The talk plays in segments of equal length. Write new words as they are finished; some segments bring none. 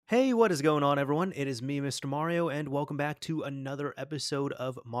Hey, what is going on, everyone? It is me, Mr. Mario, and welcome back to another episode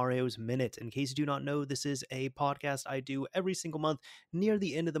of Mario's Minute. In case you do not know, this is a podcast I do every single month near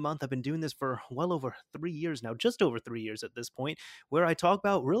the end of the month. I've been doing this for well over 3 years now, just over 3 years at this point, where I talk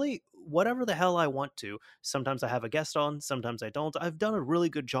about really whatever the hell I want to. Sometimes I have a guest on, sometimes I don't. I've done a really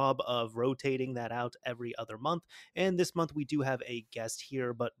good job of rotating that out every other month, and this month we do have a guest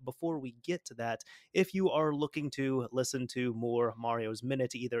here. But before we get to that, if you are looking to listen to more Mario's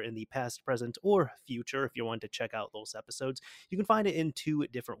Minute, either in the past, present, or future, if you want to check out those episodes, you can find it in two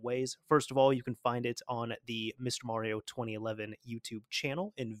different ways. First of all, you can find it on the Mr. Mario 2011 YouTube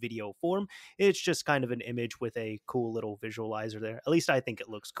channel in video form. It's just kind of an image with a cool little visualizer there. At least I think it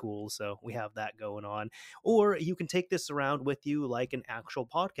looks cool, so we have that going on. Or you can take this around with you like an actual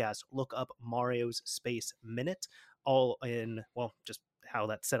podcast. Look up Mario's Space Minute, all in, well, just how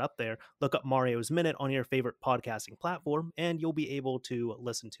that's set up there. Look up Mario's Minute on your favorite podcasting platform, and you'll be able to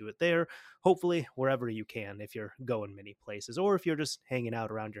listen to it there, hopefully wherever you can, if you're going many places, or if you're just hanging out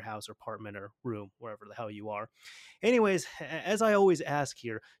around your house or apartment or room, wherever the hell you are. Anyways, as I always ask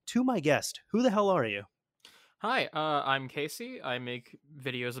here, to my guest, who the hell are you? Hi, I'm Casey. I make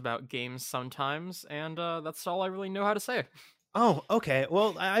videos about games sometimes, and that's all I really know how to say. Oh, okay.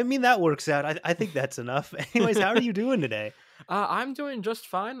 Well, I mean, that works out. I think that's enough. Anyways, how are you doing today? I'm doing just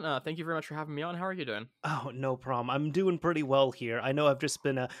fine. Thank you very much for having me on. How are you doing? Oh, no problem. I'm doing pretty well here. I know I've just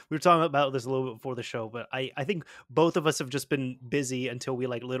been, we were talking about this a little bit before the show, but I think both of us have just been busy until we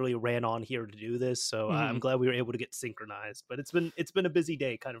like literally ran on here to do this. So I'm Mhm. glad we were able to get synchronized, but it's been a busy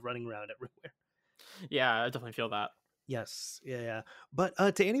day kind of running around everywhere. Yeah, I definitely feel that. Yes, yeah, yeah. But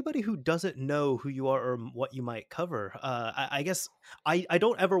to anybody who doesn't know who you are or what you might cover, I guess I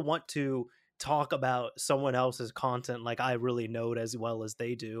don't ever want to talk about someone else's content like I really know it as well as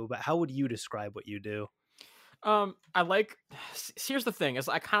they do. But how would you describe what you do? I like. Here's the thing: is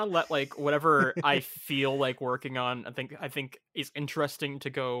I kind of let like whatever I feel like working on. I think is interesting to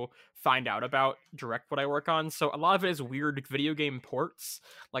go find out about. Direct what I work on. So a lot of it is weird video game ports.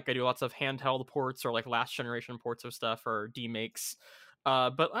 Like I do lots of handheld ports or like last generation ports of stuff or demakes.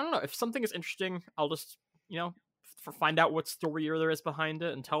 But I don't know if something is interesting. I'll just find out what story there is behind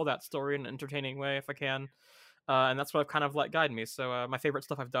it and tell that story in an entertaining way if I can. And that's what I've kind of let guide me. So my favorite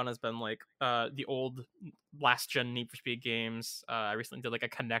stuff I've done has been like the old last gen Need for Speed games. I recently did like a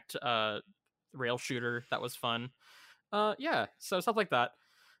Connect rail shooter that was fun. Yeah, so stuff like that.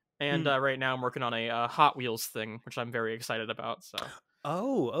 And Hmm. right now I'm working on a Hot Wheels thing, which I'm very excited about. So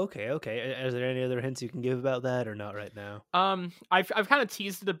Oh, okay, okay. Is there any other hints you can give about that, or not right now? I've kind of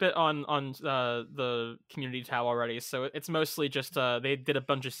teased it a bit on the community tab already. So it's mostly just they did a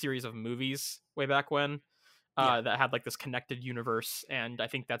bunch of series of movies way back when Yeah. that had like this connected universe, and I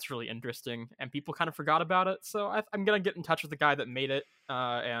think that's really interesting. And people kind of forgot about it, so I'm gonna get in touch with the guy that made it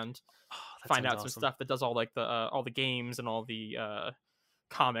and Oh, that find sounds out some awesome. stuff that does all the games and all the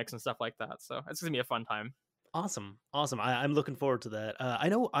comics and stuff like that. So it's gonna be a fun time. Awesome, awesome. I'm looking forward to that. I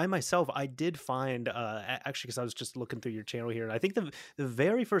know I myself I did find actually because I was just looking through your channel here, and I think the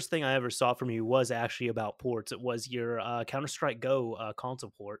very first thing I ever saw from you was actually about ports. It was your Counter Strike Go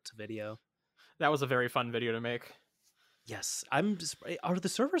console port video. That was a very fun video to make. Yes, I'm just. Are the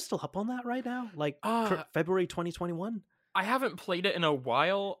servers still up on that right now? Like Uh February 2021? I haven't played it in a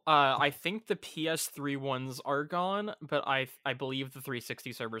while. I think the PS3 ones are gone, but I believe the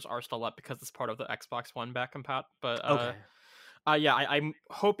 360 servers are still up because it's part of the Xbox One back compat. But Okay. yeah, I'm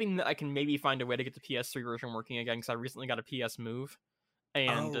hoping that I can maybe find a way to get the PS3 version working again because I recently got a PS Move,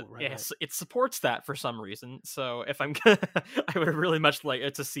 and Oh, right, right. yes, it supports that for some reason. So if I'm, I would really much like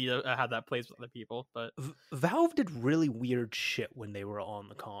it to see how that plays with other people. But Valve did really weird shit when they were on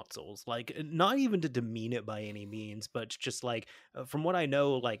the consoles. Like, not even to demean it by any means, but just like from what I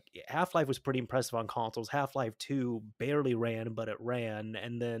know, like Half Life was pretty impressive on consoles. Half Life Two barely ran, but it ran,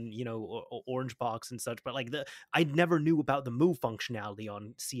 and then Orange Box and such. But like I never knew about the move functionality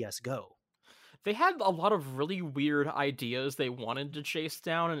on CS:GO. they had a lot of really weird ideas they wanted to chase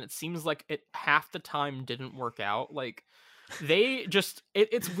down, and it seems like it half the time didn't work out. Like they just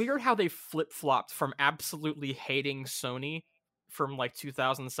it's weird how they flip-flopped from absolutely hating Sony from like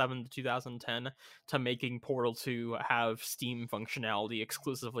 2007 to 2010 to making Portal 2 have Steam functionality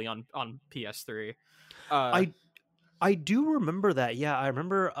exclusively on PS3. Uh I I do remember that. Yeah, I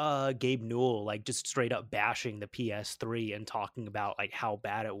remember Gabe Newell like just straight up bashing the PS3 and talking about like how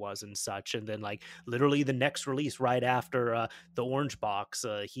bad it was and such. And then like literally the next release right after the Orange Box,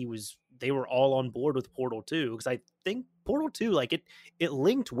 he was they were all on board with Portal 2, because I think Portal 2, like it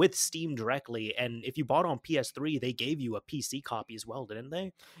linked with Steam directly, and if you bought on PS3, they gave you a PC copy as well, didn't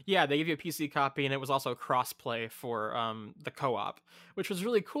they? Yeah, they gave you a PC copy, and it was also crossplay for the co-op, which was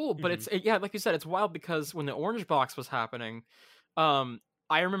really cool. But Hmm. yeah, like you said, it's wild because when the Orange Box was happening, um,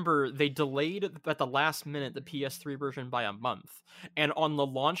 I remember they delayed at the last minute the PS3 version by a month, and on the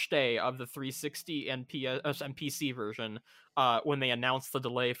launch day of the 360 and and PC version, when they announced the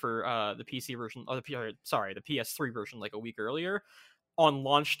delay for the PC version, or the PS3 version, like a week earlier, on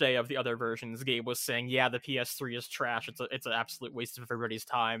launch day of the other versions, Gabe was saying, "Yeah, the PS3 is trash. It's an absolute waste of everybody's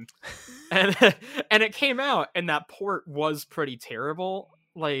time." And and it came out, and that port was pretty terrible.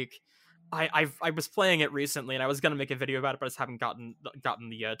 Like, I was playing it recently, and I was gonna make a video about it, but I just haven't gotten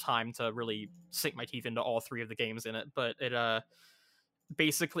the time to really sink my teeth into all three of the games in it. But it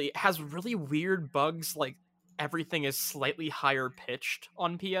basically has really weird bugs, like everything is slightly higher pitched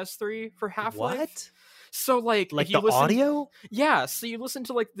on PS3 for Half-Life. What? So like if Like you the listen, audio? yeah, so you listen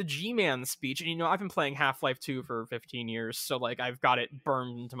to like the G-Man speech, and I've been playing Half-Life 2 for 15 years, so like I've got it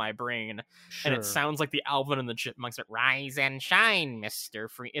burned into my brain, and it Sure. sounds like the Alvin and the Chipmunks at "Rise and Shine, Mr.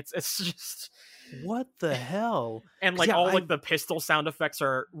 Free." It's just, What the hell? and 'Cause like yeah, all like the pistol sound effects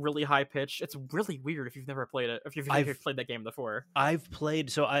are really high pitched. It's really weird if you've never played it, if I've you've played that game before. I've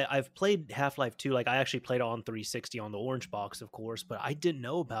played, so I've played Half-Life 2. Like I actually played on 360 on the Orange Box, of course, but I didn't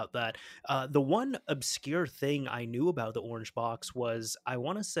know about that. The one obscure thing I knew about the Orange Box was, I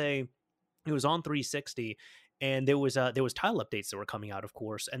want to say it was on 360, and there was tile updates that were coming out, of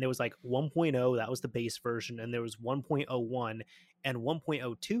course, and there was like 1.0, that was the base version, and there was 1.01, and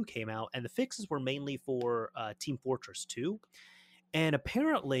 1.02 came out, and the fixes were mainly for Team Fortress 2. And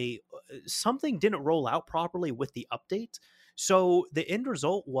apparently something didn't roll out properly with the update. So the end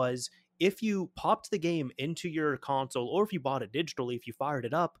result was, if you popped the game into your console, or if you bought it digitally, if you fired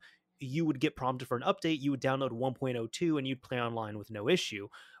it up, you would get prompted for an update. You would download 1.02 and you'd play online with no issue.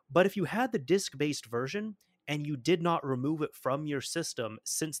 But if you had the disc based version and you did not remove it from your system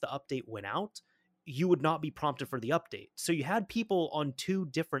since the update went out, you would not be prompted for the update. So you had people on two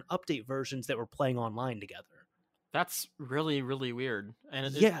different update versions that were playing online together. That's really really weird,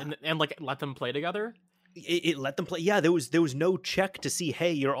 and Yeah, and like let them play together. it let them play. Yeah, there was no check to see,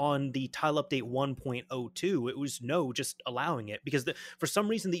 hey, you're on the tile update 1.02. It was no, just allowing it, because for some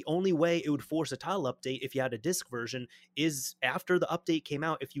reason the only way it would force a tile update if you had a disc version is after the update came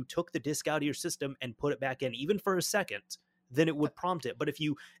out. If you took the disc out of your system and put it back in, even for a second, then it would prompt it. But if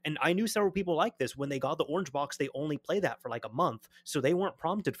you, and I knew several people like this, when they got the Orange Box, they only play that for like a month, so they weren't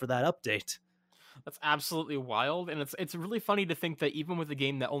prompted for that update. That's absolutely wild, and it's really funny to think that even with a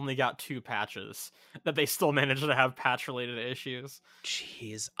game that only got 2 patches, that they still managed to have patch related issues.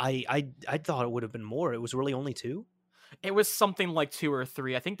 Jeez, I thought it would have been more. It was really only two. It was something like 2 or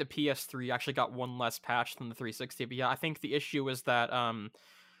 3. I think the PS3 actually got one less patch than the 360. But yeah, I think the issue is that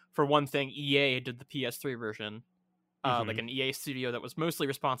for one thing, EA did the PS3 version. Like Hmm. an EA studio that was mostly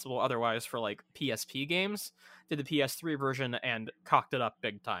responsible otherwise for like PSP games, did the PS3 version and cocked it up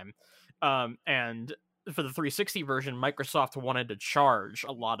big time. And for the 360 version, Microsoft wanted to charge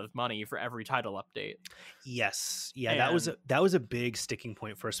a lot of money for every title update. Yes. Yeah, And that was a big sticking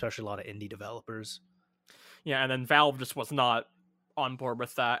point for especially a lot of indie developers. yeah, and then Valve just was not on board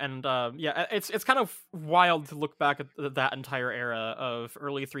with that. And yeah, it's kind of wild to look back at that entire era of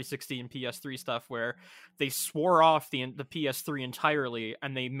early 360 and PS3 stuff where they swore off the PS3 entirely,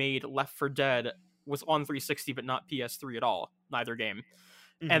 and they made Left 4 Dead was on 360 but not PS3 at all, neither game.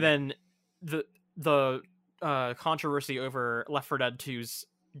 And Mhm. then the controversy over Left 4 Dead 2's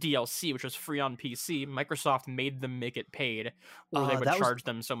DLC, which was free on PC, Microsoft made them make it paid, or they would That was charge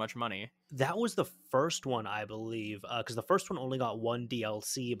them so much money. the first one, I believe, because the first one only got one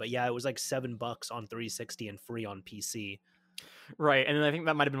DLC, but yeah, it was like $7 on 360 and free on PC. Right, and then I think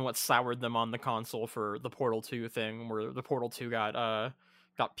that might have been what soured them on the console for the Portal 2 thing, where the Portal 2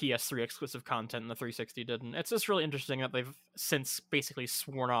 got PS3 exclusive content and the 360 didn't. It's just really interesting that they've since basically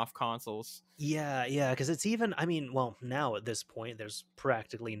sworn off consoles. Yeah, yeah, because it's even, I mean, well, now at this point, there's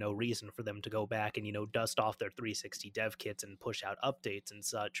practically no reason for them to go back and, dust off their 360 dev kits and push out updates and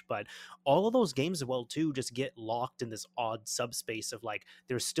such. But all of those games as well, too, just get locked in this odd subspace of like,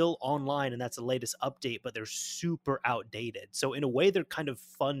 they're still online and that's the latest update, but they're super outdated. So in a way, they're kind of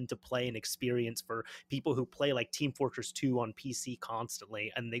fun to play and experience for people who play like Team Fortress 2 on PC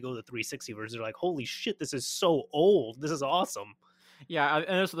constantly, and they go to the 360 version, they're like, holy shit, this is so old. This is awesome. Yeah, and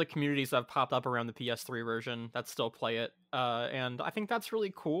those are the communities that have popped up around the PS3 version that still play it, and I think that's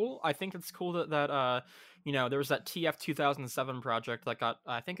really cool. I think it's cool that there was that TF 2007 project that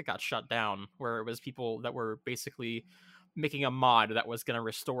I think it got shut down, where it was people that were basically making a mod that was going to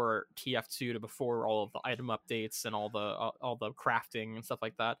restore TF2 to before all of the item updates and all the crafting and stuff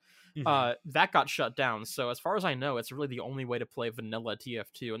like that. Mhm. That got shut down. So as far as I know, it's really the only way to play vanilla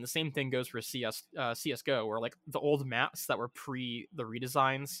TF2. And the same thing goes for CS:GO, where like the old maps that were pre the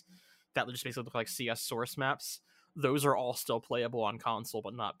redesigns that just basically look like CS source maps, those are all still playable on console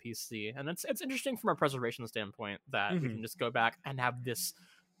but not PC. And it's interesting from a preservation standpoint that we Mhm. can just go back and have this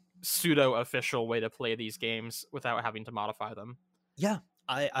pseudo official way to play these games without having to modify them. Yeah,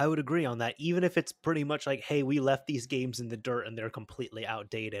 I would agree on that. Even if it's pretty much like, hey, we left these games in the dirt and they're completely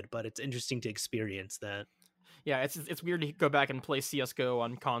outdated, but it's interesting to experience that. Yeah, it's weird to go back and play CS:GO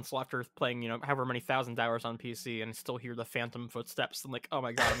on console after playing, however many thousand hours on PC and still hear the phantom footsteps and like, oh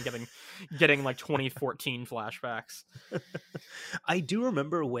my god, I'm getting like 2014 flashbacks. I do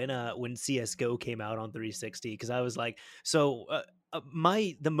remember when CS:GO came out on 360 because I was like,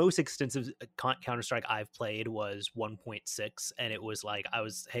 the most extensive Counter Strike I've played was 1.6, and it was like I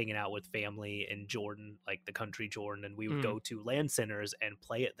was hanging out with family in Jordan, like the country Jordan, and we would Mm. go to LAN centers and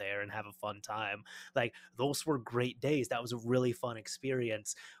play it there and have a fun time. Like those were great days. That was a really fun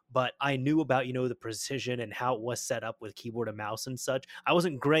experience. But I knew about the precision and how it was set up with keyboard and mouse and such. I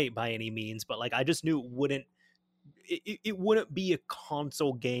wasn't great by any means, but like I just knew it wouldn't be a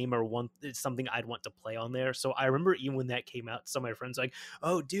console game or it's something I'd want to play on there. So I remember even when that came out, some of my friends like,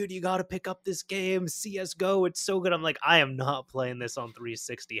 "Oh, dude, you got to pick up this game, CS:GO. It's so good." I'm like, I am not playing this on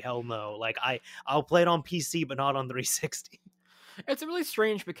 360. Hell no. Like I'll play it on PC, but not on 360. It's really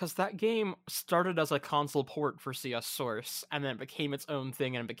strange because that game started as a console port for CS Source and then it became its own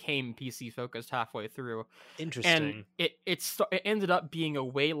thing and became PC focused halfway through. And Interesting. it ended up being a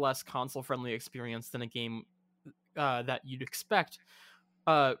way less console friendly experience than a game that you'd expect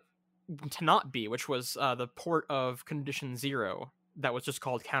uh, to not be, which was the port of Condition Zero that was just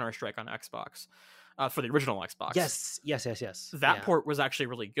called Counter Strike on Xbox for the original Xbox. Yes, yes, yes, yes. That Yeah. port was actually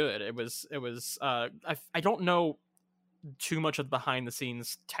really good. It was. I don't know too much of the behind the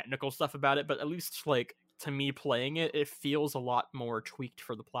scenes technical stuff about it, but at least like to me playing it, it feels a lot more tweaked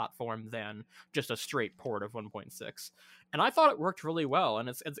for the platform than just a straight port of 1.6. And I thought it worked really well. And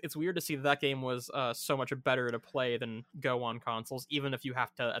it's weird to see that game was so much better to play than Go on consoles, even if you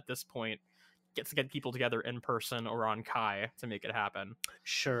have to at this point get people together in person or on Kai to make it happen.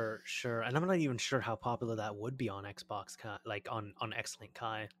 Sure, sure. And I'm not even sure how popular that would be on Xbox, like on X-Link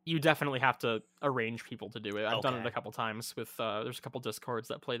Kai. You definitely have to arrange people to do it. I've done it a Okay. couple times with there's a couple Discords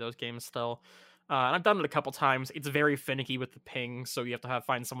that play those games still. And I've done it a couple times. It's very finicky with the ping, so you have to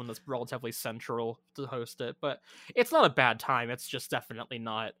find someone that's relatively central to host it. But it's not a bad time. It's just definitely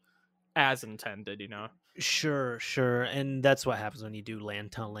not as intended. Sure, sure. And that's what happens when you do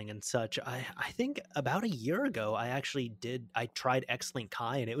land tunneling and such. I think about a year ago I tried X-Link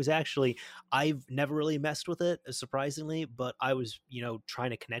Kai, and it was actually, I've never really messed with it, surprisingly, but I was,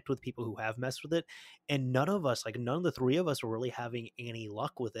 trying to connect with people who have messed with it, and none of the three of us were really having any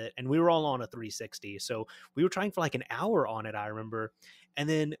luck with it. And we were all on a 360. So we were trying for like an hour on it, I remember. And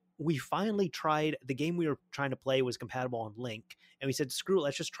then we finally tried the game we were trying to play was compatible on Link, and we said, screw it,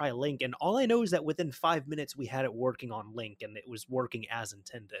 let's just try Link. And all I know is that within 5 minutes we had it working on Link, and it was working as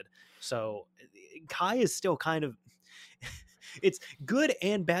intended. So Kai is still kind of it's good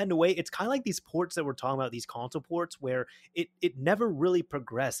and bad in a way. It's kind of like these ports that we're talking about, these console ports, where it never really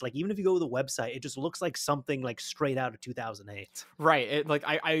progressed. Like even if you go to the website, it just looks like something like straight out of 2008. Right.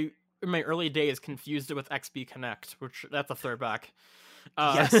 I in my early days confused it with XB Connect, which that's a throwback.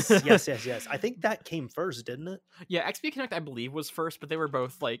 Yes, yes, yes, yes. I think that came first, didn't it? Yeah, XB Connect I believe was first, but they were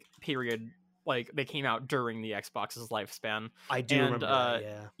both like they came out during the Xbox's lifespan. I do And remember that,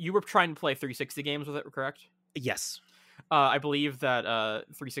 yeah. you were trying to play 360 games with it, correct? Yes. I believe that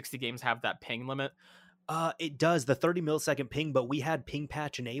 360 games have that ping limit. It does, the 30 millisecond ping, but we had ping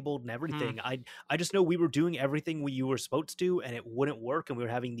patch enabled and everything. I just know we were doing everything you were supposed to, and it wouldn't work, and we were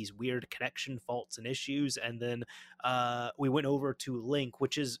having these weird connection faults and issues. And then we went over to Link,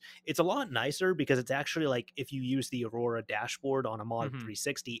 it's a lot nicer because it's actually like if you use the Aurora dashboard on a mod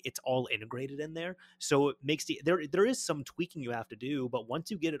 360, it's all integrated in there. So it makes there is some tweaking you have to do, but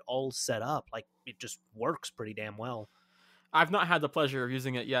once you get it all set up, like it just works pretty damn well. I've not had the pleasure of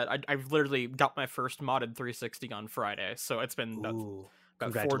using it yet. I've literally got my first modded 360 on Friday, so it's been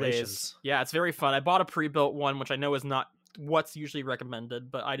about 4 days. Yeah, it's very fun. I bought a pre-built one, which I know is not what's usually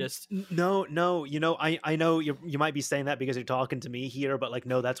recommended, but I just no, I know you might be saying that because you're talking to me here, but like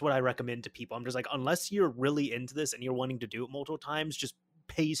no, that's what I recommend to people. I'm just like, unless you're really into this and you're wanting to do it multiple times, just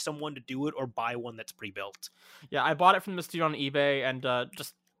pay someone to do it or buy one that's pre-built. Yeah, I bought it from the student on eBay and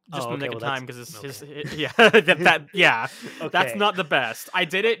just just in the okay. nick Well, of time that's because okay. yeah yeah that's Okay. not the best. I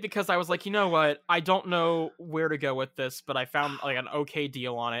did it because I was like, you know what, I don't know where to go with this, but I found like an okay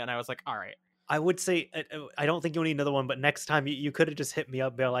deal on it, and I was like, all right. I would say I don't think you'll need another one, but next time you could have just hit me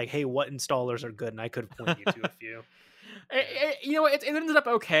up, be like, "Hey, what installers are good?" And I could have pointed you to a few. Yeah. You know, it ended up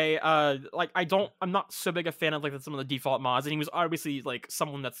okay. Like I'm not so big a fan of like some of the default mods, and he was obviously like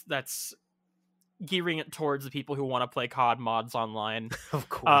someone that's gearing it towards the people who want to play COD mods online. Of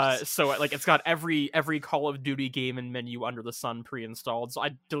course. So like it's got every Call of Duty game and menu under the sun pre-installed. So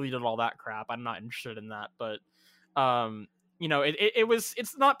I deleted all that crap. I'm not interested in that, but you know,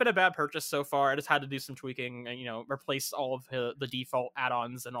 it's not been a bad purchase so far. I just had to do some tweaking and, you know, replace all of the default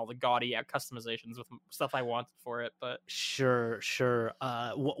add-ons and all the gaudy customizations with stuff I wanted for it. But Sure.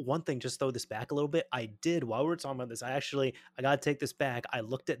 One thing, just throw this back a little bit. I did while we were talking about this. I gotta take this back. I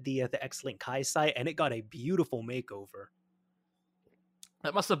looked at the X-Link Kai site, and it got a beautiful makeover.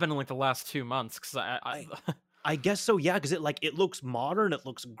 that must have been in like the last 2 months because I guess so, yeah, because it looks modern, it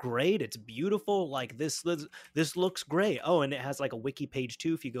looks great, it's beautiful. Like this looks great. Oh, and it has like a wiki page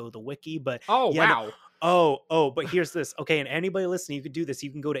too if you go to the wiki. But oh yeah, no, wow. but here's this. Okay, and anybody listening, you can do this.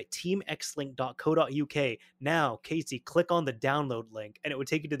 You can go to teamxlink.co.uk. Now, Casey, click on the download link, and it would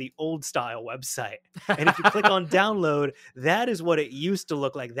take you to the old style website. And if you click on download, that is what it used to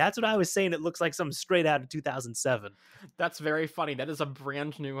look like. That's what I was saying. It looks like something straight out of 2007. That's very funny. That is a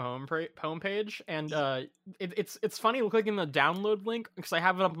brand new homepage, and it's funny clicking the download link because I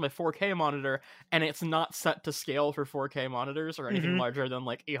have it up on my 4K monitor, and it's not set to scale for 4K monitors or anything larger than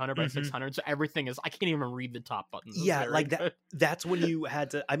like 800 by 600. So everything is, I can't even read the top buttons. Yeah, like that. That's when you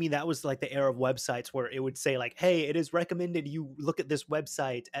had to. I mean, that was like the era of websites where it would say like, "Hey, it is recommended you look at this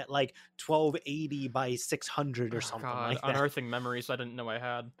website at like 1280 by 600 or something God, like that." unearthing memories I didn't know I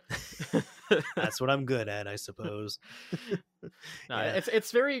had. That's what I'm good at, I suppose. No, Yeah.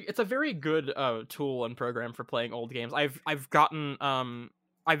 it's a very good tool and program for playing old games. I've gotten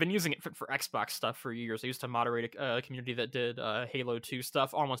I've been using it for Xbox stuff for years. I used to moderate a community that did Halo 2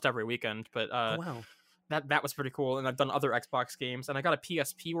 stuff almost every weekend, but Oh wow. that was pretty cool. And I've done other Xbox games, and I got a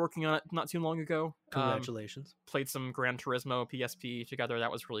PSP working on it not too long ago. Congratulations. Played some Gran Turismo PSP together.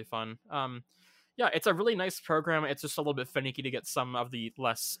 That was really fun. Yeah, it's a really nice program. It's just a little bit finicky to get some of the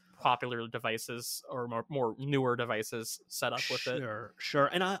less popular devices or more newer devices set up with it. Sure.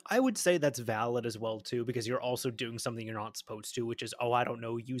 And I would say that's valid as well too, because you're also doing something you're not supposed to, which is, I don't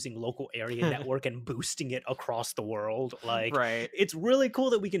know, using local area network and boosting it across the world. Like, Right. it's really cool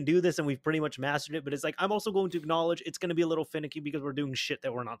that we can do this and we've pretty much mastered it, but it's like, I'm also going to acknowledge it's going to be a little finicky because we're doing shit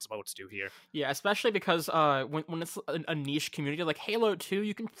that we're not supposed to here. Yeah, especially because when it's a niche community like Halo 2,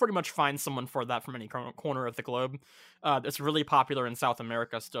 you can pretty much find someone for that from any corner of the globe. It's really popular in South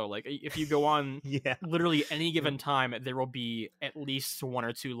America still. Like, if you go on Yeah. literally any given time, there will be at least 1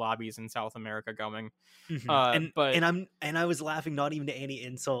 or 2 lobbies in South America going. And I was laughing not even to any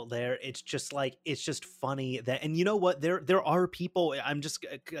insult there. It's just like, it's just funny that, and you know what, there are people, I'm just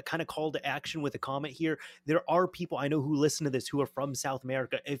kind of called to action with a comment here. There are people I know who listen to this who are from South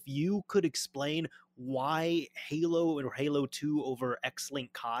America. If you could explain why Halo or Halo 2 over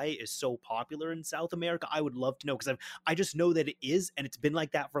X-Link Kai is so popular in South America, I would love to know, because I just know that it is, and it's been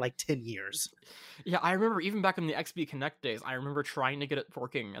like that for like 10 years. Yeah, I remember even back in the XB Connect days, I remember trying to get it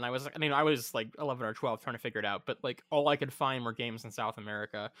working, and I was like 11 or 12 trying to figure it out, but like all I could find were games in South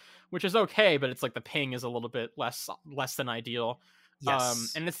America, which is okay, but it's like the ping is a little bit less than ideal.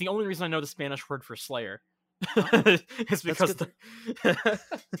 Yes. And it's the only reason I know the Spanish word for Slayer. Oh, It's because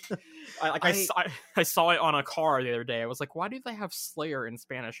I saw it on a car the other day. I was like, why do they have Slayer in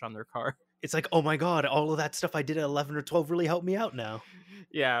Spanish on their car? It's like, oh my god, all of that stuff I did at 11 or 12 really helped me out now.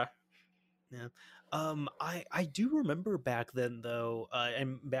 Yeah. Yeah. I do remember back then though,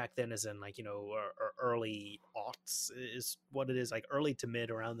 and back then as in like, you know, early aughts is what it is, like early to mid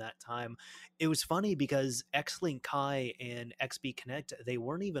around that time. It was funny because X-Link Kai and XB Connect, they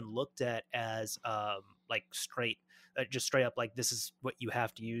weren't even looked at as like just straight up like, this is what you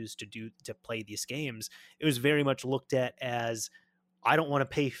have to use to play these games. It was very much looked at as, I don't want to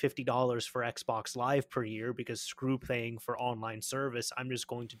pay $50 for Xbox Live per year because screw paying for online service. I'm just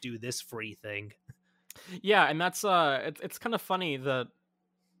going to do this free thing. Yeah, and that's it's kind of funny that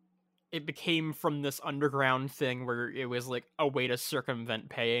it became from this underground thing where it was like a way to circumvent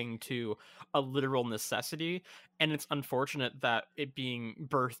paying to a literal necessity, and it's unfortunate that it being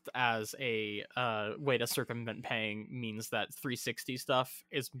birthed as a way to circumvent paying means that 360 stuff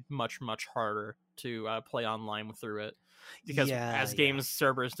is much harder to play online through it, because as games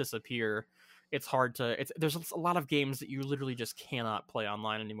servers disappear, it's hard to there's a lot of games that you literally just cannot play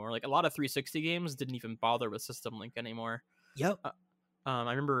online anymore. Like a lot of 360 games didn't even bother with System Link anymore. Yep. I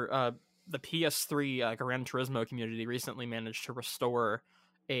remember the PS3 Gran Turismo community recently managed to restore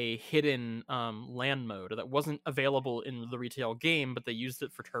a hidden land mode that wasn't available in the retail game, but they used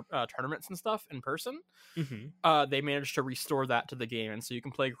it for tournaments and stuff in person. Hmm. They managed to restore that to the game, and so you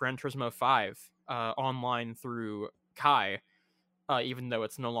can play Gran Turismo 5 online through Kai, even though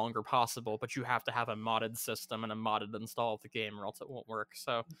it's no longer possible. But you have to have a modded system and a modded install of the game, or else it won't work.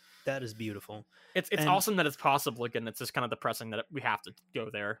 So That is beautiful. it's And awesome that it's possible again. It's just kind of depressing that we have to go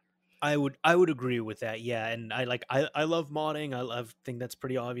there. I would agree with that. Yeah, and I love modding. I love think that's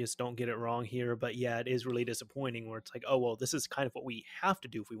pretty obvious. Don't get it wrong here, but yeah, it is really disappointing where it's like, oh well, this is kind of what we have to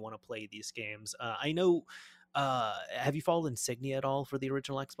do if we want to play these games. I know. Have you followed Insignia at all for the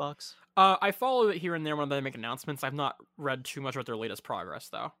original Xbox? I follow it here and there when they make announcements. I've not read too much about their latest progress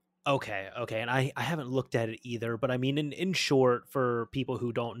though. Okay, okay, and I haven't looked at it either, but I mean, in short, for people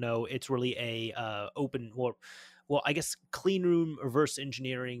who don't know, it's really a open, well, I guess clean room reverse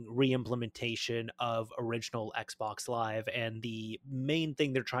engineering re-implementation of original Xbox Live, and the main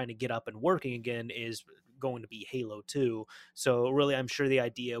thing they're trying to get up and working again is going to be Halo 2. So really, I'm sure the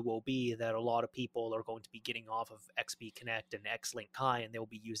idea will be that a lot of people are going to be getting off of XP Connect and X-Link Kai, and they'll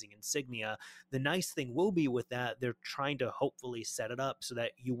be using Insignia. The nice thing will be with that, they're trying to hopefully set it up so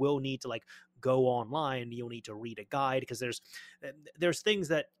that you will need to like go online, you'll need to read a guide, because there's things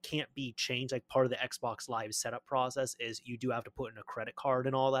that can't be changed. Like part of the Xbox Live setup process is you do have to put in a credit card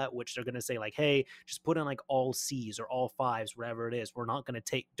and all that, which they're going to say like, hey, just put in like all C's or all fives, whatever it is. We're not going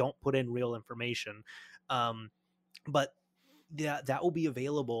to don't put in real information. But that will be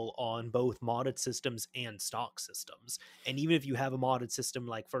available on both modded systems and stock systems. And even if you have a modded system,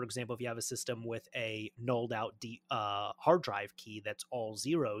 like for example, if you have a system with a nulled out hard drive key that's all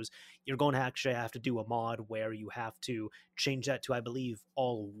zeros, you're going to actually have to do a mod where you have to change that to, I believe,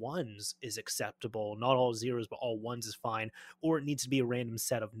 all ones is acceptable. Not all zeros, but all ones is fine. Or it needs to be a random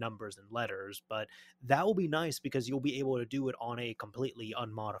set of numbers and letters. But that will be nice because you'll be able to do it on a completely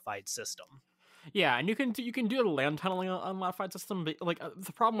unmodified system. Yeah, and you can do the land tunneling on modified system, but like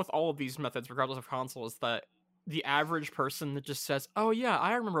the problem with all of these methods, regardless of console, is that the average person that just says, "Oh yeah,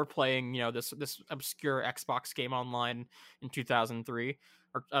 I remember playing this obscure Xbox game online in 2003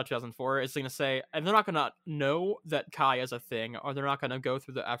 or 2004," is going to say, and they're not going to know that Kai is a thing, or they're not going to go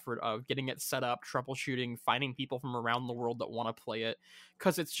through the effort of getting it set up, troubleshooting, finding people from around the world that want to play it,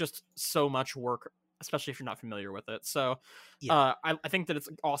 because it's just so much work, especially if you're not familiar with it. So Yeah. I think that it's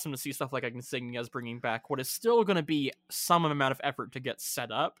awesome to see stuff like Insignia is bringing back what is still going to be some amount of effort to get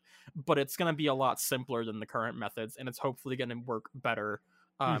set up, but it's going to be a lot simpler than the current methods, and it's hopefully going to work better.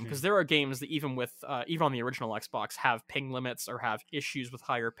 Because there are games that even on the original Xbox have ping limits or have issues with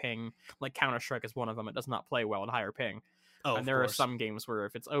higher ping. Like Counter-Strike is one of them. It does not play well at higher ping. Oh, And of there are course. some games where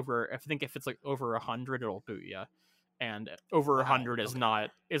if it's like over 100, it'll boot you, and over Wow. 100 Okay.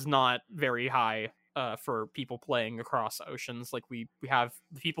 is not very high for people playing across oceans. Like we have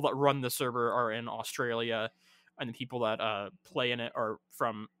the people that run the server are in Australia, and the people that play in it are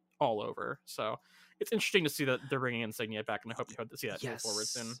from all over. So it's interesting to see that they're bringing Insignia back, and I hope to see that move forward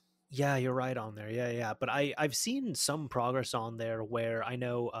soon. Yes. Yeah, you're right on there. Yeah, yeah. But I've seen some progress on there where I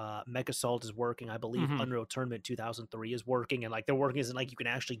know MechAssault is working. I believe Mm-hmm. Unreal Tournament 2003 is working, and like they're working isn't like you can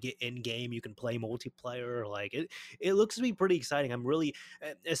actually get in game, you can play multiplayer. Like it looks to be pretty exciting. I'm really,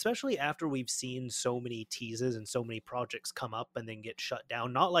 especially after we've seen so many teases and so many projects come up and then get shut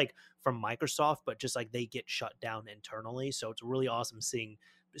down. Not like from Microsoft, but just like they get shut down internally. So it's really awesome seeing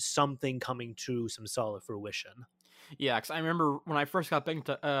something coming to some solid fruition. Yeah, because I remember when I first got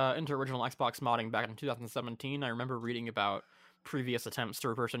into original Xbox modding back in 2017, I remember reading about previous attempts to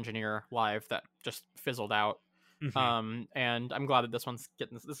reverse engineer Live that just fizzled out. Hmm. And I'm glad that this one's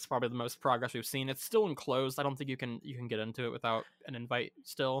getting this is probably the most progress we've seen. It's still enclosed. I don't think you can get into it without an invite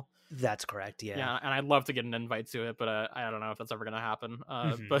still. That's correct. Yeah. Yeah, and I'd love to get an invite to it, but I don't know if that's ever gonna happen.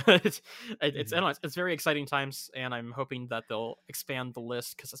 Hmm. But it's Hmm. anyways, it's very exciting times, and I'm hoping that they'll expand the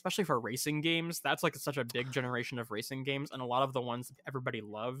list, because especially for racing games, that's like such a big generation of racing games, and a lot of the ones that everybody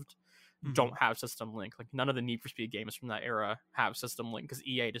loved Hmm. don't have System Link. Like none of the Need for Speed games from that era have System Link, because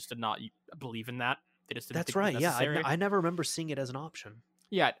EA just did not believe in that. They just didn't That's think it was right. Yeah, necessary. I never remember seeing it as an option.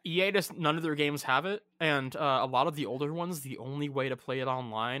 Yeah, EA just none of their games have it, and a lot of the older ones, the only way to play it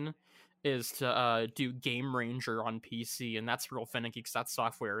online is to do Game Ranger on PC, and that's real finicky because that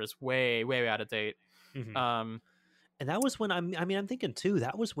software is way out of date. Hmm. Um, And that was when I'm thinking too.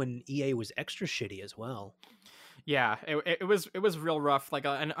 That was when EA was extra shitty as well. yeah, it was real rough. Like,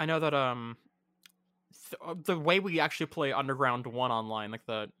 and I know that the way we actually play Underground 1 online, like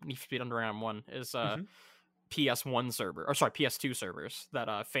the Need for Speed Underground 1, is Hmm. PS1 server, or sorry, PS2 servers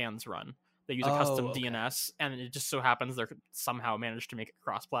that fans run. They use a Oh, custom okay. DNS, and it just so happens they're somehow managed to make it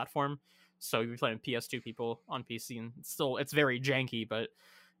cross-platform. So you're playing PS2 people on PC, and it's very janky, but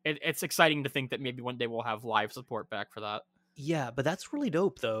it's exciting to think that maybe one day we'll have live support back for that. Yeah, but that's really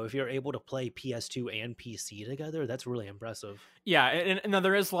dope though. If you're able to play PS2 and PC together, that's really impressive. Yeah, and then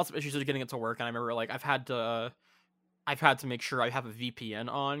there is lots of issues with getting it to work, and I remember like I've had to make sure I have a VPN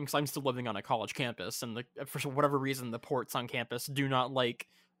on because I'm still living on a college campus, and for whatever reason, the ports on campus do not like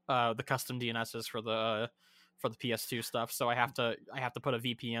the custom DNSs for the PS2 stuff. So I have to put a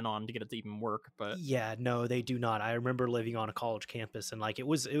VPN on to get it to even work. But Yeah, no, they do not. I remember living on a college campus, and like it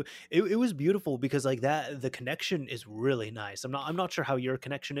was beautiful because like that the connection is really nice. I'm not sure how your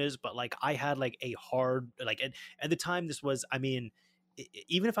connection is, but like I had like a hard like at the time this was, I mean,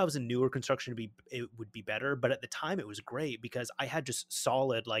 even if I was in newer construction, it would be better. But at the time, it was great because I had just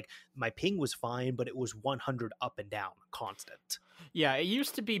solid like my ping was fine, but it was 100 up and down, constant. yeah, it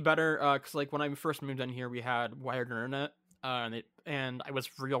used to be better because like when I first moved in here, we had wired internet. And I was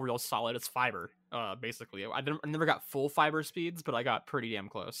real solid. It's fiber, basically. I never got full fiber speeds, but I got pretty damn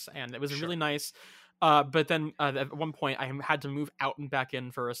close, and it was really Sure. nice. But then at one point, I had to move out and back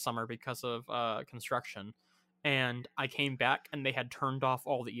in for a summer because of construction, and I came back, and they had turned off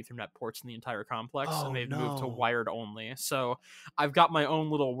all the Ethernet ports in the entire complex, and Oh they've moved to no. wired only. So I've got my own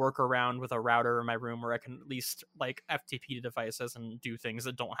little workaround with a router in my room where I can at least like FTP to devices and do things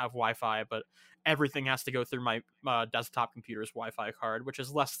that don't have Wi-Fi, but everything has to go through my desktop computer's Wi-Fi card, which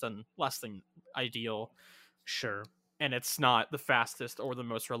is less than ideal, Sure. and it's not the fastest or the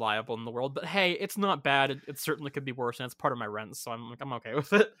most reliable in the world. But hey, it's not bad. It certainly could be worse, and it's part of my rent, so I'm okay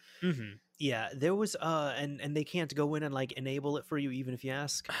with it. Yeah, there was and they can't go in and like enable it for you even if you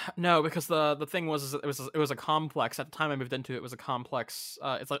ask. No, because the thing was is it was a complex at the time I moved into. It was a complex.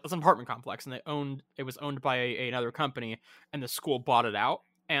 It's an apartment complex, and it was owned by another company, and the school bought it out.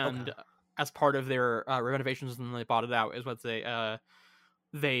 Okay. And as part of their renovations, when they bought it out, is what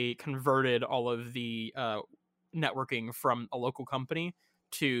they converted all of the networking from a local company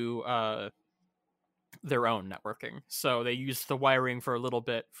to their own networking. So they used the wiring for a little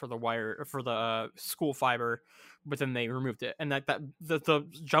bit for the school fiber, but then they removed it. And the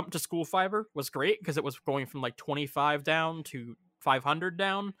jump to school fiber was great because it was going from like 25 down to 500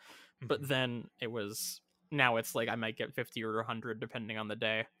 down, but Mhm. then now it's like I might get 50 or 100 depending on the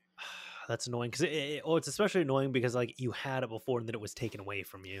day. That's annoying because it's especially annoying because like you had it before and then it was taken away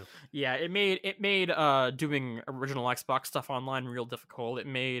from you. Yeah, it made doing original Xbox stuff online real difficult. It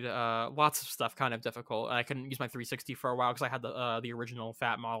made lots of stuff kind of difficult. I couldn't use my 360 for a while because I had the original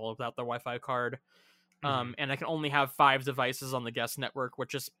fat model without the Wi-Fi card. Mhm. And I can only have 5 devices on the guest network,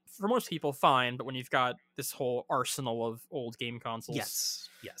 which is for most people fine. But when you've got this whole arsenal of old game consoles, Yes.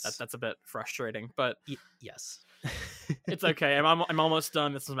 Yes. that's a bit frustrating. But Yes. it's okay. I'm almost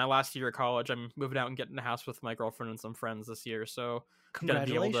done. This is my last year of college. I'm moving out and getting a house with my girlfriend and some friends this year, so I'm gonna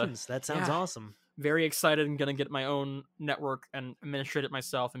be able to. Congratulations. That sounds Yeah, awesome. very excited. I'm gonna get my own network and administrate it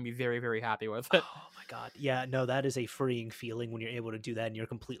myself, and be very happy with it. Oh my god. Yeah, no, that is a freeing feeling when you're able to do that and you're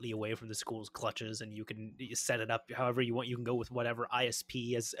completely away from the school's clutches and you can set it up however you want. You can go with whatever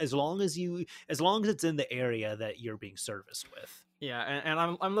ISP as long as it's in the area that you're being serviced with. Yeah, and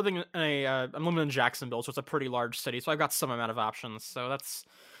I'm living in I'm living in Jacksonville, so it's a pretty large city, so I've got some amount of options. So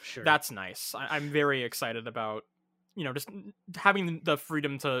Sure. that's nice. I'm very excited about just having the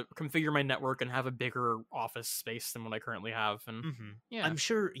freedom to configure my network and have a bigger office space than what I currently have. And yeah, I'm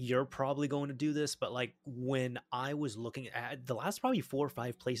sure you're probably going to do this, but like when I was looking at the last probably 4 or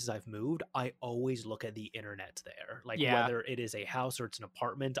 5 places I've moved, I always look at the internet there. Like yeah, whether it is a house or it's an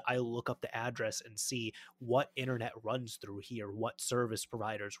apartment, I look up the address and see what internet runs through here, what service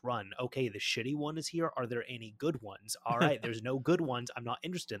providers run. Okay, the shitty one is here. Are there any good ones? All right, there's no good ones. I'm not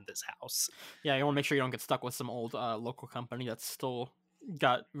interested in this house. yeah. You want to make sure you don't get stuck with some old local company that's still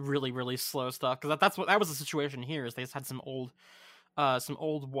got really slow stuff, because that was the situation here. Is they just had some old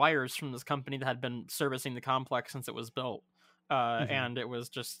wires from this company that had been servicing the complex since it was built, Mhm. and it was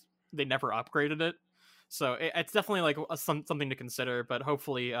just they never upgraded it. So it's definitely like something to consider. But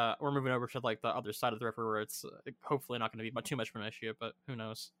hopefully, we're moving over to like the other side of the river where it's hopefully not going to be too much of an issue. But who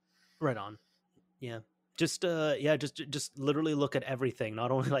knows? Right on. Yeah. Just yeah, just literally look at everything,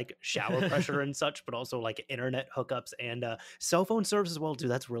 not only like shower pressure and such, but also like internet hookups and cell phone service as well, too.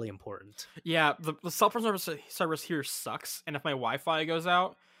 That's really important. Yeah, the cell phone service here sucks, and if my Wi-Fi goes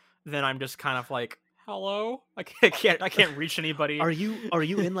out, then I'm just kind of like, hello, I can't reach anybody. Are you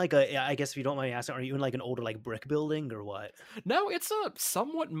in like a, yeah, I guess if you don't mind me asking, are you in like an older like brick building or what? No, it's a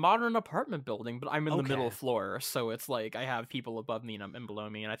somewhat modern apartment building, but I'm in the middle Okay. floor, so it's like I have people above me and below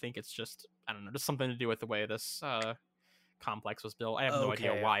me, and I think it's just I don't know, just something to do with the way this complex was built. I have no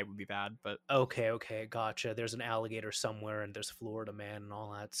idea why it would be bad, but okay, gotcha. There's an alligator somewhere, and there's Florida Man and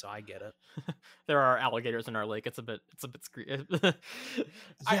all that, so I get it. there are alligators in our lake. It's a bit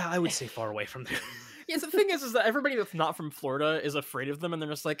Yeah, I would say far away from there. Yeah, the thing is that everybody that's not from Florida is afraid of them, and they're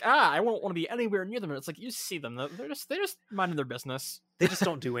just like, I won't want to be anywhere near them. And it's like, you see them, they're just minding their business. They just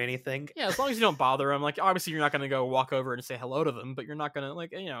don't do anything. Yeah, as long as you don't bother them. Like, obviously, you're not going to go walk over and say hello to them, but you're not going to,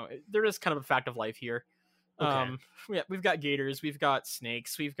 like, they're just kind of a fact of life here. Okay. Yeah, we've got gators, we've got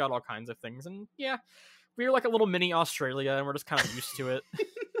snakes, we've got all kinds of things, and yeah, we're like a little mini Australia, and we're just kind of used to it.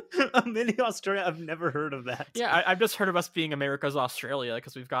 A mini Australia? I've never heard of that. Yeah, I've just heard of us being America's Australia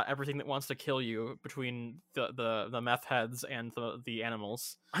because we've got everything that wants to kill you between the meth heads and the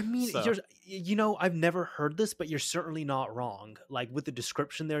animals. I mean, I've never heard this, but you're certainly not wrong. Like, with the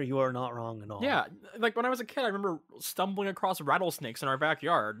description there, you are not wrong at all. Yeah, like when I was a kid, I remember stumbling across rattlesnakes in our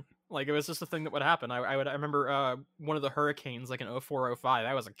backyard. Like, it was just a thing that would happen. I remember one of the hurricanes, like in 04, 05.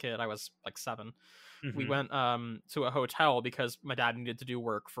 I was a kid. I was like 7. Mm-hmm. We went to a hotel because my dad needed to do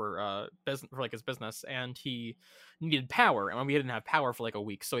work for business, for like his business, and he needed power, and we didn't have power for like a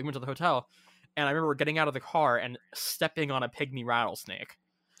week. So we went to the hotel, and I remember getting out of the car and stepping on a pygmy rattlesnake.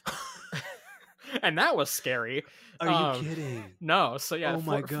 And that was scary. Are you kidding? No. So yeah. Oh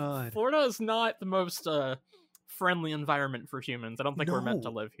my God. Florida is not the most friendly environment for humans. I don't think we're meant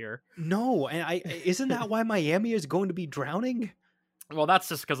to live here. No, and isn't that why Miami is going to be drowning? Well, that's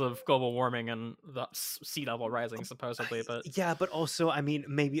just because of global warming and the sea level rising, supposedly. But yeah, but also, I mean,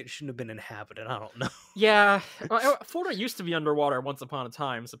 maybe it shouldn't have been inhabited. I don't know. Yeah, well, Florida used to be underwater once upon a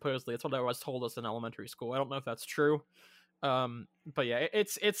time. Supposedly, that's what I was told us in elementary school. I don't know if that's true. But yeah,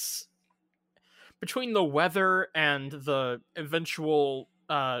 it's between the weather and the eventual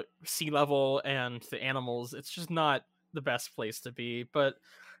sea level and the animals. It's just not the best place to be. But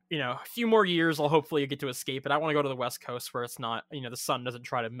a few more years, I'll hopefully get to escape it. I want to go to the West Coast where it's not, the sun doesn't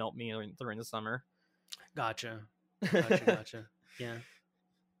try to melt me during the summer. Gotcha. Yeah.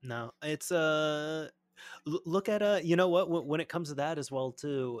 No, it's look at you know what, when it comes to that as well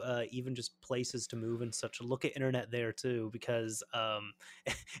too, even just places to move and such, look at internet there too, because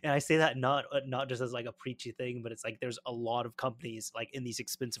and I say that not just as like a preachy thing, but it's like there's a lot of companies like in these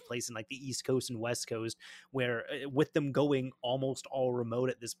expensive places in like the East Coast and West Coast where with them going almost all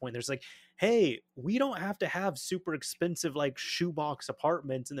remote at this point, there's like, hey, we don't have to have super expensive like shoebox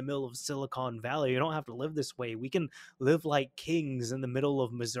apartments in the middle of Silicon Valley. You don't have to live this way. We can live like kings in the middle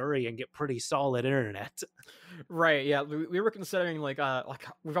of Missouri and get pretty solid internet. Right. Yeah. We were considering like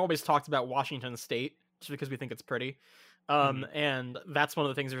we've always talked about Washington State just because we think it's pretty. And that's one of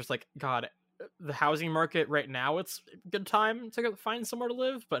the things there's like, God, the housing market right now, it's a good time to find somewhere to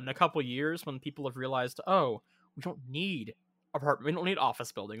live. But in a couple years, when people have realized, oh, we don't need we don't need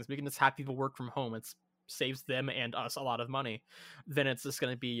office buildings, we can just have people work from home, it saves them and us a lot of money, then it's just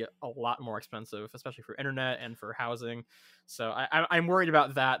going to be a lot more expensive, especially for internet and for housing. So I'm worried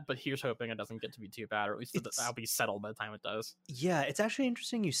about that, but here's hoping it doesn't get to be too bad, or at least I'll be settled by the time it does. Yeah, it's actually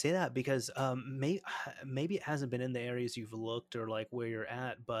interesting you say that because maybe it hasn't been in the areas you've looked or like where you're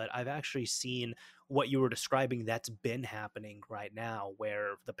at, but I've actually seen what you were describing that's been happening right now,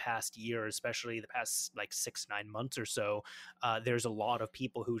 where the past year, especially the past like 6-9 months or so, there's a lot of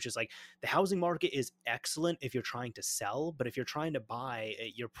people who just like, the housing market is excellent if you're trying to sell, but if you're trying to buy,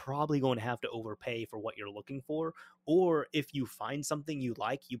 you're probably going to have to overpay for what you're looking for. Or if you find something you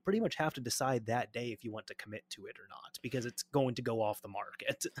like, you pretty much have to decide that day if you want to commit to it or not, because it's going to go off the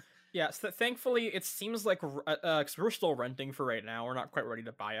market. Yeah, so thankfully, it seems like cause we're still renting for right now. We're not quite ready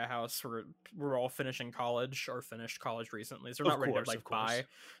to buy a house. We're all finishing college or finished college recently, so we're not ready to like buy.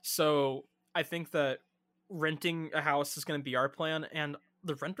 So I think that renting a house is going to be our plan. And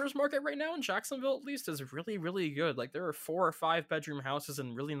the renters market right now in Jacksonville, at least, is really, really good. Like there are 4 or 5 bedroom houses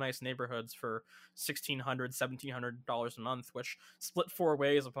in really nice neighborhoods for $1,600, $1,700 a month, which split 4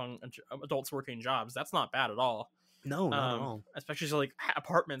 ways upon adults working jobs. That's not bad at all. No, not at all. Especially so, like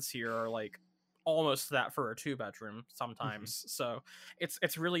apartments here are like almost that for a 2-bedroom sometimes. So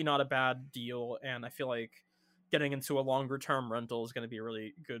it's really not a bad deal, and I feel like getting into a longer term rental is going to be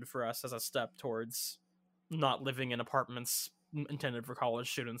really good for us as a step towards not living in apartments intended for college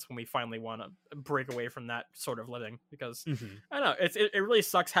students when we finally want to break away from that sort of living, because I don't know, it really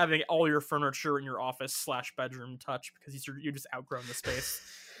sucks having all your furniture in your office / bedroom touch because you just outgrown the space.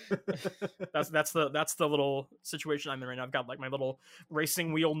 that's the little situation I'm in right now. I've got like my little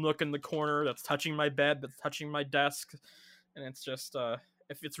racing wheel nook in the corner that's touching my bed, that's touching my desk, and it's just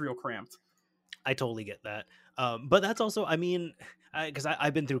if it's real cramped. I totally get that. But that's also, I mean, because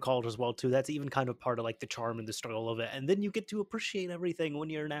I've been through college as well too. That's even kind of part of like the charm and the struggle of it. And then you get to appreciate everything when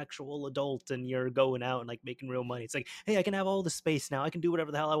you're an actual adult and you're going out and like making real money. It's like, hey, I can have all the space now. I can do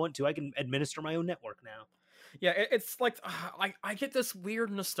whatever the hell I want to. I can administer my own network now. Yeah, it's like I get this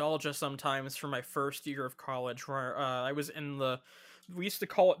weird nostalgia sometimes from my first year of college where I was in the we used to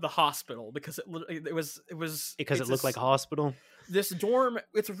call it the hospital because Because it's it looked like a hospital. this dorm.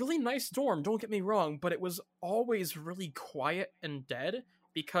 It's a really nice dorm, don't get me wrong, but it was always really quiet and dead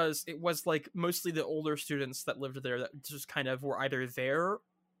because it was like mostly the older students that lived there that just kind of were either there,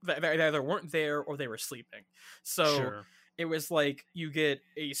 they either weren't there or they were sleeping. So Sure. it was like you get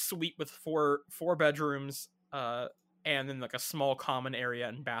a suite with four bedrooms, and then like a small common area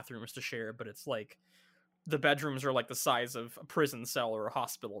and bathrooms to share, but it's like the bedrooms are like the size of a prison cell or a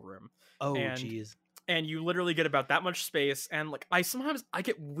hospital room. Oh, and geez. and you literally get about that much space, and like I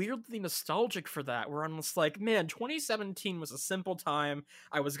get weirdly nostalgic for that, where I'm just like, man, 2017 was a simple time.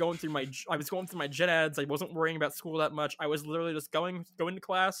 I was going through my gen eds. I wasn't worrying about school that much. I was literally just going to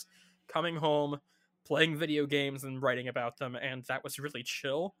class, coming home, playing video games and writing about them, and that was really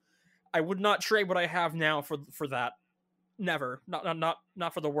chill. I would not trade what I have now for that. Never.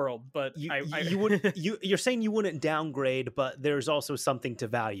 Not for the world. But You would you're saying you wouldn't downgrade, but there's also something to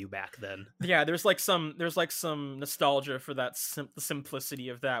value back then. Yeah, there's like some nostalgia for that the simplicity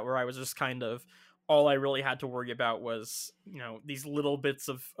of that, where I was just kind of all I really had to worry about was, these little bits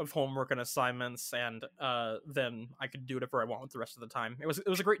of homework and assignments, and then I could do whatever I want with the rest of the time. It was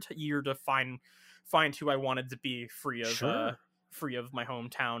a great year to find who I wanted to be, Sure. free of my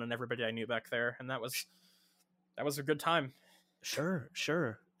hometown and everybody I knew back there, and that was a good time. Sure,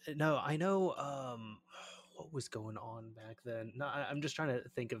 sure. No, I know. What was going on back then? No, I'm just trying to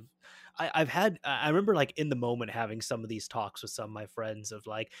think of. I've had. I remember like in the moment having some of these talks with some of my friends of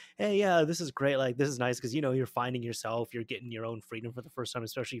like, hey, yeah, this is great. Like, this is nice because you're finding yourself, you're getting your own freedom for the first time,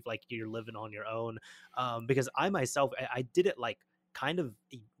 especially if like you're living on your own. Because I myself, I did it like kind of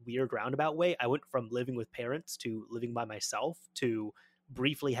a weird roundabout way. I went from living with parents to living by myself to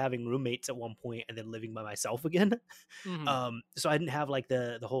briefly having roommates at one point and then living by myself again. Hmm. So I didn't have like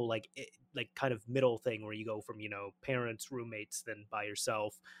the whole like like kind of middle thing where you go from parents, roommates, then by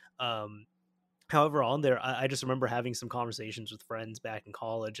yourself. um However, on there, I just remember having some conversations with friends back in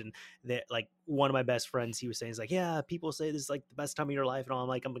college, and that like one of my best friends, he was saying, "Is like, yeah, people say this is like the best time of your life," and all.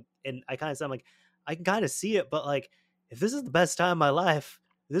 And I kind of said, I'm like, I can kind of see it, but like, if this is the best time of my life,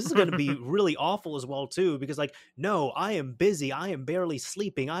 this is going to be really awful as well too, because like, no, I am busy, I am barely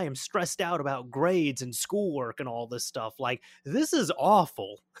sleeping, I am stressed out about grades and schoolwork and all this stuff. Like, this is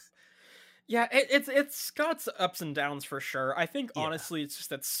awful. Yeah, it's got its ups and downs for sure. I think Yeah, honestly, it's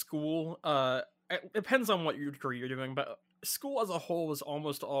just that school. It depends on what your degree you're doing, but school as a whole is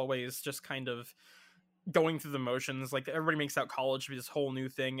almost always just kind of going through the motions. Like everybody makes out college to be this whole new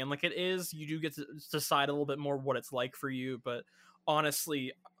thing, and like it is, you do get to decide a little bit more what it's like for you. But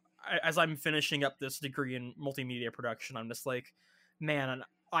honestly, as I'm finishing up this degree in multimedia production, I'm just like, man,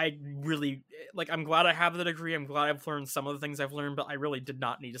 I really like. I'm glad I have the degree. I'm glad I've learned some of the things I've learned, but I really did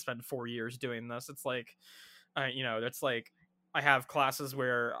not need to spend 4 years doing this. It's like, it's like I have classes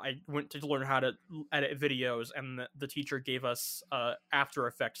where I went to learn how to edit videos, and the teacher gave us After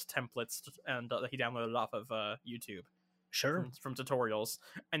Effects templates, and he downloaded off of YouTube sure. from tutorials,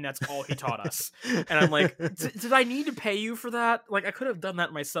 and that's all he taught us. And I'm like, did I need to pay you for that? Like, I could have done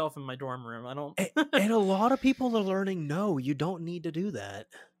that myself in my dorm room. I don't. And a lot of people are learning, no, you don't need to do that.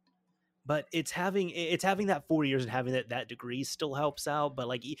 But it's having that 4 years and having that degree still helps out. But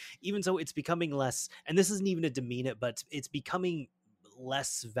like, even so, it's becoming less, and this isn't even to demean it, but it's becoming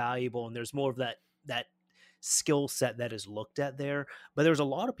less valuable, and there's more of that skill set that is looked at there. But there's a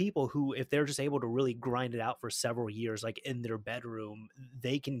lot of people who, if they're just able to really grind it out for several years, like in their bedroom,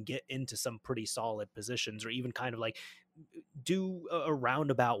 they can get into some pretty solid positions, or even kind of like do a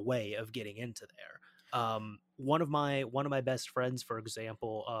roundabout way of getting into there. One of my best friends, for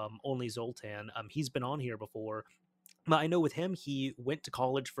example, only Zoltan, he's been on here before, but I know with him, he went to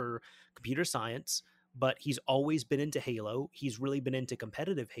college for computer science, but he's always been into Halo. He's really been into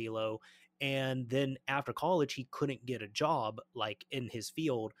competitive Halo. And then after college, he couldn't get a job like in his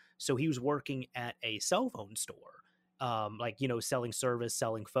field. So he was working at a cell phone store, like, selling service,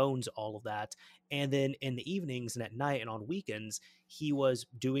 selling phones, all of that. And then in the evenings and at night and on weekends, he was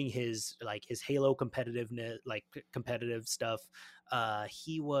doing his Halo competitiveness, like competitive stuff.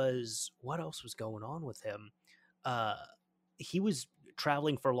 What else was going on with him? Uh, he was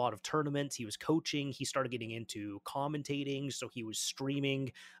traveling for a lot of tournaments. He was coaching. He started getting into commentating. So he was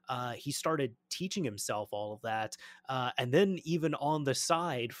streaming. He started teaching himself all of that. And then, even on the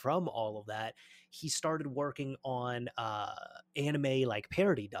side from all of that, he started working on anime like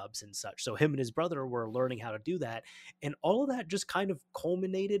parody dubs and such. So him and his brother were learning how to do that. And all of that just kind of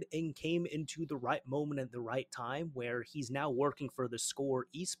culminated and came into the right moment at the right time, where he's now working for the Score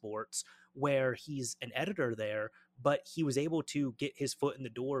Esports, where he's an editor there, but he was able to get his foot in the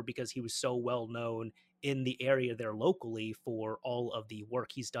door because he was so well known in the area there locally for all of the work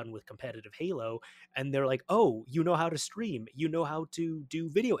he's done with competitive Halo. And they're like, oh, you know how to stream, you know how to do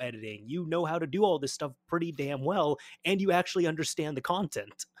video editing, you know how to do all this stuff pretty damn well, and you actually understand the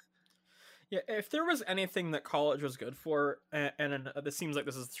content. Yeah, if there was anything that college was good for, and this seems like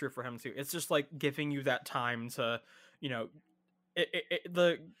this is true for him too, it's just like giving you that time to, you know,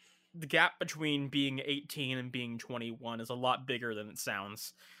 the gap between being 18 and being 21 is a lot bigger than it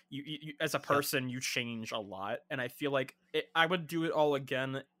sounds. You as a person, you change a lot, and I feel like I would do it all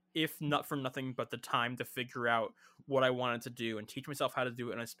again, if not for nothing but the time to figure out what I wanted to do and teach myself how to do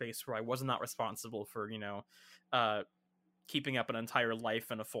it in a space where I was not responsible for, keeping up an entire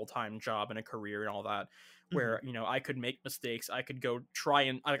life and a full-time job and a career and all that, where I could make mistakes. I could go try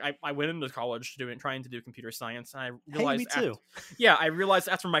and I went into college trying to do computer science, and I realized, me too. I realized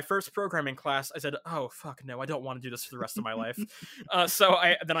after my first programming class, I said, oh fuck no, I don't want to do this for the rest of my life. So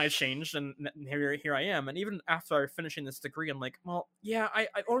I changed, and here I am. And even after finishing this degree, I'm like, well, yeah, I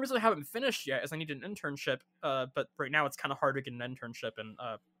only reason I haven't finished yet is I need an internship, but right now it's kind of hard to get an internship in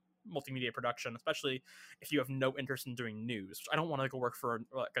multimedia production, especially if you have no interest in doing news. I don't want to go work for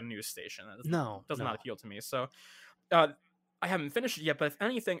a news station. Does not appeal to me. So I haven't finished it yet, but if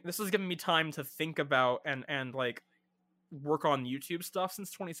anything, this has given me time to think about and like work on YouTube stuff since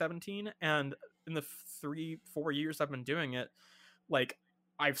 2017. And in the 3-4 years I've been doing it, like,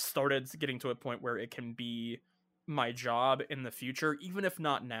 I've started getting to a point where it can be my job in the future, even if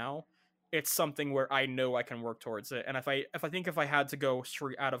not now. It's something where I know I can work towards it. And if I had to go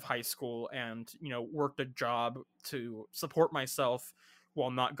straight out of high school and, work a job to support myself while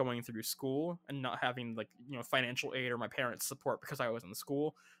not going through school and not having financial aid or my parents' support because I was in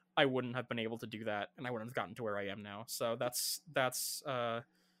school, I wouldn't have been able to do that, and I wouldn't have gotten to where I am now. So that's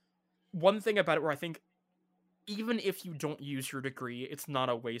one thing about it where I think even if you don't use your degree, it's not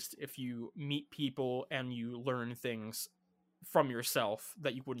a waste if you meet people and you learn things from yourself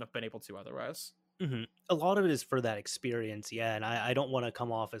that you wouldn't have been able to otherwise. A lot of it is for that experience, yeah, and I don't want to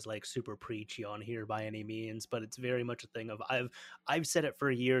come off as like super preachy on here by any means, but it's very much a thing of I've said it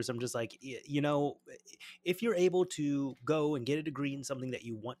for years. I'm just like, if you're able to go and get a degree in something that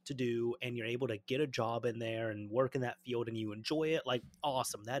you want to do, and you're able to get a job in there and work in that field and you enjoy it, like,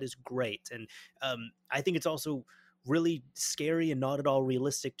 awesome, that is great. And I think it's also really scary and not at all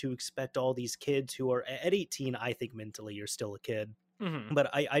realistic to expect all these kids who are at 18, I think mentally you're still a kid. But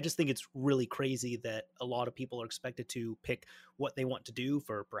I just think it's really crazy that a lot of people are expected to pick what they want to do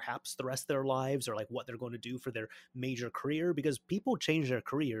for perhaps the rest of their lives, or like what they're going to do for their major career, because people change their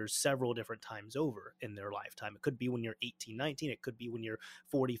careers several different times over in their lifetime. It could be when you're 18, 19, it could be when you're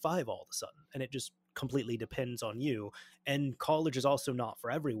 45 all of a sudden, and it just completely depends on you. And college is also not for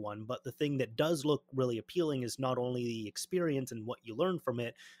everyone, but the thing that does look really appealing is not only the experience and what you learn from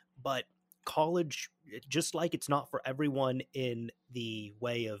it, but college, just like it's not for everyone in the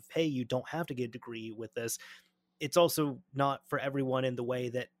way of, hey, you don't have to get a degree with this, it's also not for everyone in the way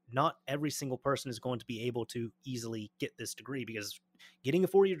that not every single person is going to be able to easily get this degree, because getting a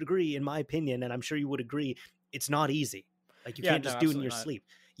 4-year degree, in my opinion, and I'm sure you would agree, it's not easy. Like, you can't just do it in your sleep.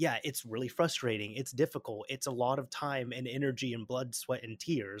 Yeah, it's really frustrating. It's difficult. It's a lot of time and energy and blood, sweat, and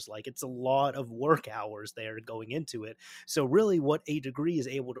tears. Like, it's a lot of work hours there going into it. So really what a degree is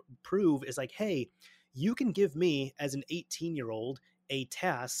able to prove is like, hey, you can give me as an 18-year-old a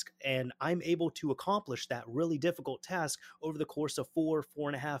task, and I'm able to accomplish that really difficult task over the course of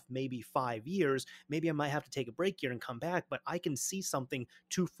 4.5, maybe 5 years. Maybe I might have to take a break here and come back, but I can see something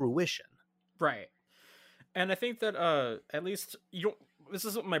to fruition. Right. And I think that at least you don't. This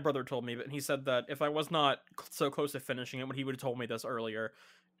is what my brother told me, but he said that if I was not so close to finishing it, when he would have told me this earlier,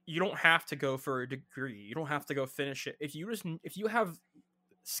 you don't have to go for a degree. You don't have to go finish it. If you have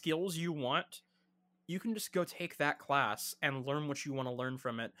skills you want, you can just go take that class and learn what you want to learn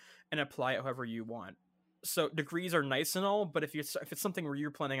from it and apply it however you want. So degrees are nice and all, but if it's something where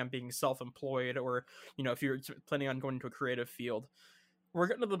you're planning on being self-employed, or if you're planning on going into a creative field, we're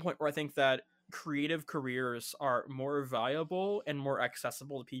getting to the point where I think that creative careers are more viable and more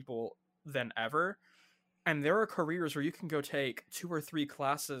accessible to people than ever. And there are careers where you can go take 2 or 3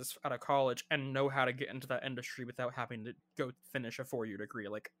 classes out of college and know how to get into that industry without having to go finish a 4-year degree.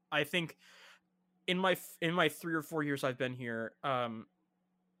 Like, I think in my 3 or 4 years I've been here,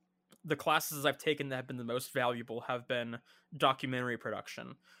 the classes I've taken that have been the most valuable have been documentary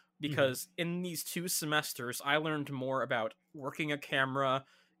production, because in these 2 semesters I learned more about working a camera,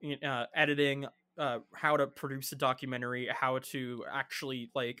 editing, how to produce a documentary, how to actually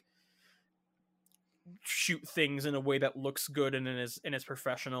like shoot things in a way that looks good and is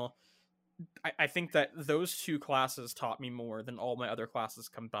professional. I think that those 2 classes taught me more than all my other classes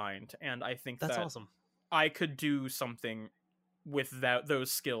combined, and I think That's that awesome. I could do something with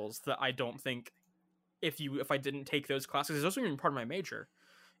those skills that I don't think if I didn't take those classes. Those are even part of my major.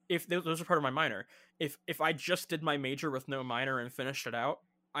 If those are part of my minor, if I just did my major with no minor and finished it out,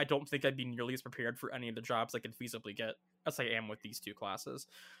 I don't think I'd be nearly as prepared for any of the jobs I could feasibly get as I am with these 2 classes.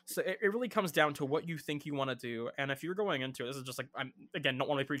 So it really comes down to what you think you want to do. And if you're going into it, this is just like, I'm again don't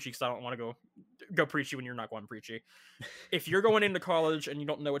want to be preachy because I don't want to go preachy when you're not going preachy. If you're going into college and you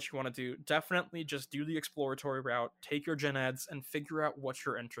don't know what you want to do, definitely just do the exploratory route, take your gen eds, and figure out what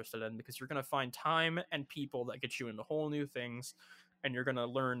you're interested in, because you're going to find time and people that get you into whole new things, and you're going to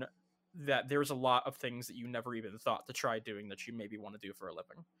learn that there's a lot of things that you never even thought to try doing that you maybe want to do for a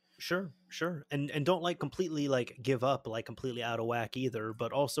living. Sure. And don't like completely like give up like completely out of whack either,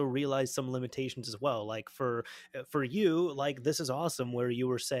 but also realize some limitations as well. Like for you, like this is awesome where you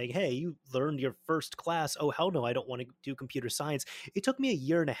were saying, hey, you learned your first class. Oh hell no, I don't want to do computer science. It took me a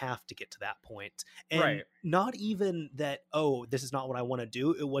year and a half to get to that point. And Right. not even that, oh, this is not what I want to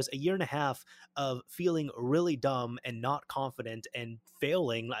do. It was a year and a half of feeling really dumb and not confident and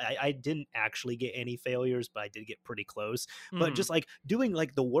failing. I didn't actually get any failures, but I did get pretty close. But just like doing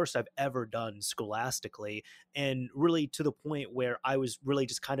like the worst I've ever done scholastically, and really to the point where I was really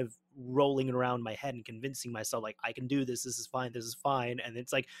just kind of rolling around my head and convincing myself like I can do this, this is fine, and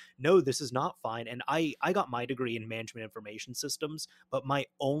it's like no, this is not fine. And I got my degree in management information systems, but my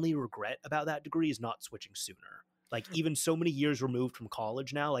only regret about that degree is not switching sooner. Like even so many years removed from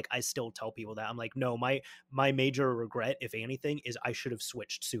college now, like I still tell people that I'm like, no, my major regret, if anything, is I should have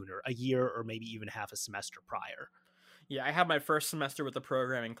switched sooner, a year or maybe even half a semester prior. Yeah, I had my first semester with the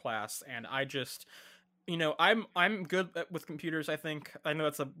programming class, and I just, I'm good with computers. I think I know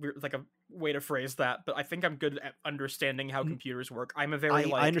that's a weird, like a way to phrase that, but I think I'm good at understanding how computers work. I'm a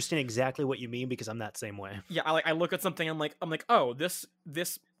very I understand exactly what you mean because I'm that same way. Yeah, I look at something, I'm like, oh, this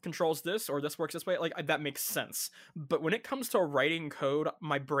controls this, or this works this way. Like that makes sense. But when it comes to writing code,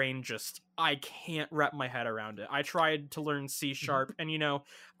 my brain I can't wrap my head around it. I tried to learn C#, and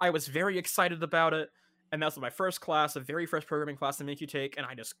I was very excited about it. And that's my first class, the very first programming class they make you take, and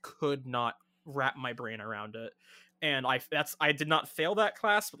I just could not wrap my brain around it. And I did not fail that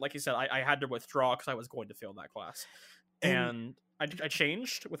class, but like you said, I had to withdraw because I was going to fail that class. And I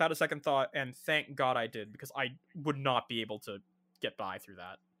changed without a second thought, and thank God I did, because I would not be able to get by through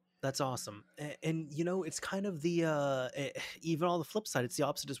that. That's awesome. And it's kind of the even on the flip side, it's the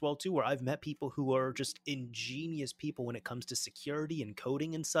opposite as well too, where I've met people who are just ingenious people when it comes to security and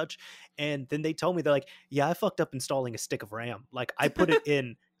coding and such, and then they tell me, they're like, yeah, I fucked up installing a stick of RAM. Like I put it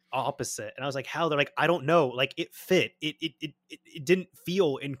in opposite, and I was like, how? They're like, I don't know, like it fit, it didn't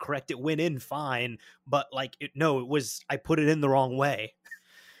feel incorrect, it went in fine, but like it was, I put it in the wrong way.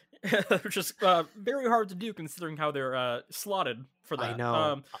 Which is very hard to do considering how they're slotted for that. I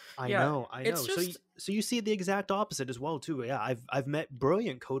know. I know. It's just... So you see the exact opposite as well too. Yeah, I've met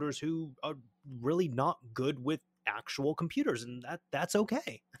brilliant coders who are really not good with actual computers, and that's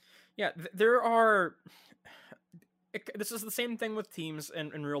okay. Yeah, there are... This is the same thing with teams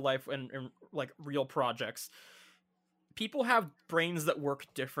in real life and like real projects. People have brains that work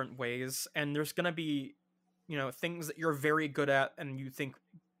different ways, and there's gonna be things that you're very good at and you think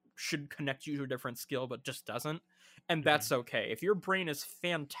should connect you to a different skill but just doesn't, and that's okay. If your brain is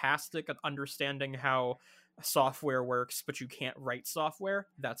fantastic at understanding how software works but you can't write software,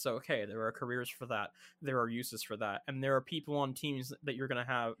 that's okay. There are careers for that, there are uses for that, and there are people on teams that you're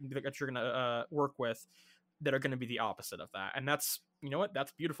gonna work with that are going to be the opposite of that. And that's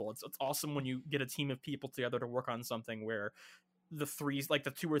that's beautiful. It's awesome when you get a team of people together to work on something where the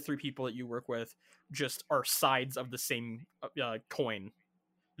 2 or 3 people that you work with just are sides of the same coin,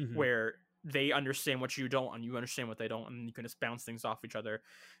 where they understand what you don't and you understand what they don't, and you can just bounce things off each other.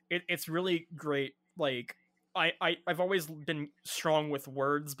 It's really great. Like I've always been strong with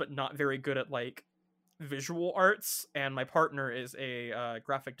words but not very good at like visual arts, and my partner is a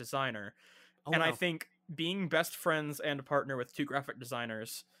graphic designer. Oh, and wow. I think being best friends and a partner with 2 graphic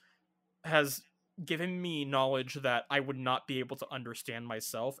designers has given me knowledge that I would not be able to understand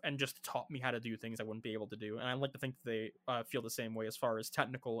myself, and just taught me how to do things I wouldn't be able to do. And I like to think they feel the same way as far as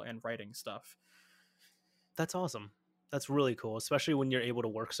technical and writing stuff. That's awesome. That's really cool, especially when you're able to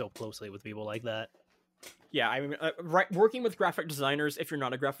work so closely with people like that. Yeah, I mean, working with graphic designers, if you're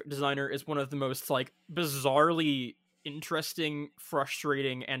not a graphic designer, is one of the most like bizarrely interesting,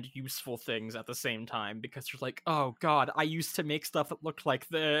 frustrating, and useful things at the same time, because you're like, oh god, I used to make stuff that looked like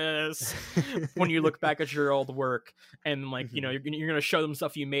this. When you look back at your old work, and like, you know, you're gonna show them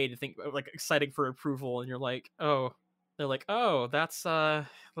stuff you made and think like exciting for approval, and you're like, oh, they're like, oh, that's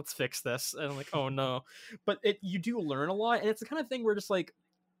let's fix this, and I'm like, oh no. But you do learn a lot, and it's the kind of thing where just like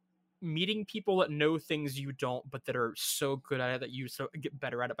meeting people that know things you don't, but that are so good at it that you so get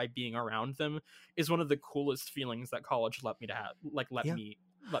better at it by being around them, is one of the coolest feelings that college let me to have. Like let me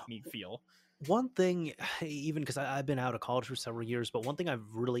feel. One thing, even because I've been out of college for several years, but one thing I've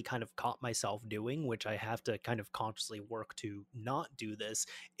really kind of caught myself doing, which I have to kind of consciously work to not do this,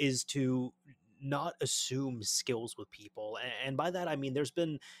 is to not assume skills with people. And by that I mean there's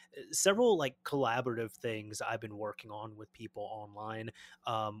been several like collaborative things I've been working on with people online,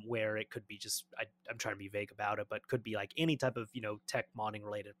 where it could be just I'm trying to be vague about it, but could be like any type of, you know, tech modding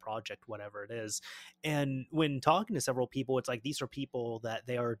related project, whatever it is. And when talking to several people, it's like these are people that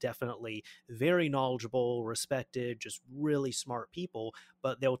they are definitely very knowledgeable, respected, just really smart people,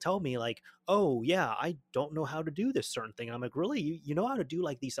 but they'll tell me like, oh yeah, I don't know how to do this certain thing. And I'm like, really? You know how to do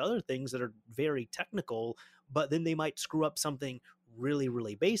like these other things that are very technical, but then they might screw up something really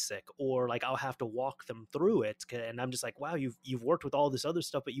really basic, or like I'll have to walk them through it, and I'm just like, wow, you've worked with all this other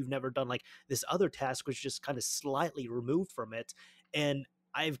stuff, but you've never done like this other task which just kind of slightly removed from it. And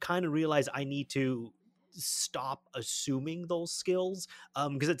I've kind of realized I need to stop assuming those skills,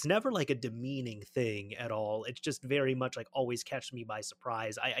 because it's never like a demeaning thing at all. It's just very much like always catch me by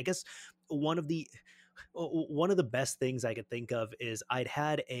surprise. I guess one of the best things I could think of is I'd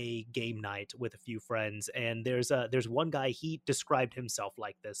had a game night with a few friends, and there's one guy, he described himself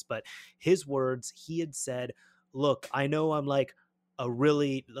like this, but his words, he had said, look, I know I'm like a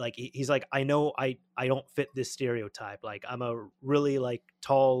really like he's like, I know I don't fit this stereotype, like I'm a really like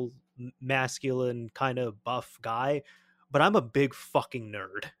tall, masculine, kind of buff guy, but I'm a big fucking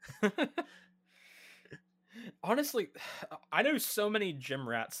nerd. Honestly, I know so many gym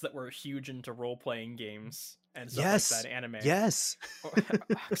rats that were huge into role-playing games and stuff like Yes, that, anime. yes.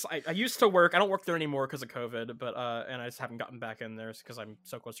 I used to work, I don't work there anymore because of COVID, but and I just haven't gotten back in there because I'm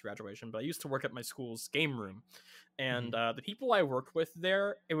so close to graduation, but I used to work at my school's game room. And the people I worked with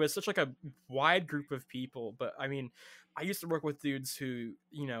there, it was such like a wide group of people, but I mean, I used to work with dudes who,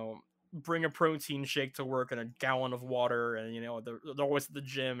 you know, bring a protein shake to work and a gallon of water, and you know they're always at the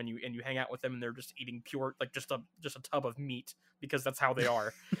gym, and you hang out with them and they're just eating pure like just a tub of meat because that's how they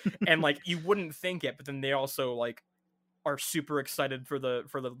are. And like you wouldn't think it, but then they also like are super excited for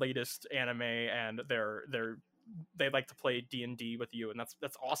the latest anime, and they like to play D&D with you, and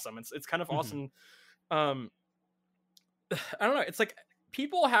that's awesome. It's kind of awesome. I don't know, it's like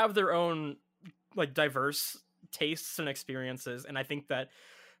people have their own like diverse tastes and experiences, and I think that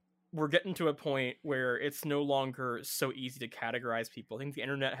we're getting to a point where it's no longer so easy to categorize people. I think the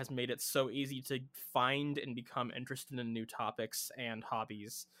internet has made it so easy to find and become interested in new topics and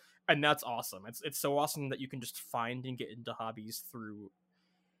hobbies, and that's awesome. It's so awesome that you can just find and get into hobbies through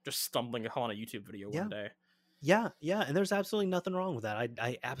just stumbling upon a YouTube video one day. Yeah, and there's absolutely nothing wrong with that.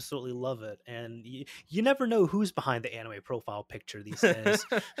 I absolutely love it, and you never know who's behind the anime profile picture these days.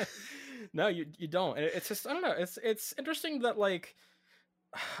 No, you don't. It's just, I don't know. It's interesting that like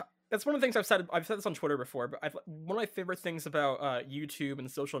that's one of the things I've said this on Twitter before, but one of my favorite things about YouTube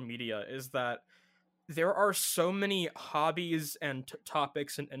and social media is that there are so many hobbies and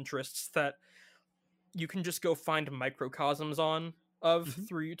topics and interests that you can just go find microcosms of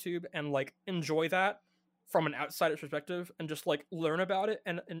through YouTube and like enjoy that from an outsider's perspective and just like learn about it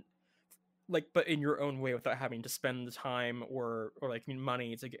and like, but in your own way without having to spend the time or like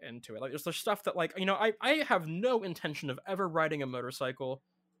money to get into it. Like there's stuff that like, you know, I have no intention of ever riding a motorcycle,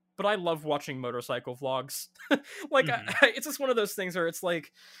 but I love watching motorcycle vlogs. Like it's just one of those things where it's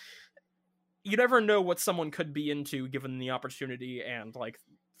like you never know what someone could be into given the opportunity and like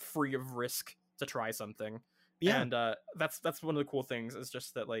free of risk to try something. Yeah. And that's one of the cool things is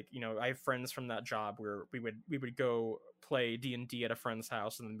just that, like, you know, I have friends from that job where we would go play D&D at a friend's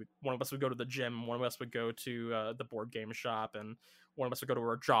house, and one of us would go to the gym, one of us would go to the board game shop, and one of us would go to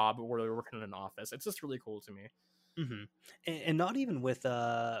our job where we were working in an office. It's just really cool to me. hmm and not even with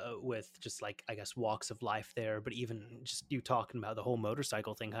just like, I guess, walks of life there, but even just you talking about the whole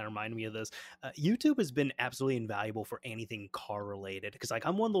motorcycle thing kind of reminded me of this. YouTube has been absolutely invaluable for anything car related, because like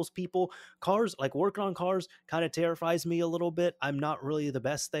I'm one of those people, cars, like working on cars kind of terrifies me a little bit. I'm not really the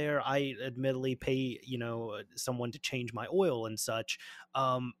best there. I admittedly pay, someone to change my oil and such,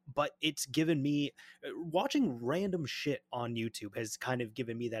 but it's given me watching random shit on YouTube has kind of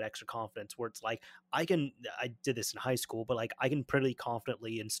given me that extra confidence where it's like I did this in high school, but like I can pretty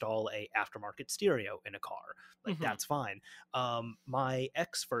confidently install a aftermarket stereo in a car. Like Hmm. that's fine. My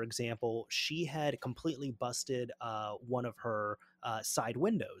ex, for example, she had completely busted one of her side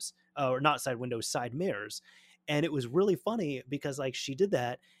windows, or not side windows, side mirrors. And it was really funny because like she did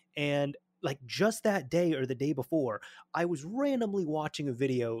that, and like just that day or the day before, I was randomly watching a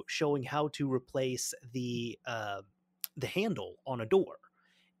video showing how to replace the handle on a door.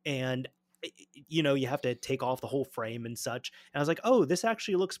 And you have to take off the whole frame and such. And I was like, oh, this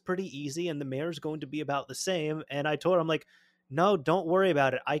actually looks pretty easy, and the mirror's going to be about the same. And I told her, I'm like, no, don't worry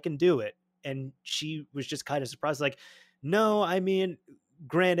about it, I can do it. And she was just kind of surprised, like, no, I mean,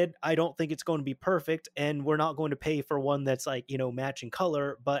 granted, I don't think it's going to be perfect, and we're not going to pay for one that's like, matching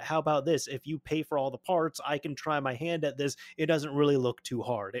color, but how about this? If you pay for all the parts, I can try my hand at this. It doesn't really look too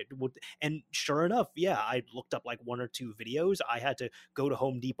hard. It would. And sure enough, yeah, I looked up like one or two videos. I had to go to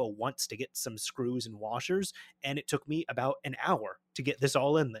Home Depot once to get some screws and washers, and it took me about an hour to get this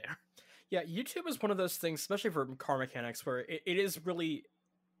all in there. Yeah, YouTube is one of those things, especially for car mechanics, where it is really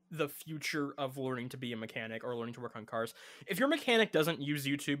the future of learning to be a mechanic or learning to work on cars. If your mechanic doesn't use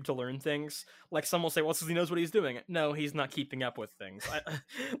YouTube to learn things, like some will say, well, it's because he knows what he's doing. No, he's not keeping up with things.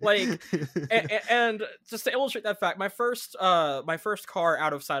 Like, and just to illustrate that fact, my first car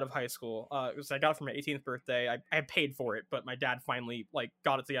outside of high school, was I got it for my 18th birthday. I paid for it, but my dad finally like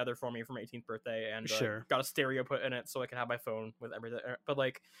got it together for me for my 18th birthday, and Sure. got a stereo put in it so I could have my phone with everything. But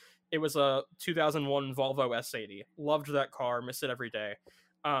like, it was a 2001 Volvo S80. Loved that car, miss it every day.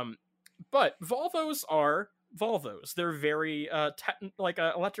 But Volvos are Volvos. They're very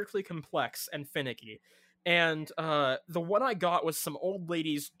electrically complex and finicky. And the one I got was some old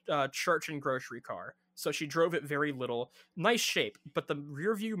lady's church and grocery car. So she drove it very little. Nice shape, but the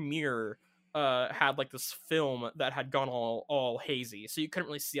rear view mirror had like this film that had gone all hazy, so you couldn't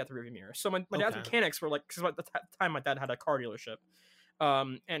really see out the rear view mirror. So my dad's Okay. mechanics were like, because at the time my dad had a car dealership,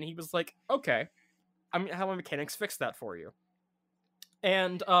 and he was like, okay, I'm gonna have my mechanics fix that for you.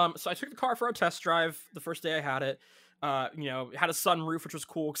 And so I took the car for a test drive the first day I had it. It had a sunroof, which was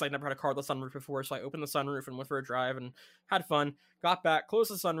cool because I'd never had a car with a sunroof before. So I opened the sunroof and went for a drive and had fun. Got back,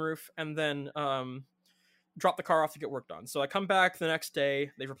 closed the sunroof, and then dropped the car off to get work done. So I come back the next day.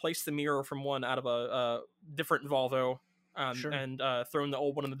 They've replaced the mirror from one out of a different Volvo, Sure. and thrown the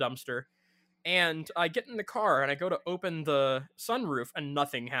old one in the dumpster. And I get in the car and I go to open the sunroof and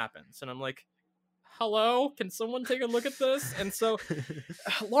nothing happens. And I'm like, hello, can someone take a look at this? And so,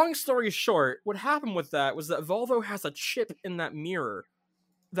 long story short, what happened with that was that Volvo has a chip in that mirror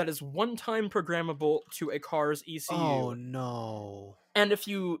that is one-time programmable to a car's ECU. Oh no. And if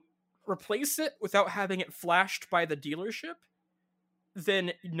you replace it without having it flashed by the dealership,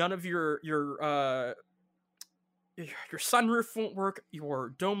 then none of your sunroof won't work, your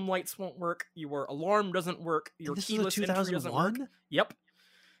dome lights won't work, your alarm doesn't work, your This is a keyless entry doesn't work. 2001? Yep.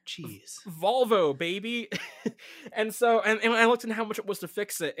 Jeez. Volvo, baby. And so, and I looked into how much it was to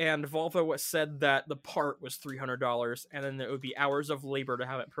fix it, and Volvo said that the part was $300, and then it would be hours of labor to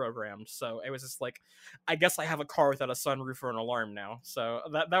have it programmed. So it was just like, I guess I have a car without a sunroof or an alarm now. So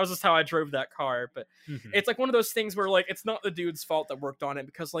that was just how I drove that car. But it's like one of those things where like it's not the dude's fault that worked on it,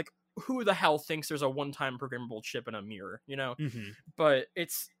 because like who the hell thinks there's a one-time programmable chip in a mirror, you know? But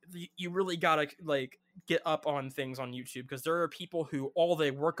it's, you really gotta like get up on things on YouTube, because there are people who all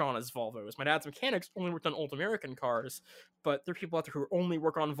they work on is Volvos. My dad's mechanics only worked on old American cars, but there are people out there who only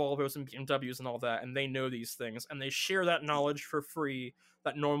work on Volvos and BMWs and all that, and they know these things, and they share that knowledge for free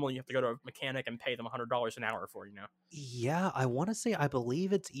that normally you have to go to a mechanic and pay them $100 an hour for, you know? Yeah, I want to say, I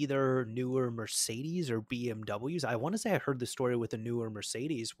believe it's either newer Mercedes or BMWs. I want to say I heard the story with a newer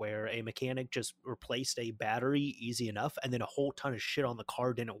Mercedes where a mechanic just replaced a battery easy enough, and then a whole ton of shit on the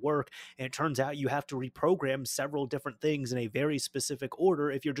car didn't work. And it turns out you have to reprogram several different things in a very specific order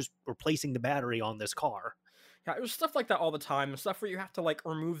if you're just replacing the battery on this car. Yeah, it was stuff like that all the time. Stuff where you have to like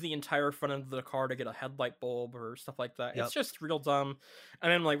remove the entire front of the car to get a headlight bulb or stuff like that. Yep. It's just real dumb.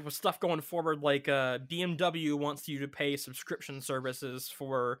 And then like with stuff going forward, like BMW wants you to pay subscription services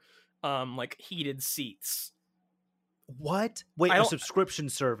for like heated seats. What? Wait, a subscription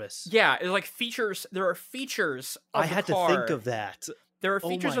service? Yeah, it's like features. There are features of I the had car to think of that. There are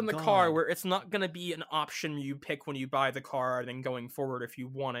Oh features my in the car god. where it's not going to be an option you pick when you buy the car, and then going forward, if you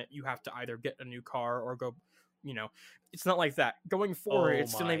want it, you have to either get a new car or go, you know, it's not like that. Going forward, Oh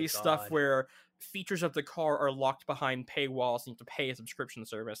it's going to my be stuff god. where features of the car are locked behind paywalls and you have to pay a subscription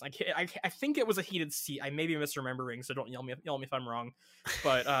service. I think it was a heated seat. I may be misremembering, so don't yell me if I'm wrong.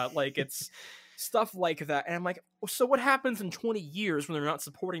 But like it's stuff like that, and I'm like, so what happens in 20 years when they're not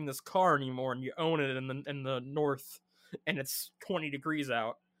supporting this car anymore, and you own it in the north, and it's 20 degrees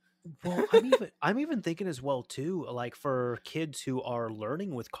out? Well, I'm even thinking as well too, like for kids who are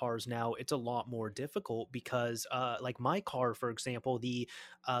learning with cars now, it's a lot more difficult because like my car, for example, the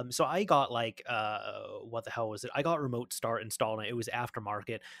so I got like what the hell was it? I got remote start installed and it was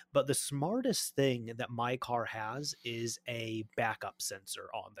aftermarket, but the smartest thing that my car has is a backup sensor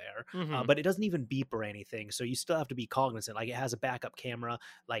on there. Hmm. But it doesn't even beep or anything, so you still have to be cognizant. Like it has a backup camera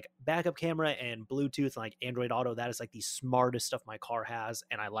and Bluetooth and like Android Auto. That is like the smartest stuff my car has,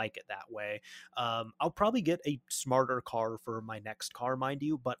 and I like it that way. I'll probably get a smarter car for my next car, mind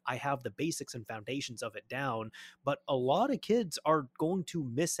you, but I have the basics and foundations of it down. But a lot of kids are going to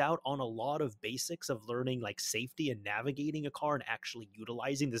miss out on a lot of basics of learning like safety and navigating a car and actually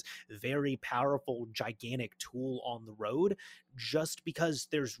utilizing this very powerful, gigantic tool on the road just because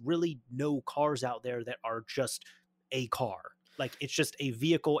there's really no cars out there that are just a car. Like it's just a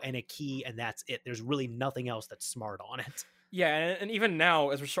vehicle and a key, and that's it. There's really nothing else that's smart on it. Yeah, and even now,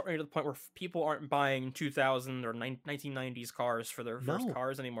 as we're starting to the point where people aren't buying 2000 or 1990s cars for their first No.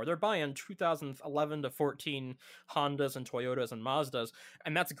 cars anymore, they're buying 2011 to 14 Hondas and Toyotas and Mazdas,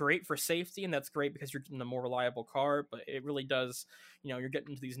 and that's great for safety, and that's great because you're getting a more reliable car. But it really does, you're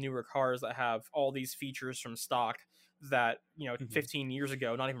getting into these newer cars that have all these features from stock that Mhm. 15 years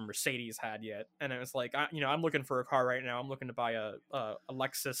ago not even Mercedes had yet. And it was like, I'm looking for a car right now. I'm looking to buy a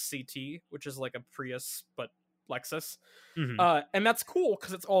Lexus CT, which is like a Prius but Lexus. Mhm. And that's cool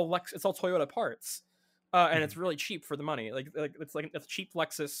because it's all Toyota parts, and it's Mhm. really cheap for the money. It's cheap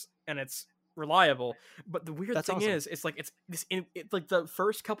Lexus, and it's reliable. But the weird That's thing awesome. is, it's like it's like the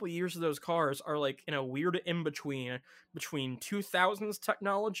first couple years of those cars are like in a weird in between 2000s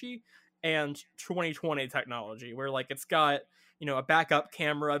technology and 2020 technology, where like it's got a backup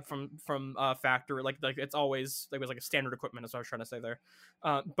camera from factory, like it's always like it was like a standard equipment, is what I was trying to say there.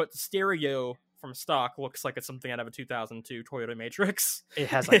 But the stereo from stock looks like it's something out of a 2002 Toyota Matrix. It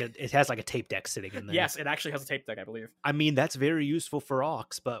has like a tape deck sitting in there. Yes, it actually has a tape deck, I believe. I mean, that's very useful for aux,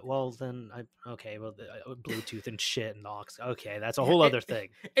 but well, then Bluetooth and shit and aux. Okay, that's a Yeah, whole other thing.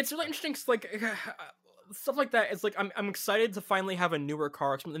 it's really interesting. 'Cause, like stuff like that. It's like I'm excited to finally have a newer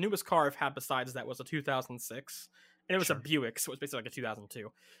car. The newest car I've had besides that was a 2006, and it was a Sure. Buick, so it was basically like a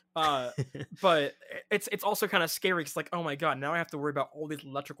 2002. Uh, but it's also kind of scary. It's like, oh my god, now I have to worry about all these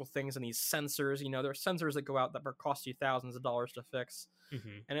electrical things and these sensors. There are sensors that go out that cost you thousands of dollars to fix.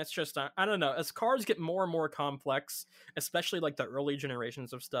 Mhm. And it's just I don't know, as cars get more and more complex, especially like the early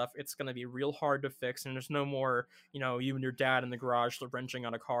generations of stuff, it's going to be real hard to fix, and there's no more you and your dad in the garage wrenching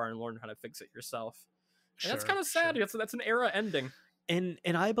on a car and learn how to fix it yourself. And that's Sure, kind of sad. sure. That's an era ending. And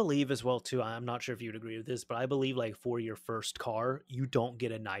I believe as well too, I'm not sure if you'd agree with this, but I believe like for your first car, you don't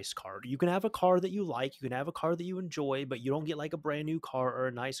get a nice car. You can have a car that you like, you can have a car that you enjoy, but you don't get like a brand new car or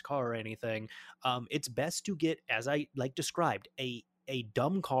a nice car or anything. It's best to get, as I like described, a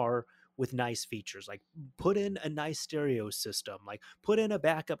dumb car with nice features. Like put in a nice stereo system, like put in a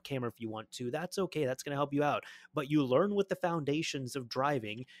backup camera if you want to. That's okay. That's going to help you out. But you learn with the foundations of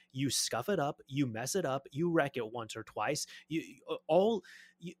driving. You scuff it up, you mess it up, you wreck it once or twice.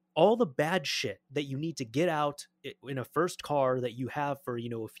 All the bad shit that you need to get out in a first car that you have for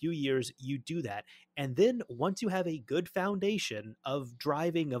a few years, you do that. And then once you have a good foundation of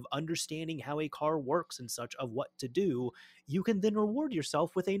driving, of understanding how a car works and such, of what to do, you can then reward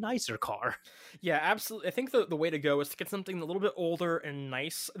yourself with a nicer car. Yeah, absolutely. I think the way to go is to get something a little bit older and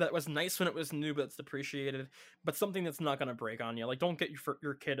nice, that was nice when it was new, but it's depreciated, but something that's not going to break on you. Like, don't get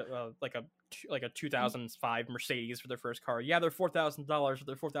your kid like a 2005 Mercedes for their first car. Yeah, they're $4,000, but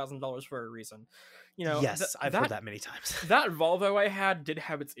they're $4,000 for a reason. Yes, I've heard That that many times. that Volvo I had did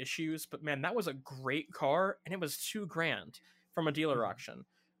have its issues, but man, that was a great car, and it was $2,000 from a dealer Mhm. auction,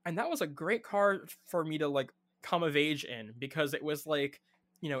 and that was a great car for me to like come of age in, because it was like,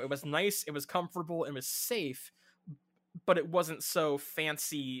 it was nice, it was comfortable, it was safe, but it wasn't so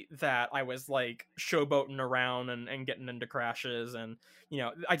fancy that I was like showboating around and getting into crashes. And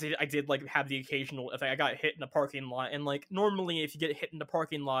I did like have the occasional, if I got hit in a parking lot, and like normally if you get hit in the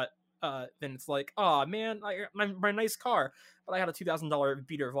parking lot, then it's like, oh man, my nice car, but I had a $2,000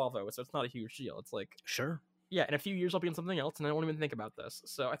 beater Volvo, so it's not a huge deal. It's like, Sure. yeah, in a few years I'll be in something else, and I won't even think about this.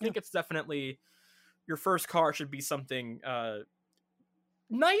 So I Yeah. think it's definitely, your first car should be something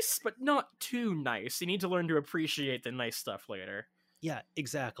nice, but not too nice. You need to learn to appreciate the nice stuff later. Yeah,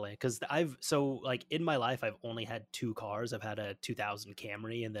 exactly. Because like in my life, I've only had two cars. I've had a 2000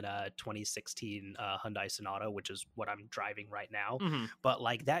 Camry and then a 2016 Hyundai Sonata, which is what I'm driving right now. Mm-hmm. But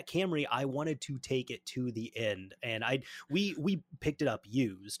like that Camry, I wanted to take it to the end, and we picked it up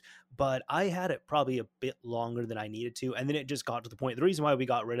used, but I had it probably a bit longer than I needed to, and then it just got to the point. The reason why we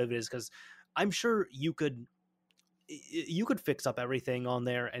got rid of it is because I'm sure you could fix up everything on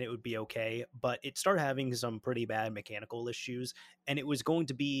there and it would be okay, but it started having some pretty bad mechanical issues, and it was going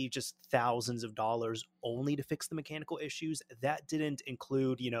to be just thousands of dollars only to fix the mechanical issues. That didn't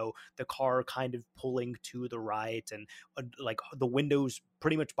include, the car kind of pulling to the right, and like the windows,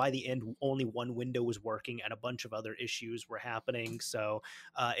 pretty much by the end only one window was working and a bunch of other issues were happening. So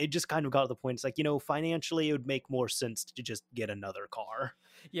it just kind of got to the point, it's like, financially it would make more sense to just get another car.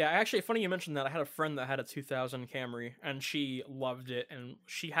 Yeah, actually, funny you mentioned that. I had a friend that had a 2000 Camry, and she loved it, and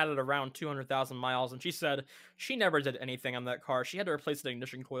she had it around 200,000 miles, and she said she never did anything on that car. She had to replace the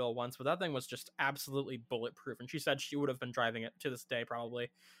ignition coil once, but that thing was just absolutely bulletproof, and she said she would have been driving it to this day, probably,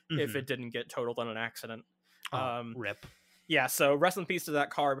 if it didn't get totaled in an accident. Rip. Yeah, so rest in peace to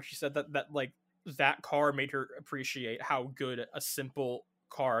that car, but she said that car made her appreciate how good a simple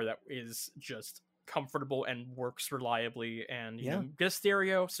car that is just comfortable and works reliably, and you know, get a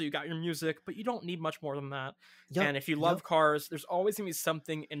stereo so you got your music, but you don't need much more than that. And if you love cars, there's always gonna be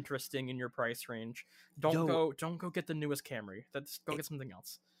something interesting in your price range. Don't go get the newest Camry. Go get something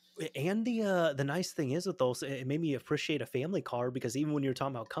else. And the nice thing is with those, it made me appreciate a family car, because even when you're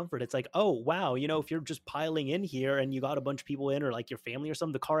talking about comfort, it's like, oh wow, if you're just piling in here and you got a bunch of people in, or like your family or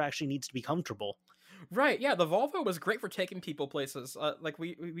something, the car actually needs to be comfortable. Right, yeah, the Volvo was great for taking people places. Like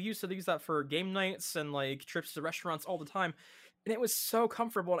we used to use that for game nights and like trips to restaurants all the time, and it was so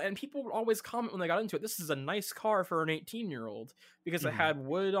comfortable. And people would always comment when they got into it, "This is a nice car for an 18-year-old," because it had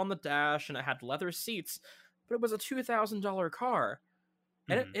wood on the dash and it had leather seats, but it was a $2,000 car.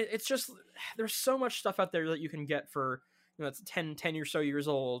 And it's just, there's so much stuff out there that you can get for, it's 10 or so years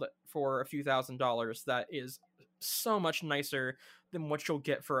old for a few $1,000s that is so much nicer than what you'll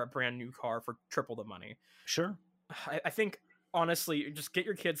get for a brand new car for triple the money. Sure. I think, honestly, just get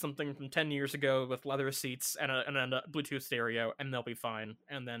your kids something from 10 years ago with leather seats and a Bluetooth stereo, and they'll be fine.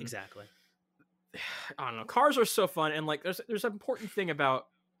 And then, exactly. I don't know. Cars are so fun. And like, there's an important thing about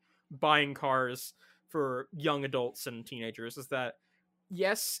buying cars for young adults and teenagers is that,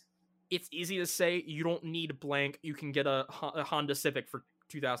 yes, it's easy to say you don't need blank. You can get a Honda Civic for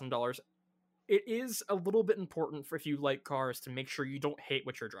 $2,000. It is a little bit important for, if you like cars, to make sure you don't hate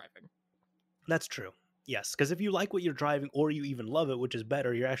what you're driving. That's true. Yes, because if you like what you're driving, or you even love it, which is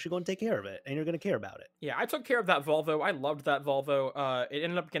better, you're actually going to take care of it, and you're going to care about it. Yeah, I took care of that Volvo. I loved that Volvo. It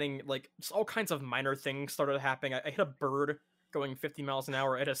ended up getting, like, just all kinds of minor things started happening. I hit a bird going 50 miles an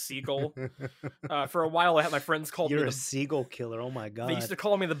hour at a seagull. For a while, I had my friends called me a seagull killer. Oh my god! They used to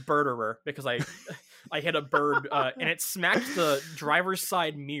call me the birderer because I hit a bird and it smacked the driver's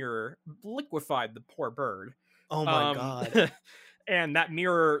side mirror, liquefied the poor bird. Oh my god! And that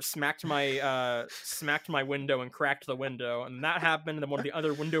mirror smacked my window and cracked the window, and that happened. And then one of the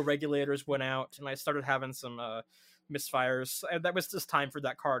other window regulators went out, and I started having some misfires. That was just time for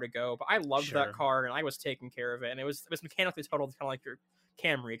that car to go. But I loved that car, and I was taking care of it, and it was mechanically totaled, kind of like your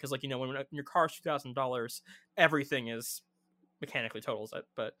Camry, because like, when your car's $2,000, everything is mechanically totals it.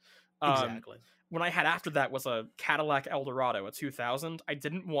 But exactly. When I had after that was a Cadillac Eldorado, a 2000. I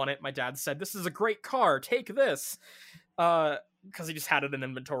didn't want it. My dad said, "This is a great car. Take this," because he just had it in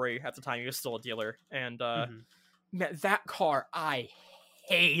inventory at the time. He was still a dealer, and man, that car, I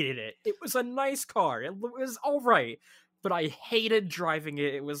hated it. It was a nice car. It was all right, but I hated driving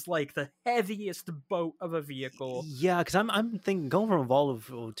it. It was like the heaviest boat of a vehicle. Yeah, because I'm thinking going from a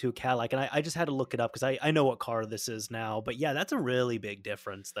Volvo to a Cadillac, and I just had to look it up because I know what car this is now. But yeah, that's a really big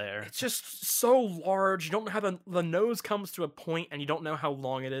difference there. It's just so large. You don't know how the nose comes to a point, and you don't know how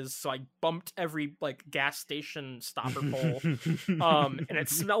long it is. So I bumped every like gas station stopper pole, and it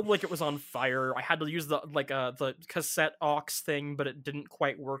smelled like it was on fire. I had to use the cassette aux thing, but it didn't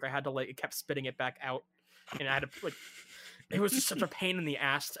quite work. I had to it kept spitting it back out, and I had to it was just such a pain in the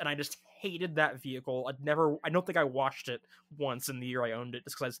ass, and I just hated that vehicle. I don't think I washed it once in the year I owned it,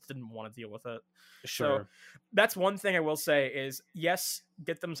 just because I just didn't want to deal with it. Sure. So that's one thing I will say is, yes,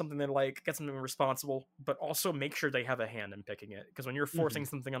 get them something they like, get something responsible, but also make sure they have a hand in picking it. Because when you're forcing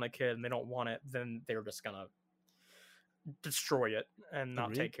something on a kid and they don't want it, then they're just gonna destroy it and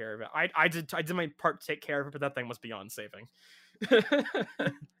not take care of it. I did my part to take care of it, but that thing was beyond saving.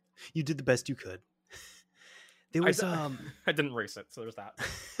 You did the best you could. There I, was I didn't race it, so there's that.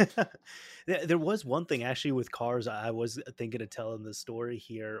 there was one thing actually with cars I was thinking of telling the story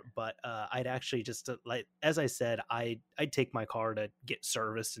here, but I'd actually just like, as I said, I'd take my car to get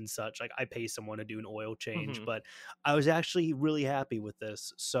serviced and such. Like I pay someone to do an oil change, Hmm. but I was actually really happy with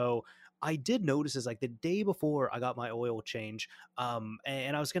this. So I did notice is like the day before I got my oil change, and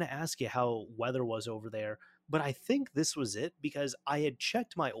I was going to ask you how weather was over there, but I think this was it because I had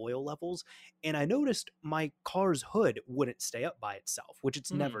checked my oil levels and I noticed my car's hood wouldn't stay up by itself, which it's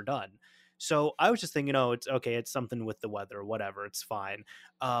Hmm. never done. So I was just thinking, oh, it's okay. It's something with the weather, whatever. It's fine.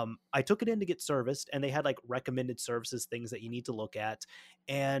 I took it in to get serviced, and they had like recommended services, things that you need to look at.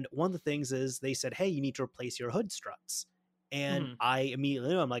 And one of the things is they said, hey, you need to replace your hood struts. And Hmm. I immediately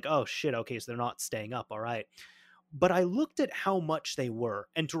knew, I'm like, oh shit, okay, so they're not staying up. All right. But I looked at how much they were,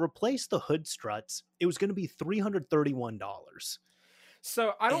 and to replace the hood struts, it was going to be $331.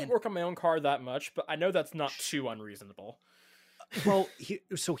 So I don't And work on my own car that much, but I know that's not too unreasonable. well,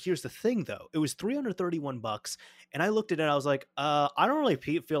 so here's the thing though. It was 331 bucks and I looked at it, I was like, I don't really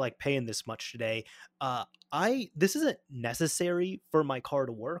feel like paying this much today. I this isn't necessary for my car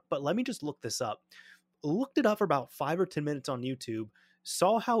to work, but let me just look this up. Looked it up for about 5 or 10 minutes on YouTube.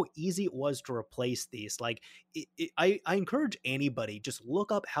 Saw how easy it was to replace these. Like I encourage anybody, just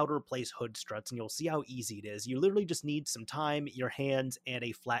look up how to replace hood struts and you'll see how easy it is. You literally just need some time, your hands, and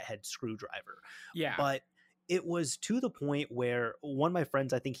a flathead screwdriver. Yeah. But it was to the point where one of my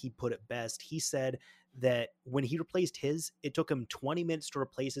friends, I think he put it best. He said that when he replaced his, it took him 20 minutes to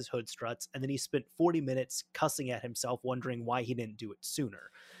replace his hood struts, and then he spent 40 minutes cussing at himself, wondering why he didn't do it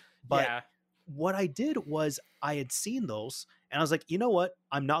sooner. But Yeah. what I did was I had seen those, and I was like, you know what?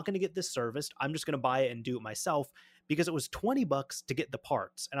 I'm not going to get this serviced. I'm just going to buy it and do it myself because it was 20 bucks to get the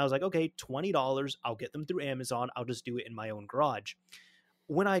parts. And I was like, okay, $20. I'll get them through Amazon. I'll just do it in my own garage.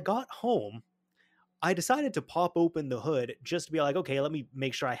 When I got home, I decided to pop open the hood just to be like, okay, let me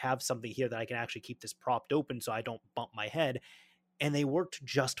make sure I have something here that I can actually keep this propped open so I don't bump my head. And they worked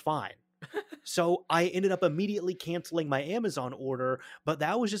just fine. So I ended up immediately canceling my Amazon order, but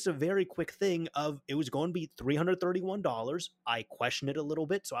that was just a very quick thing of it was going to be $331. I questioned it a little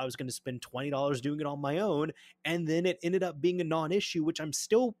bit, so I was going to spend $20 doing it on my own, and then it ended up being a non-issue, which I'm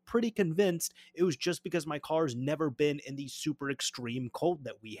still pretty convinced it was just because my car's never been in the super extreme cold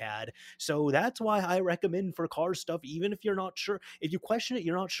that we had. So that's why I recommend for car stuff, even if you're not sure, if you question it,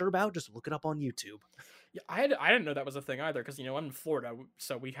 you're not sure about, just look it up on YouTube. Yeah, I didn't know that was a thing either because I'm in Florida,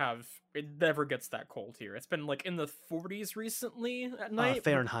 so we have it never gets that cold here. It's been like in the 40s recently at night, but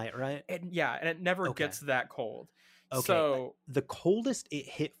Fahrenheit, right? and it never Okay. gets that cold. Okay. So, The coldest it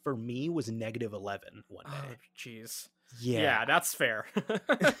hit for me was -11 one oh day. jeez, Yeah. yeah, that's fair.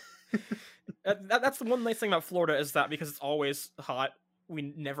 That's the one nice thing about Florida is that because it's always hot, we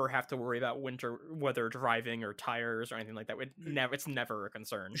never have to worry about winter weather driving or tires or anything like that. It's never a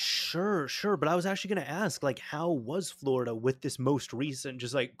concern. Sure, sure. But I was actually going to ask, like, how was Florida with this most recent,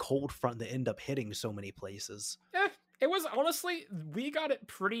 just like cold front that ended up hitting so many places? Yeah, it was honestly we got it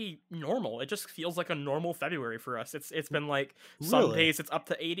pretty normal. It just feels like a normal February for us. It's been like some Really? days it's up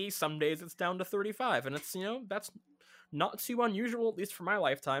to 80, some days it's down to 35, and it's that's not too unusual at least for my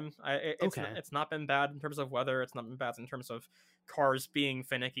lifetime. Okay. It's not been bad in terms of weather. It's not been bad in terms of cars being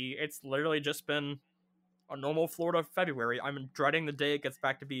finicky. It's literally just been a normal Florida February. I'm dreading the day it gets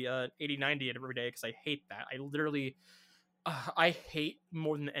back to be 80, 90 every day because I hate that. I literally I hate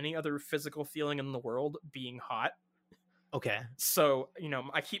more than any other physical feeling in the world being hot. Okay. So,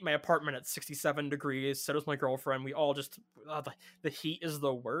 I keep my apartment at 67 degrees. So does my girlfriend. We all just, the heat is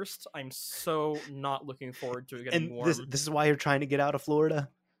the worst. I'm so not looking forward to it getting And this warm. this is why you're trying to get out of Florida?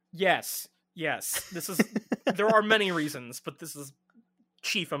 Yes. There are many reasons, but this is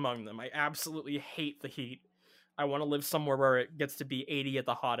chief among them. I absolutely hate the heat. I want to live somewhere where it gets to be 80 at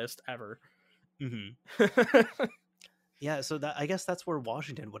the hottest ever. Hmm. Yeah, so that I guess that's where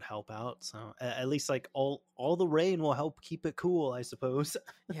Washington would help out. So at least like all the rain will help keep it cool, I suppose.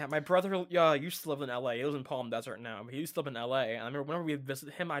 Yeah, my brother used to live in LA. He lives in Palm Desert now, but he used to live in LA. And I remember whenever we would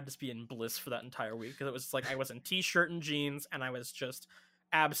visit him, I'd just be in bliss for that entire week because it was like I was in t-shirt and jeans, and I was just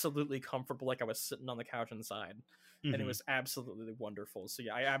absolutely comfortable, like I was sitting on the couch inside, and it Hmm. was absolutely wonderful. So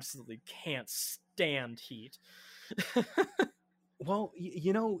yeah, I absolutely can't stand heat. Well,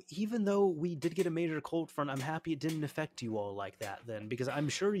 even though we did get a major cold front, I'm happy it didn't affect you all like that then, because I'm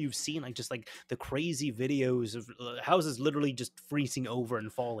sure you've seen like just like the crazy videos of houses literally just freezing over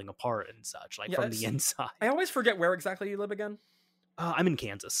and falling apart and such, like Yeah, from the inside. I always forget where exactly you live again. I'm in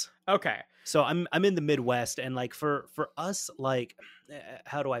Kansas. Okay. So I'm in the Midwest, and like for us, like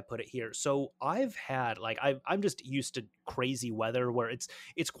how do I put it here? So I've had like I'm just used to crazy weather where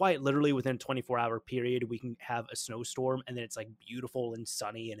it's quite literally within a 24-hour period we can have a snowstorm, and then it's like beautiful and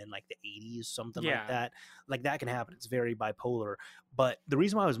sunny and in like the 80s, something like Yeah. that. Like that can happen. It's very bipolar. But the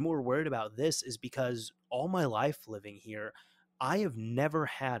reason why I was more worried about this is because all my life living here, I have never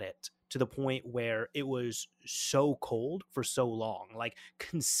had it to the point where it was so cold for so long. Like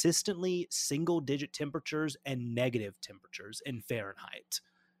consistently single digit temperatures and negative temperatures in Fahrenheit.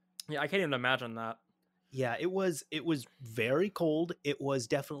 Yeah, I can't even imagine that. Yeah, it was very cold. It was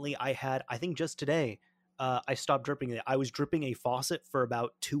definitely I think just today I stopped dripping it. I was dripping a faucet for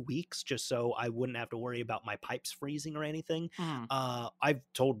about 2 weeks just so I wouldn't have to worry about my pipes freezing or anything. Mhm. I've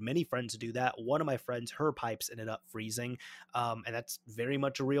told many friends to do that. One of my friends, her pipes ended up freezing, and that's very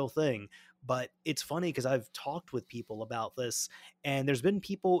much a real thing. But it's funny because I've talked with people about this, and there's been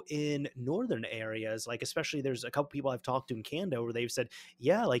people in northern areas, like especially there's a couple people I've talked to in Canada where they've said,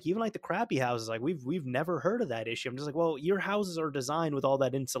 yeah, like even like the crappy houses, like we've never heard of that issue. I'm just like, well, your houses are designed with all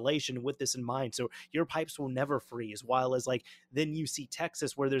that insulation with this in mind, so your pipes will never freeze. While as like then you see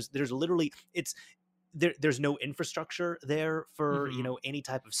Texas where there's literally there's no infrastructure there for Mhm. any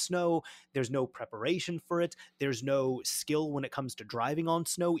type of snow. There's no preparation for it. There's no skill when it comes to driving on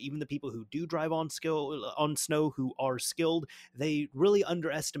snow. Even the people who do drive on snow who are skilled, they really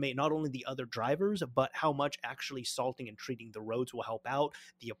underestimate not only the other drivers but how much actually salting and treating the roads will help out.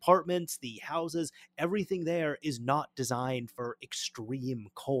 The apartments, the houses, everything there is not designed for extreme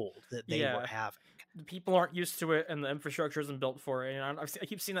cold that they were Yeah. having. The people aren't used to it, and the infrastructure isn't built for it. And I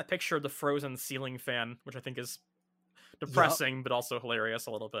keep seeing that picture of the frozen ceiling fan, which I think is Yup, depressing, but also hilarious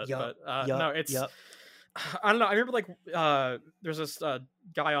a little bit. yup, But no, yup, it's yup. I don't know. I remember like there's this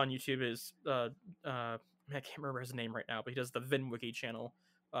guy on YouTube is I can't remember his name right now, but he does the VinWiki channel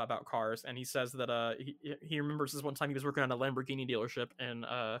about cars, and he says that he remembers this one time he was working on a Lamborghini dealership in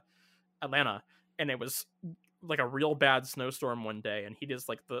Atlanta, and it was like a real bad snowstorm one day, and he just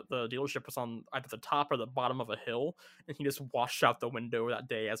like the dealership was on either the top or the bottom of a hill, and he just washed out the window that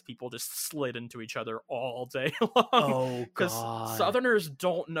day as people just slid into each other all day long, Oh because God. Southerners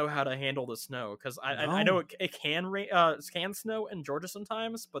don't know how to handle the snow. Because I know No. it can rain, can snow in Georgia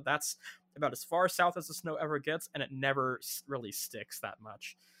sometimes, but that's about as far south as the snow ever gets, and it never really sticks that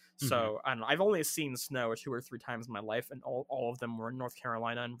much. Mhm. So I don't know. I've only seen snow 2 or 3 times in my life, and all of them were in North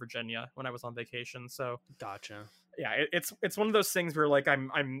Carolina and Virginia when I was on vacation. So Gotcha. yeah, it's one of those things where like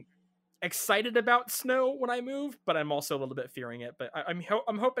I'm excited about snow when I move, but I'm also a little bit fearing it. But I'm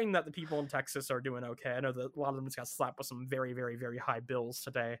hoping that the people in Texas are doing okay. I know that a lot of them just got slapped with some very very very high bills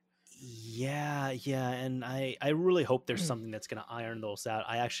today. Yeah, yeah, and I really hope there's something that's gonna iron those out.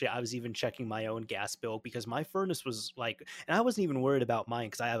 I was even checking my own gas bill because my furnace was like, and I wasn't even worried about mine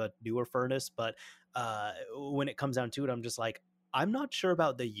because I have a newer furnace, but when it comes down to it, I'm just like, I'm not sure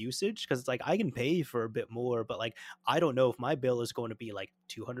about the usage because it's like I can pay for a bit more, but like I don't know if my bill is going to be like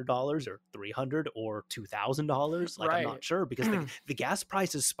 $200 or 300 or $2,000. Like I'm Right. not sure because the gas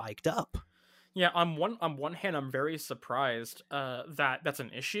prices spiked up. Yeah, on one hand, I'm very surprised that that's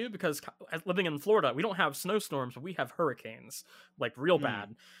an issue because living in Florida, we don't have snowstorms, but we have hurricanes, like real Mm.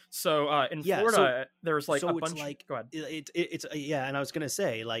 bad. So in Yeah, so Florida, there's like a so it's bunch. like Go ahead. it's yeah, and I was gonna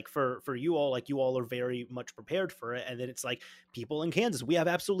say like for you all, like you all are very much prepared for it, and then it's like people in Kansas, we have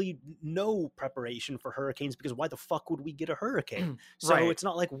absolutely no preparation for hurricanes because why the fuck would we get a hurricane? So Right. it's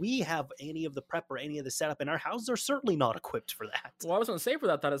not like we have any of the prep or any of the setup, and our houses are certainly not equipped for that. Well, I was going to say for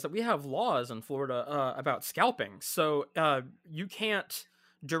that is that we have laws in Florida about scalping. So you can't,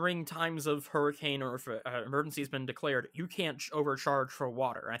 during times of hurricane or if emergency has been declared, you can't overcharge for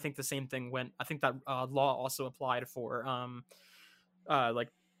water. And I think the same thing went. I think that law also applied for like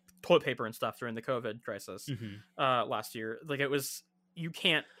toilet paper and stuff during the COVID crisis Hmm. last year. Like it was. You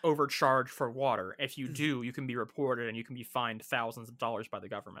can't overcharge for water. If you do, you can be reported and you can be fined thousands of dollars by the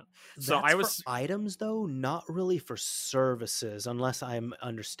government. So That's I for was items though, not really for services, unless I'm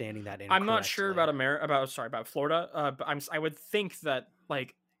understanding that I'm not sure incorrectly. about about Florida, but I would think that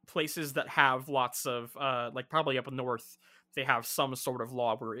like places that have lots of like probably up north, they have some sort of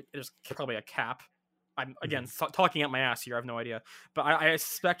law where there's probably a cap. I'm again Mhm. talking out my ass here. I have no idea, but I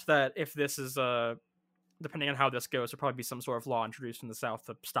suspect that if this is depending on how this goes, there'll probably be some sort of law introduced in the South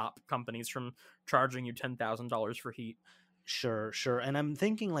to stop companies from charging you $10,000 for heat. Sure, sure. And I'm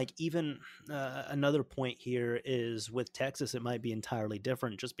thinking like even another point here is with Texas, it might be entirely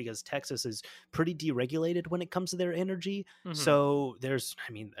different just because Texas is pretty deregulated when it comes to their energy. Hmm. So there's,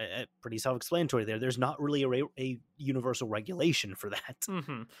 I mean, pretty self explanatory there. There's not really a universal regulation for that.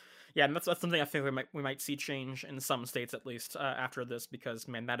 Hmm. Yeah, and that's something I think we might see change in some states at least after this, because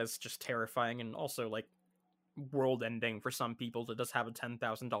man, that is just terrifying, and also like world ending for some people to just have a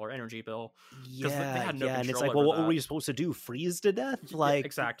 $10,000 energy bill because they Yeah, had no yeah, and it's control like, well, over what were that. we supposed to do? Freeze to death? Yeah, Like,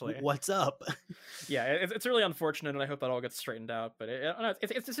 exactly. what's up? Yeah, it's really unfortunate, and I hope that all gets straightened out. But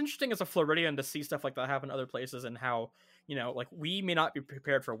it's interesting as a Floridian to see stuff like that happen other places, and how like we may not be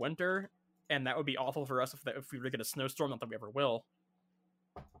prepared for winter, and that would be awful for us if we were to get a snowstorm. Not that we ever will,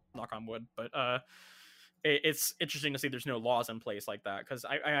 knock on wood. But it's interesting to see there's no laws in place like that, because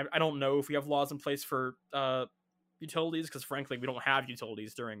I don't know if we have laws in place for utilities, because frankly we don't have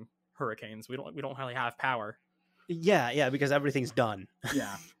utilities during hurricanes. We don't really have power. Yeah, because everything's done.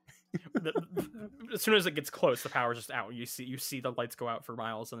 Yeah. As soon as it gets close, the power's just out. You see the lights go out for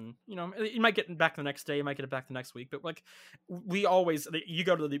miles, and you might get it back the next day, you might get it back the next week. But like you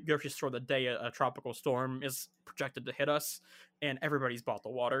go to the grocery store the day a tropical storm is projected to hit us, and everybody's bought the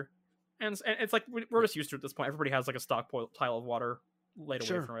water, and it's like we're just used to it at this point. Everybody has like a stockpile of water laid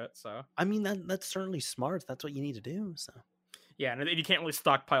away from it. So I mean, that's certainly smart. That's what you need to do. So yeah, and you can't really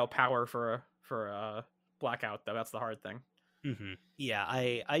stockpile power for a blackout, though. That's the hard thing. Yeah,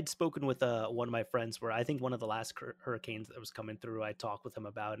 I'd spoken with one of my friends where I think one of the last hurricanes that was coming through, I talked with him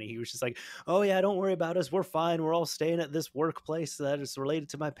about, and he was just like, "Oh yeah, don't worry about us. We're fine. We're all staying at this workplace that is related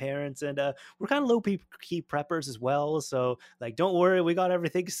to my parents, and we're kind of low key preppers as well. So like, don't worry, we got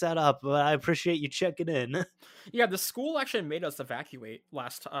everything set up. But I appreciate you checking in." Yeah, the school actually made us evacuate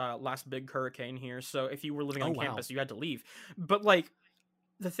last big hurricane here. So if you were living on campus, you had to leave. But like,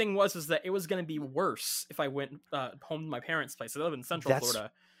 the thing is that it was going to be worse if I went home to my parents' place. I live in Central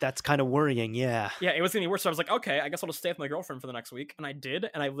Florida. That's kind of worrying, yeah. Yeah, it was going to be worse. So I was like, okay, I guess I'll just stay with my girlfriend for the next week. And I did,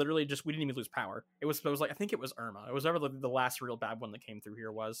 and I literally we didn't even lose power. It was like, I think it was Irma. It was ever the last real bad one that came through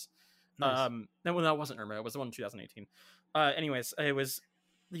here was. Nice. No, it wasn't Irma. It was the one in 2018. Anyways, it was,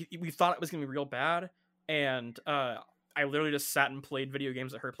 we thought it was going to be real bad, and I literally just sat and played video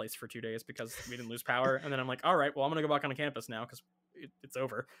games at her place for 2 days because we didn't lose power. And then I'm like, all right, well, I'm going to go back on campus now because it's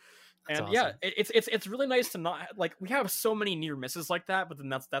over. That's and awesome. Yeah, it's really nice to not like, we have so many near misses like that, but then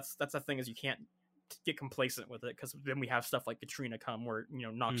that's the thing, is you can't get complacent with it, because then we have stuff like Katrina come where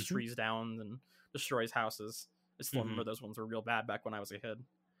knocks trees down and destroys houses. I still remember those ones were real bad back when I was a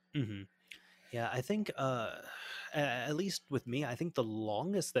kid. Yeah, I think at least with me, I think the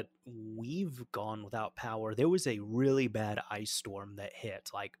longest that we've gone without power, there was a really bad ice storm that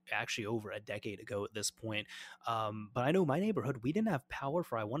hit like actually over a decade ago at this point. But I know my neighborhood, we didn't have power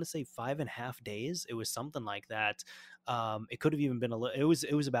for, I want to say 5.5 days. It was something like that. It could have even been it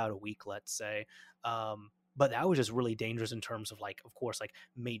was about a week, let's say. But that was just really dangerous in terms of like, of course, like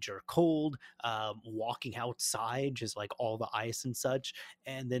major cold, walking outside, just like all the ice and such,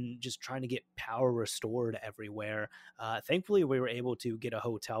 and then just trying to get power restored everywhere. Thankfully, we were able to get a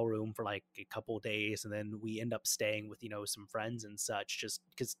hotel room for like a couple days, and then we end up staying with some friends and such, just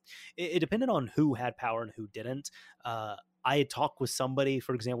because it depended on who had power and who didn't. I had talked with somebody,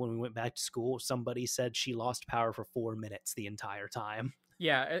 for example, when we went back to school, somebody said she lost power for 4 minutes the entire time.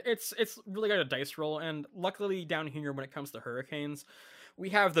 Yeah, it's really got a dice roll, and luckily down here when it comes to hurricanes, we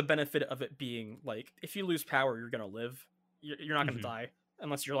have the benefit of it being like, if you lose power, you're gonna live. You're not gonna die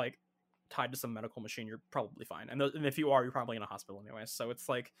unless you're like tied to some medical machine. You're probably fine, and if you are, you're probably in a hospital anyway. So it's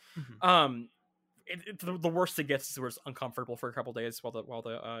like, the worst it gets is where it's uncomfortable for a couple days while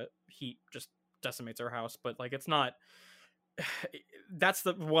the heat just decimates our house. But like, it's not. That's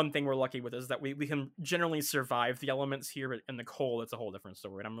the one thing we're lucky with, is that we can generally survive the elements here, but in the cold, it's a whole different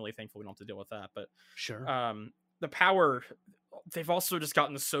story, and I'm really thankful we don't have to deal with that. But sure, the power, they've also just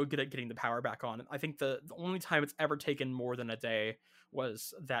gotten so good at getting the power back on. I think the only time it's ever taken more than a day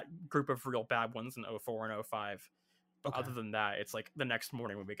was that group of real bad ones in 04 and 05. But other than that, it's like the next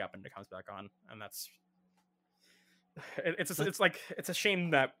morning we wake up and it comes back on, and that's it's a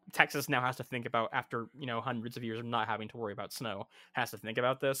shame that Texas now has to think about, after hundreds of years of not having to worry about snow, has to think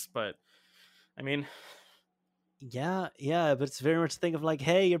about this. But I mean, yeah, but it's very much think of like,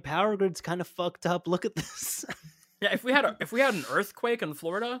 hey, your power grid's kind of fucked up, look at this. Yeah, if we had an earthquake in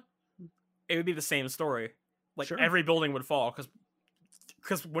Florida, it would be the same story. Like, sure, every building would fall,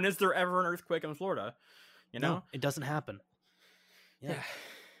 because when is there ever an earthquake in Florida? No, it doesn't happen. Yeah.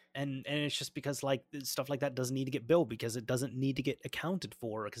 And it's just because like stuff like that doesn't need to get built, because it doesn't need to get accounted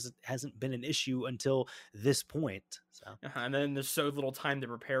for, because it hasn't been an issue until this point. So and then there's so little time to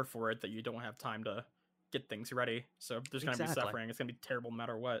prepare for it that you don't have time to get things ready. So there's going to be suffering. It's going to be terrible no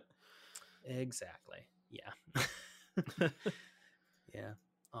matter what. Exactly. Yeah. Yeah.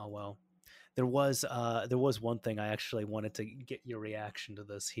 Oh well. There was one thing I actually wanted to get your reaction to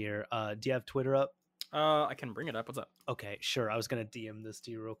this here. Do you have Twitter up? I can bring it up. What's up? Okay, sure. I was gonna DM this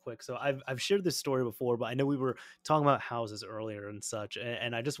to you real quick. So I've shared this story before, but I know we were talking about houses earlier and such,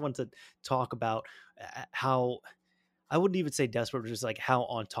 and I just want to talk about how I wouldn't even say desperate, but just like how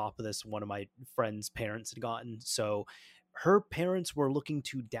on top of this one of my friend's parents had gotten. So her parents were looking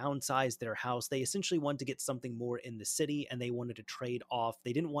to downsize their house. They essentially wanted to get something more in the city and they wanted to trade off.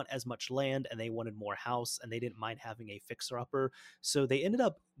 They didn't want as much land and they wanted more house and they didn't mind having a fixer upper. So they ended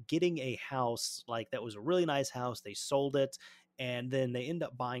up getting a house like that was a really nice house. They sold it and then they end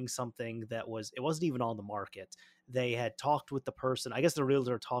up buying something that it wasn't even on the market. They had talked with the person. I guess the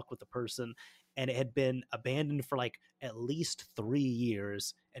realtor talked with the person and it had been abandoned for like at least 3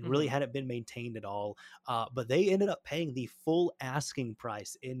 years and really Mhm. hadn't been maintained at all. But they ended up paying the full asking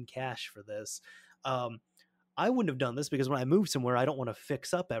price in cash for this. Um, I wouldn't have done this because when I move somewhere, I don't want to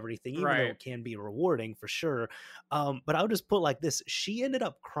fix up everything, even though Right. it can be rewarding for sure. But I would just put like this: she ended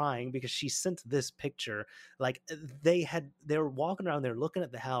up crying because she sent this picture. Like they were walking around there looking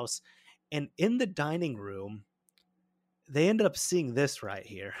at the house, and in the dining room, they ended up seeing this right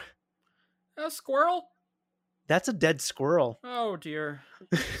here. A squirrel? That's a dead squirrel. Oh dear.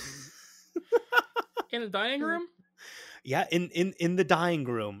 In the dining room? Yeah, in the dying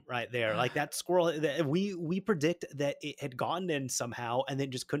room right there, like that squirrel that we predict that it had gotten in somehow and then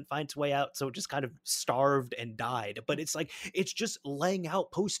just couldn't find its way out, so it just kind of starved and died. But it's like it's just laying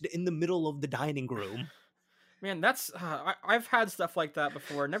out posted in the middle of the dining room. Man, that's I've had stuff like that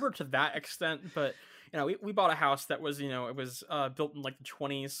before. Never to that extent, but we bought a house that was it was built in like the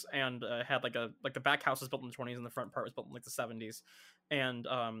 20s and had like the back house was built in the 20s and the front part was built in like the 70s, and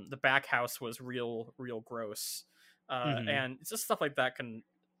the back house was real gross, Hmm. and it's just stuff like that can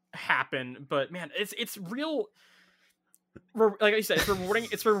happen. But man, it's real. Like I said, it's rewarding.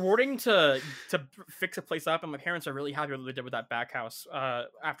 It's rewarding to fix a place up, and my parents are really happy with what they did with that back house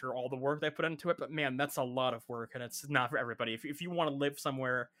after all the work they put into it. But man, that's a lot of work, and it's not for everybody. If you want to live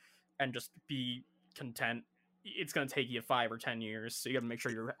somewhere and just be content, it's going to take you 5 or 10 years. So you got to make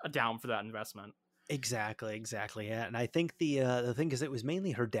sure you're down for that investment. Exactly, yeah, and I think the thing is, it was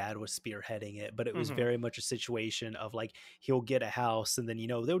mainly her dad was spearheading it, but it was Hmm. very much a situation of like he'll get a house and then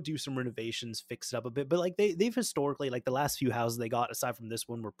they'll do some renovations, fix it up a bit, but like they've historically like the last few houses they got aside from this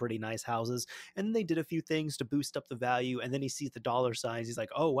one were pretty nice houses, and then they did a few things to boost up the value, and then he sees the dollar signs, he's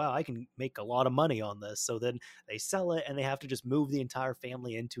like, oh wow, I can make a lot of money on this, so then they sell it and they have to just move the entire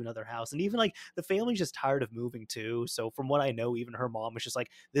family into another house, and even like the family's just tired of moving too. So from what I know, even her mom was just like,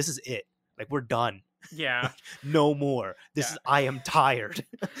 this is it, like we're done. Yeah, Like no more. This yeah. is I am tired.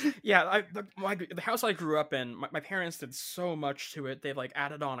 Yeah, the house I grew up in, my parents did so much to it. They like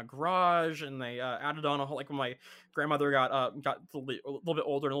added on a garage, and they added on a whole, like when my grandmother got a little bit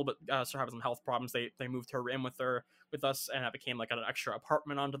older and a little bit started having some health problems. They moved her in with us, and it became like an extra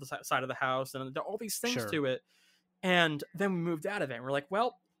apartment onto the side of the house, and all these things Sure. to it. And then we moved out of it, and we're like,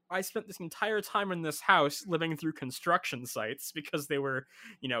 well, I spent this entire time in this house living through construction sites because they were,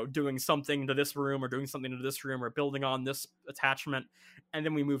 doing something to this room or doing something to this room or building on this attachment. And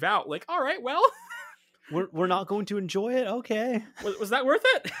then we move out, like, all right, well, We're not going to enjoy it. Okay. was that worth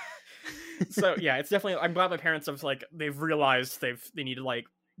it? So yeah, it's definitely. I'm glad my parents have like they've realized they need to like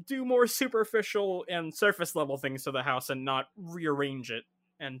do more superficial and surface level things to the house and not rearrange it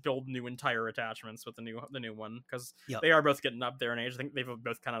and build new entire attachments with the new one, because Yep. they are both getting up there in age. I think they've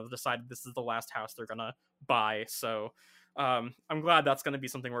both kind of decided this is the last house they're gonna buy. So I'm glad that's gonna be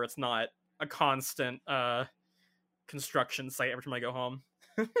something where it's not a constant construction site every time I go home.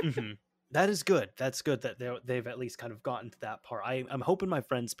 Hmm. That is good. That's good that they've at least kind of gotten to that part. I'm hoping my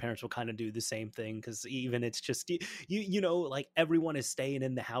friend's parents will kind of do the same thing because even it's just like everyone is staying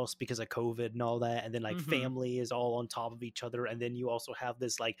in the house because of COVID and all that, and then like Hmm. family is all on top of each other, and then you also have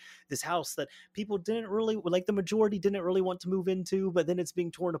this like this house that people didn't really like, the majority didn't really want to move into, but then it's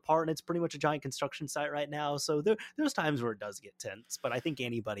being torn apart and it's pretty much a giant construction site right now. So there's times where it does get tense, but I think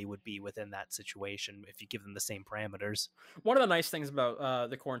anybody would be within that situation if you give them the same parameters. One of the nice things about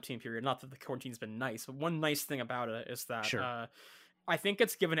the quarantine period, not that the quarantine's been nice, but one nice thing about it is that Sure. I think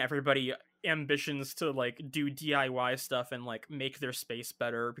it's given everybody ambitions to like do DIY stuff and like make their space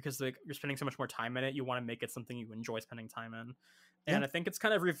better, because like you're spending so much more time in it. You want to make it something you enjoy spending time in. Yeah. And I think it's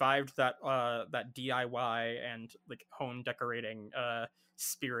kind of revived that DIY and like home decorating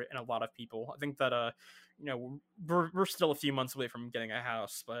spirit in a lot of people. I think that we're still a few months away from getting a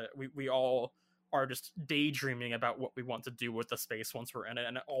house, but we all are just daydreaming about what we want to do with the space once we're in it,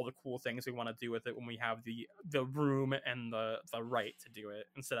 and all the cool things we want to do with it when we have the room and the right to do it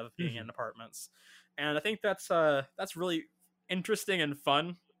instead of being Hmm. in apartments. And I think that's really interesting and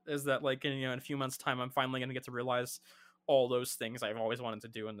fun. Is that like in a few months time I'm finally going to get to realize all those things I've always wanted to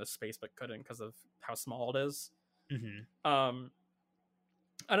do in this space but couldn't because of how small it is. Mm-hmm.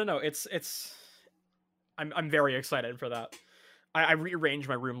 I don't know. I'm very excited for that. I rearrange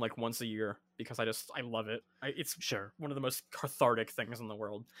my room like once a year because I love it. It's Sure. one of the most cathartic things in the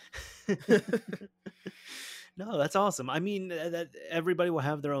world. No, that's awesome. I mean, that everybody will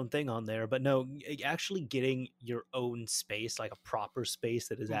have their own thing on there, but no, actually getting your own space, like a proper space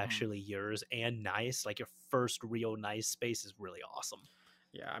that is actually yours and nice, like your first real nice space, is really awesome.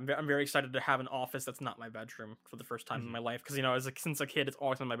 Yeah, I'm very excited to have an office that's not my bedroom for the first time in my life, because since a kid, it's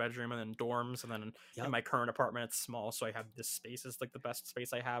always in my bedroom and then dorms, and then in my current apartment it's small, so I have this space is like the best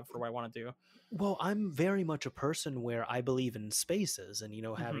space I have for what I want to do. Well, I'm very much a person where I believe in spaces and,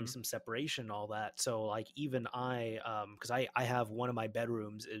 having some separation and all that. So like even because I have one of my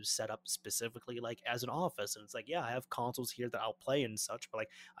bedrooms is set up specifically like as an office, and it's like, yeah, I have consoles here that I'll play and such, but like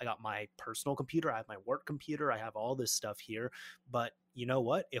I got my personal computer, I have my work computer, I have all this stuff here. But you know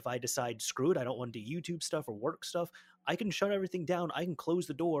what? If I decide, screw it, I don't want to do YouTube stuff or work stuff, I can shut everything down. I can close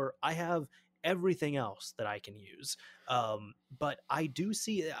the door. I have everything else that I can use. But I do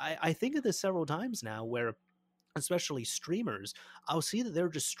see, I think of this several times now where, especially streamers, I'll see that they're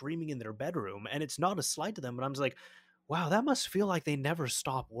just streaming in their bedroom, and it's not a slight to them, but I'm just like, wow, that must feel like they never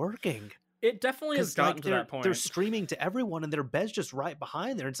stop working. It definitely has gotten to that point. They're streaming to everyone, and their bed's just right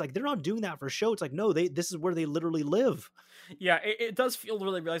behind there. It's like they're not doing that for show. It's like, no, this is where they literally live. Yeah, it does feel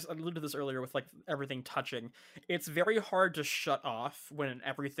really. I alluded to this earlier with like everything touching. It's very hard to shut off when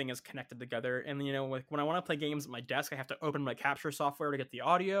everything is connected together. And like when I want to play games at my desk, I have to open my capture software to get the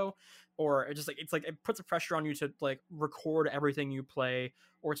audio, or it's like it puts a pressure on you to like record everything you play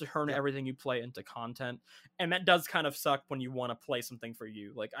or to turn everything you play into content. And that does kind of suck when you want to play something for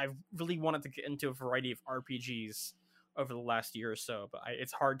you. Like I've really wanted to get into a variety of RPGs over the last year or so, but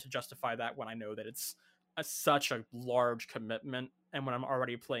it's hard to justify that when I know that it's such a large commitment, and when I'm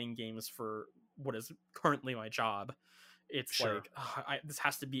already playing games for what is currently my job, it's like this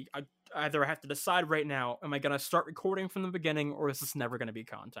has to be either I have to decide right now, am I going to start recording from the beginning, or is this never going to be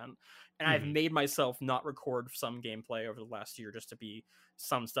content? And I've made myself not record some gameplay over the last year just to be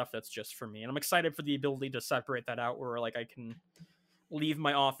some stuff that's just for me, and I'm excited for the ability to separate that out, where like I can leave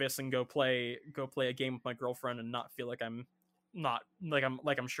my office and go play a game with my girlfriend and not feel like I'm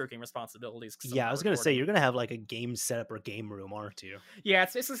shirking responsibilities. Yeah, I was gonna say, you're gonna have like a game setup or game room, aren't you? Yeah,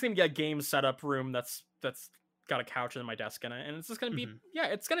 it's just gonna be a game setup room that's got a couch and my desk in it, and it's just gonna be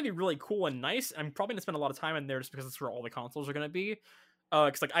it's gonna be really cool and nice. I'm probably gonna spend a lot of time in there just because it's where all the consoles are gonna be.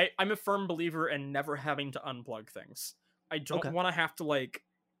 Because like I'm a firm believer in never having to unplug things. I don't want to have to like,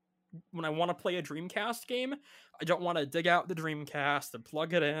 when I want to play a Dreamcast game, I don't want to dig out the Dreamcast and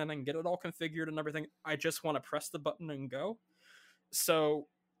plug it in and get it all configured and everything. I just want to press the button and go. So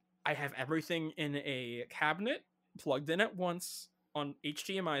I have everything in a cabinet plugged in at once on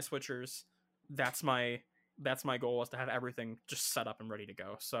HDMI switchers. That's my goal, is to have everything just set up and ready to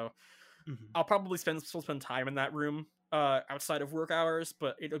go. So I'll probably still spend time in that room outside of work hours,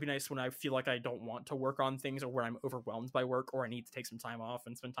 but it'll be nice when I feel like I don't want to work on things, or when I'm overwhelmed by work, or I need to take some time off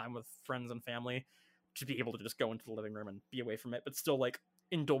and spend time with friends and family, to be able to just go into the living room and be away from it, but still like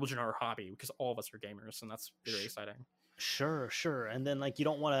indulge in our hobby, because all of us are gamers, and that's very exciting. Sure. And then like you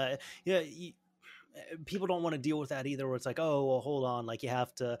don't want to, people don't want to deal with that either, where it's like, oh well, hold on, like you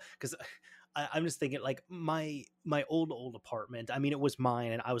have to, because I'm just thinking like my old apartment. I mean, it was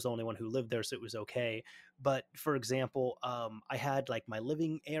mine and I was the only one who lived there, so it was okay. But for example, I had like my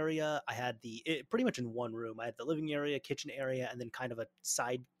living area. I had pretty much in one room. I had the living area, kitchen area, and then kind of a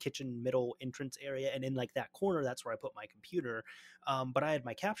side kitchen middle entrance area. And in like that corner, that's where I put my computer. But I had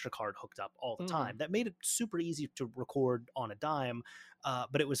my capture card hooked up all the time. That made it super easy to record on a dime.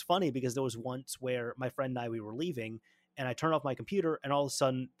 But it was funny because there was once where my friend and I, we were leaving, and I turned off my computer, and all of a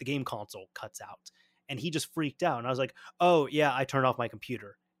sudden the game console cuts out, and he just freaked out. And I was like, oh yeah, I turned off my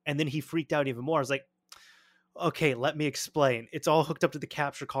computer. And then he freaked out even more. I was like, okay, let me explain. It's all hooked up to the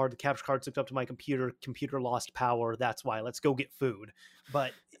capture card. The capture card's hooked up to my computer. Computer lost power. That's why. Let's go get food.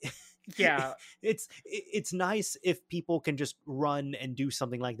 But yeah, it's nice if people can just run and do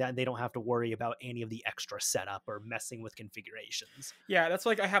something like that, and they don't have to worry about any of the extra setup or messing with configurations. Yeah, that's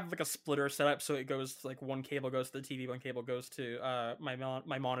like I have like a splitter setup, so it goes like one cable goes to the TV, one cable goes to my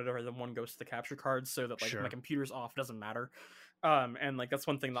monitor, and then one goes to the capture card, so that like my computer's off, doesn't matter. And like that's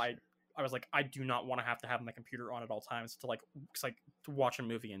one thing that I was like, I do not want to have my computer on at all times to to watch a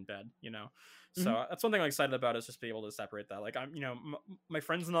movie in bed, So that's one thing I'm excited about, is just be able to separate that. Like I'm, my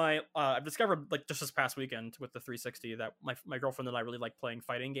friends and I've discovered like just this past weekend with the 360 that my girlfriend and I really like playing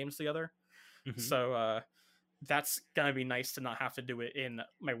fighting games together. So that's gonna be nice to not have to do it in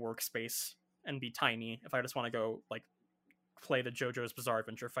my workspace and be tiny. If I just want to go like play the JoJo's Bizarre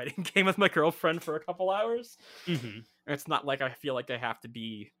Adventure fighting game with my girlfriend for a couple hours. Mm-hmm. It's not like I feel like I have to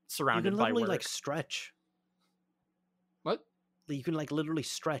be You surrounded can by literally work. like stretch. What? You can like literally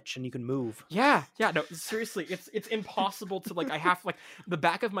stretch and you can move. Yeah, no, seriously, it's impossible to like. I have like the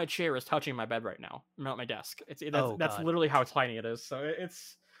back of my chair is touching my bed right now, not my desk. Oh That's God. literally how tiny it is. So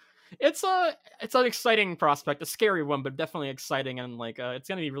it's an exciting prospect, a scary one, but definitely exciting, and like it's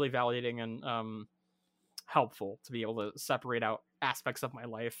gonna be really validating and helpful to be able to separate out aspects of my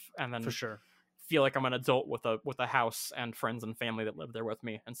life and For then sure. feel like I'm an adult with a house and friends and family that live there with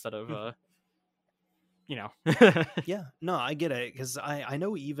me instead of you know. Yeah, no, I get it because I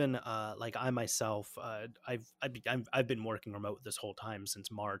know even like I myself I've been working remote this whole time since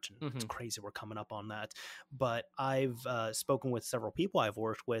March, and it's Mhm. crazy we're coming up on that. But I've spoken with several people I've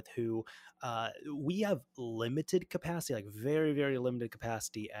worked with who we have limited capacity, like very limited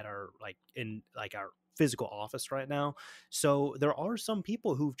capacity at our like in like our physical office right now. So there are some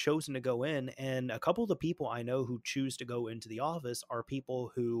people who've chosen to go in, and a couple of the people I know who choose to go into the office are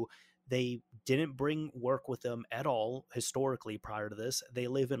people who they didn't bring work with them at all historically prior to this. They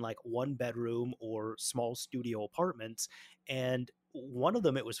live in like one bedroom or small studio apartments. And one of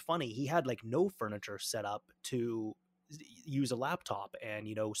them, it was funny, he had like no furniture set up to use a laptop and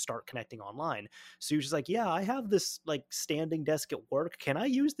start connecting online. So he was just like, yeah, I have this like standing desk at work, can I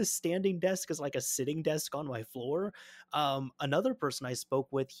use this standing desk as like a sitting desk on my floor? Another person I spoke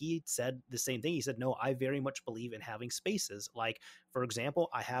with, he said the same thing. He said, no, I very much believe in having spaces. Like, for example,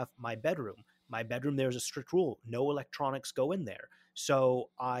 I have my bedroom. My bedroom, there's a strict rule: no electronics go in there.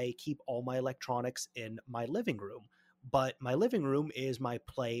 So I keep all my electronics in my living room. But my living room is my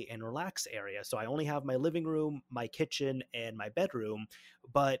play and relax area. So I only have my living room, my kitchen, and my bedroom.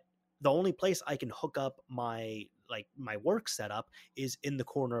 But the only place I can hook up my work setup is in the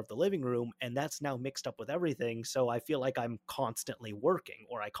corner of the living room, and that's now mixed up with everything. So I feel like I'm constantly working,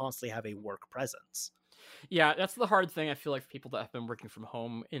 or I constantly have a work presence. Yeah, that's the hard thing. I feel like for people that have been working from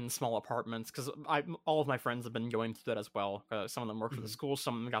home in small apartments, because all of my friends have been going through that as well. Some of them work for the Mhm. school,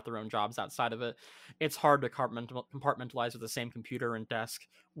 some of them got their own jobs outside of it. It's hard to compartmentalize with the same computer and desk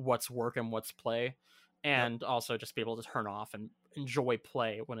what's work and what's play, Yep. and also just be able to turn off and enjoy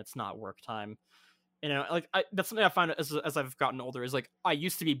play when it's not work time. Like that's something I find as I've gotten older is like I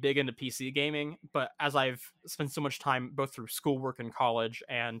used to be big into PC gaming, but as I've spent so much time both through schoolwork and college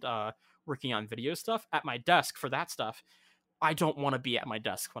and working on video stuff at my desk for that stuff, I don't want to be at my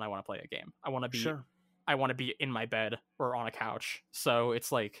desk when I want to play a game. Sure. I want to be in my bed or on a couch. So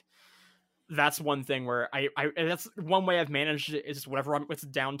it's like that's one thing where I that's one way I've managed it is whatever it's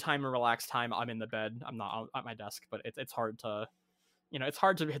downtime and relaxed time, I'm in the bed. I'm not at my desk, but it's hard to it's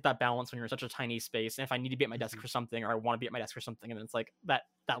hard to hit that balance when you're in such a tiny space. And if I need to be at my desk Mhm. for something, or I want to be at my desk for something, and it's like that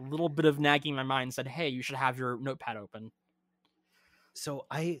little bit of nagging in my mind said, "Hey, you should have your notepad open." So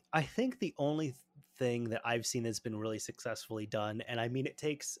I think the only thing that I've seen that's been really successfully done, and I mean it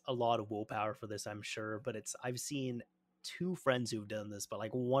takes a lot of willpower for this, I'm sure, but I've seen two friends who've done this, but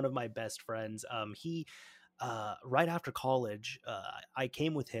like one of my best friends, he right after college, I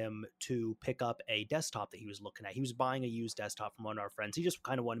came with him to pick up a desktop that he was looking at. He was buying a used desktop from one of our friends. He just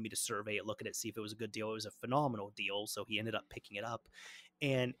kind of wanted me to survey it, look at it, see if it was a good deal. It was a phenomenal deal, so he ended up picking it up,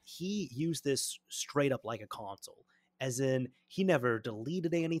 and he used this straight up like a console. As in, he never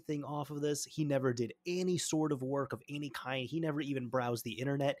deleted anything off of this. He never did any sort of work of any kind. He never even browsed the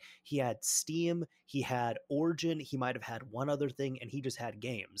internet. He had Steam, he had Origin, he might have had one other thing, and he just had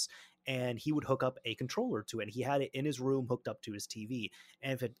games. And he would hook up a controller to it. And he had it in his room hooked up to his TV.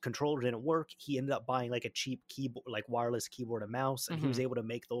 And if a controller didn't work, he ended up buying like a cheap keyboard, like wireless keyboard and mouse, and he was Mm-hmm. able to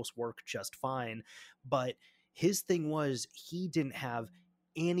make those work just fine. But his thing was he didn't have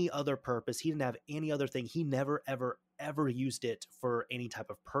any other purpose. He didn't have any other thing. He never, ever used it for any type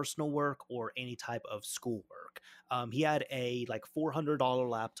of personal work or any type of school work. He had a like $400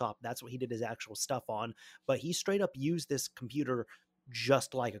 laptop. That's what he did his actual stuff on. But he straight up used this computer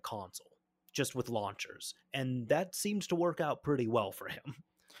just like a console, just with launchers. And that seems to work out pretty well for him.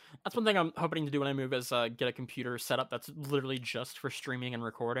 That's one thing I'm hoping to do when I move is get a computer set up that's literally just for streaming and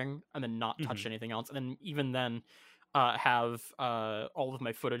recording, and then not touch Mhm. anything else. And then even then, have all of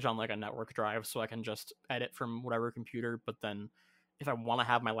my footage on like a network drive, so I can just edit from whatever computer. But then, if I want to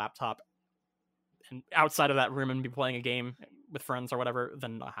have my laptop and outside of that room and be playing a game with friends or whatever,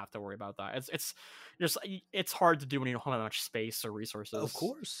 then not have to worry about that. It's just it's hard to do when you don't have much space or Of resources.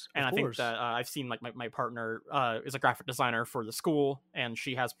 course. And Of I think course. that I've seen like my partner is a graphic designer for the school, and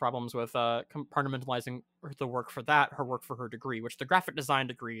she has problems with compartmentalizing the work for that, her work for her degree, which the graphic design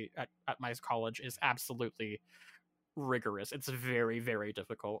degree at my college is absolutely rigorous. It's very, very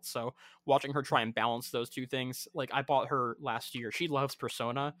difficult. So watching her try and balance those two things, like I bought her last year. She loves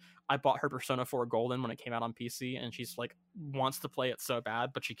Persona. I bought her Persona 4 Golden when it came out on PC, and she's like wants to play it so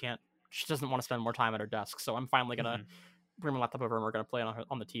bad, but she can't. She doesn't want to spend more time at her desk. So I'm finally gonna bring my laptop over and we're gonna play it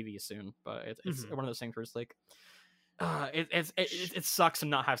on the TV soon. But it's one of those things where it's like. It sucks to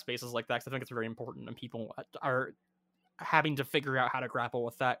not have spaces like that, because I think it's very important, and people are having to figure out how to grapple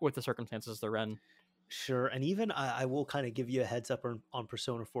with that with the circumstances they're in. Sure, and even I will kind of give you a heads up on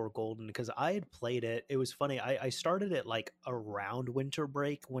Persona 4 Golden, because I had played it. It was funny. I started it like around winter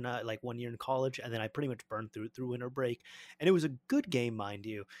break, when I like 1 year in college, and then I pretty much burned through winter break, and it was a good game, mind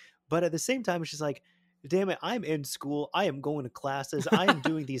you. But at the same time, it's just like, damn it, I'm in school, I am going to classes, I am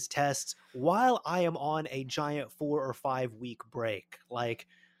doing these tests while I am on a giant 4 or 5 week break. Like,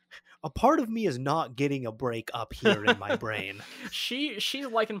 a part of me is not getting a break up here in my brain. She's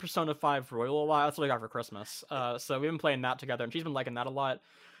liking Persona 5 Royal a lot. That's what I got for Christmas. So we've been playing that together, and she's been liking that a lot.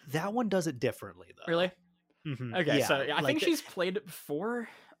 That one does it differently, though. Really? Okay, yeah, so I think she's played it before.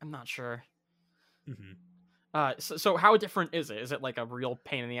 I'm not sure. So how different is it? Is it like a real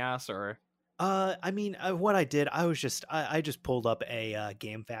pain in the ass, or? I mean, what I did, I just pulled up a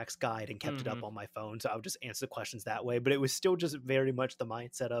GameFAQs guide and kept it up on my phone, so I would just answer the questions that way. But it was still just very much the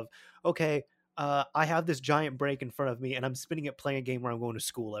mindset of, okay, I have this giant break in front of me, and I'm spending it playing a game where I'm going to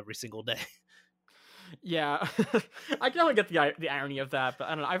school every single day. Yeah, I can only get the irony of that, but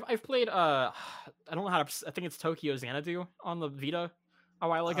I don't know. I've played I don't know how to. I think it's Tokyo Xanadu on the Vita a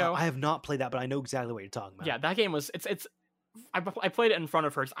while ago. I have not played that, but I know exactly what you're talking about. Yeah, that game was it's. I played it in front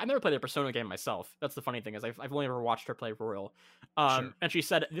of her. I've never played a Persona game myself. That's the funny thing, is I've only ever watched her play Royal. Sure. And she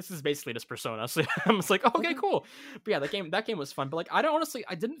said this is basically just Persona. So I was like, okay, cool. But yeah, that game was fun. But like, I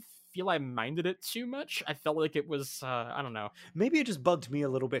didn't feel I minded it too much. I felt like it was I don't know. Maybe it just bugged me a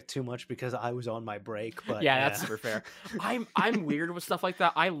little bit too much because I was on my break. But yeah, that's super fair. I'm weird with stuff like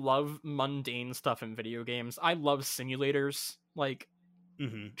that. I love mundane stuff in video games. I love simulators, like.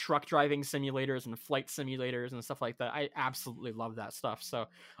 Truck driving simulators and flight simulators and stuff like that. I absolutely love that stuff. So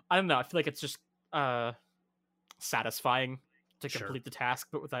I don't know. I feel like it's just satisfying to complete the task,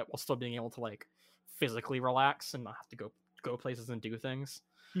 but with that while still being able to like physically relax and not have to go places and do things.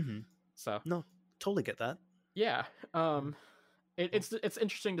 So no, totally get that. Yeah. It's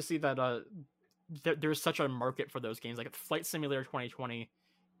interesting to see that there's such a market for those games. Like Flight Simulator 2020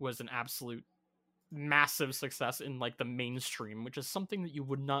 was an absolute massive success in like the mainstream, which is something that you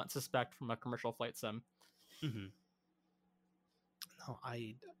would not suspect from a commercial flight sim. No,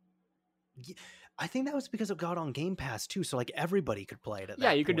 I think that was because it got on Game Pass too, so like everybody could play it at that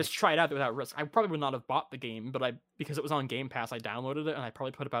Yeah, you point. could just try it out without risk. I probably would not have bought the game, but because it was on Game Pass, I downloaded it and I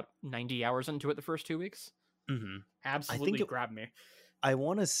probably put about 90 hours into it the first 2 weeks. Absolutely grabbed me. I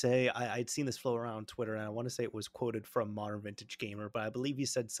want to say I'd seen this flow around Twitter, and I want to say it was quoted from Modern Vintage Gamer, but I believe he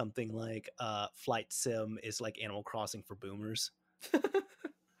said something like flight sim is like Animal Crossing for boomers.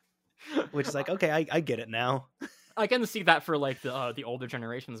 Which is like, okay, I get it now. I can see that for like the older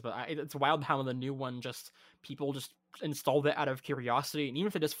generations, but it's wild how the new one people just installed it out of curiosity, and even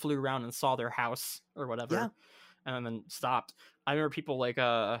if they just flew around and saw their house or whatever, and then stopped. I remember people like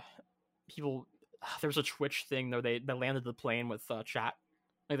there was a Twitch thing though. They landed the plane with chat.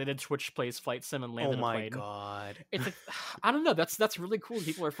 Like they did Twitch plays flight sim and landed the plane. Oh my god! It's like, I don't know. That's really cool.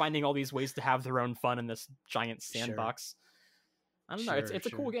 People are finding all these ways to have their own fun in this giant sandbox. I don't know. It's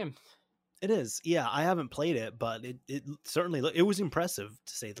a cool game. It is. Yeah, I haven't played it, but it certainly it was impressive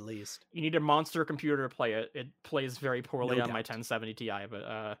to say the least. You need a monster computer to play it. It plays very poorly on my 1070 Ti,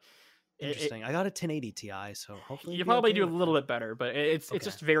 but interesting. I got a 1080 Ti, so hopefully you probably do a little bit better. But it's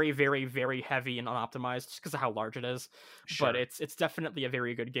just very, very, very heavy and unoptimized just because of how large it is. Sure. But it's definitely a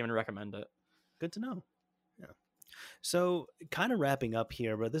very good game and recommend it. Good to know. Yeah. So kind of wrapping up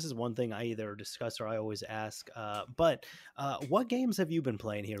here, but this is one thing I either discuss or I always ask. But what games have you been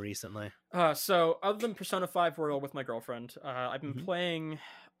playing here recently? So other than Persona 5 Royal with my girlfriend, I've been playing.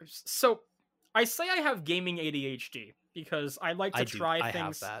 So I say I have gaming ADHD because I like to try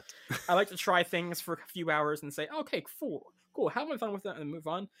things. I have that. I like to try things for a few hours and say, okay, cool, have my fun with that and move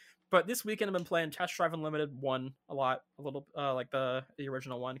on. But this weekend I've been playing Test Drive Unlimited 1 a little like the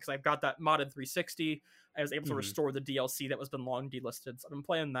original one, because I've got that modded 360. I was able to restore the DLC that was been long delisted, so I've been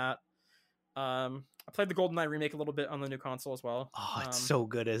playing that. I played the GoldenEye remake a little bit on the new console as well. Oh, it's so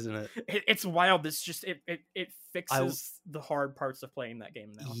good, isn't it? It's wild. It's just it fixes the hard parts of playing that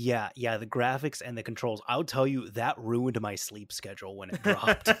game now. Yeah, the graphics and the controls. I'll tell you, that ruined my sleep schedule when it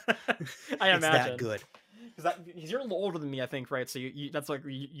dropped. I imagine. It's that good. Because you're a little older than me, I think, right? So that's like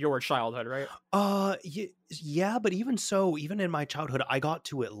your childhood, right? Yeah, but even so, even in my childhood, I got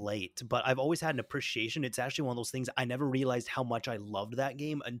to it late, but I've always had an appreciation. It's actually one of those things I never realized how much I loved that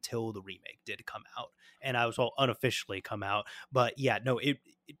game until the remake did come out. And I was, well, unofficially come out. But yeah, no,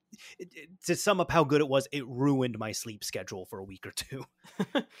 to sum up how good it was, it ruined my sleep schedule for a week or two.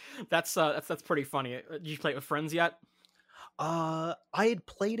 That's pretty funny. Did you play it with friends yet? I had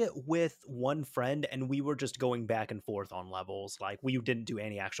played it with one friend and we were just going back and forth on levels. Like we didn't do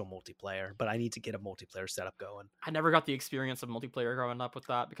any actual multiplayer, but I need to get a multiplayer setup going. I never got the experience of multiplayer growing up with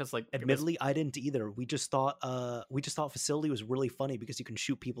that because like Admittedly, I didn't either. We just thought Facility was really funny because you can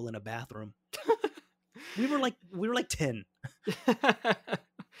shoot people in a bathroom. we were like 10.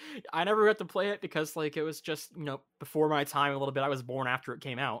 I never got to play it because like it was just, before my time a little bit. I was born after it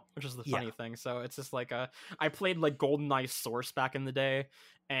came out, which is the funny thing. So it's just like I played like GoldenEye Source back in the day,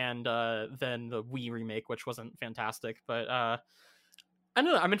 and then the Wii remake, which wasn't fantastic, but I don't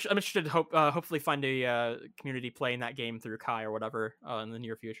know. I'm interested to hopefully find a community playing that game through Kai or whatever in the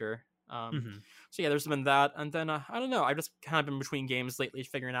near future. So yeah, there's been that, and then I don't know. I've just kind of been between games lately,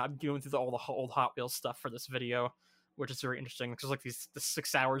 figuring out, going through all the old Hot Wheels stuff for this video, which is very interesting because like the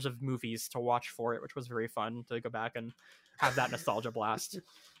 6 hours of movies to watch for it, which was very fun to go back and have that nostalgia blast.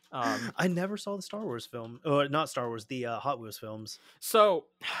 I never saw the Star Wars film, or not Star Wars, the Hot Wheels films. So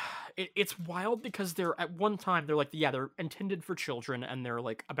it's wild because they're at one time they're like, yeah, they're intended for children and they're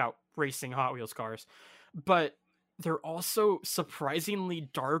like about racing Hot Wheels cars, but they're also surprisingly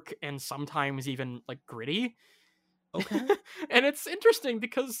dark and sometimes even like gritty. Okay. And it's interesting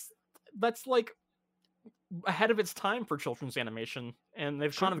because that's like ahead of its time for children's animation, and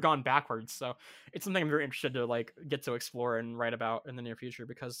they've kind of gone backwards. So it's something I'm very interested to like get to explore and write about in the near future,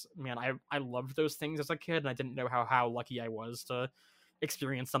 because man, I loved those things as a kid, and I didn't know how lucky I was to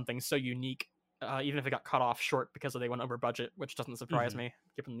experience something so unique, even if it got cut off short because they went over budget, which doesn't surprise me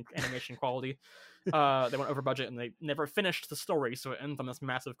given the animation quality. They went over budget and they never finished the story, so it ends on this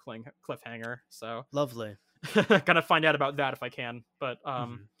massive cliffhanger. So lovely. Gotta find out about that if I can. But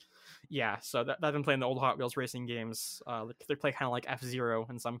yeah, so I've been playing the old Hot Wheels racing games. They play kind of like F-Zero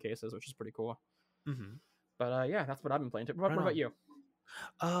in some cases, which is pretty cool. But yeah, that's what I've been playing too. What about you?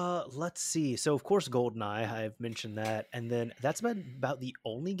 Let's see. So of course GoldenEye, I've mentioned that, and then that's been about the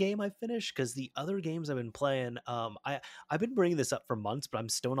only game I've finished, because the other games I've been playing, I've been bringing this up for months, but I'm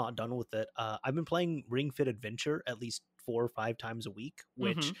still not done with it. I've been playing Ring Fit Adventure at least 4 or 5 times a week,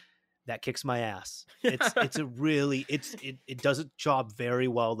 which that kicks my ass. It does its job very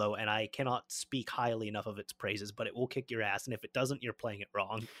well though, and I cannot speak highly enough of its praises, but it will kick your ass, and if it doesn't, you're playing it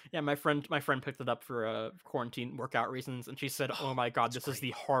wrong. Yeah, my friend picked it up for quarantine workout reasons, and she said, "Oh my god, this is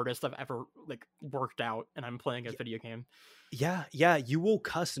the hardest I've ever like worked out, and I'm playing a video game." Yeah, you will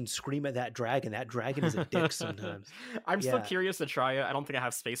cuss and scream at that dragon. That dragon is a dick sometimes. I'm still curious to try it. I don't think I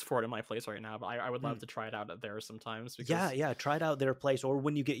have space for it in my place right now, but I would love to try it out at there sometimes. Because... Yeah, try it out their place, or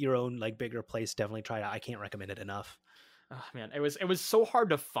when you get your own like bigger place, definitely try it out. I can't recommend it enough. Oh, man, it was so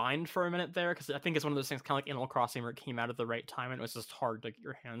hard to find for a minute there, because I think it's one of those things kind of like Animal Crossing, where it came out at the right time and it was just hard to get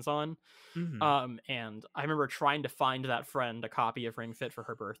your hands on. And I remember trying to find that friend a copy of Ring Fit for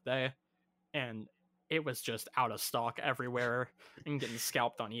her birthday, and it was just out of stock everywhere and getting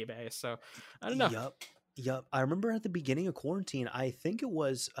scalped on eBay. So I don't know. Yep. I remember at the beginning of quarantine, I think it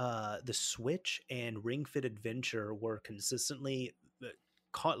was the Switch and Ring Fit Adventure were consistently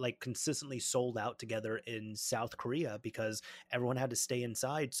sold out together in South Korea, because everyone had to stay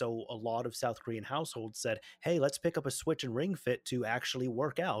inside. So a lot of South Korean households said, hey, let's pick up a Switch and Ring Fit to actually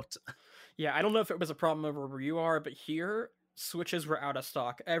work out. Yeah, I don't know if it was a problem over where you are, but here Switches were out of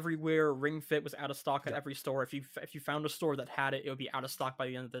stock everywhere. Ring Fit was out of stock at every store. If you found a store that had it, it would be out of stock by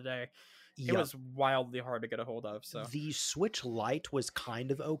the end of the day. It was wildly hard to get a hold of. So the Switch Lite was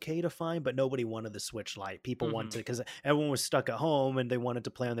kind of okay to find, but nobody wanted the Switch Lite. People wanted, because everyone was stuck at home and they wanted to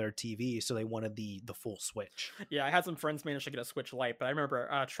play on their TV, so they wanted the full Switch. Yeah, I had some friends manage to get a Switch Lite, but I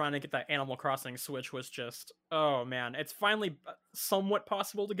remember trying to get that Animal Crossing Switch was just, oh man, it's finally somewhat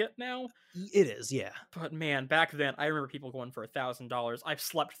possible to get now. It is, yeah. But man, back then I remember people going for $1,000. I've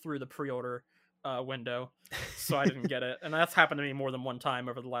slept through the pre-order window, so I didn't get it, and that's happened to me more than one time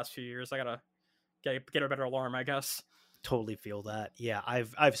over the last few years. I gotta get a better alarm, I guess. Totally feel that. Yeah,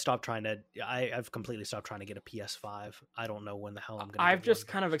 I've stopped trying to. I've completely stopped trying to get a PS5. I don't know when the hell I'm gonna. I've just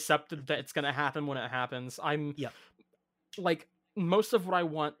kind of accepted that it's gonna happen when it happens. Like most of what I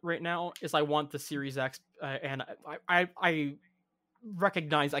want right now is I want the Series X, and I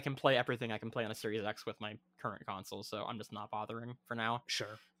recognize I can play everything I can play on a Series X with my current console, so I'm just not bothering for now.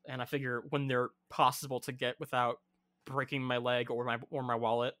 Sure. And I figure when they're possible to get without breaking my leg or my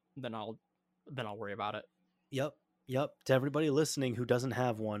wallet, then I'll worry about it. Yep. Yep. To everybody listening who doesn't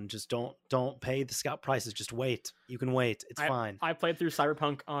have one, just don't pay the scout prices. Just wait. You can wait. It's I fine. I played through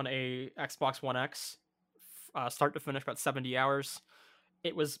Cyberpunk on a Xbox One X, start to finish, about 70 hours.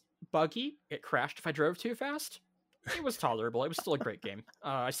 It was buggy. It crashed if I drove too fast. It was tolerable. It was still a great game.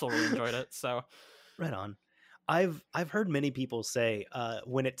 I still really enjoyed it. So Right on. I've heard many people say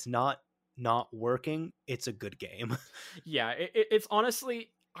when it's not working, it's a good game. yeah, it's honestly,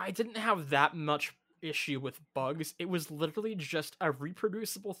 I didn't have that much issue with bugs. It was literally just a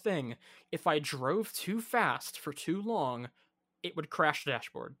reproducible thing. If I drove too fast for too long, it would crash the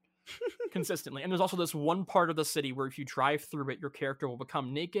dashboard consistently. And there's also this one part of the city where if you drive through it, your character will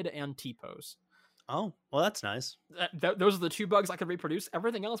become naked and T-pose. Oh, well, that's nice. Those are the two bugs I could reproduce.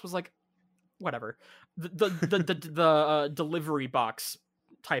 Everything else was like, whatever. The delivery box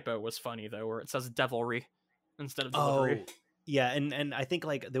typo was funny though, where it says devilry instead of delivery. Oh, yeah, and I think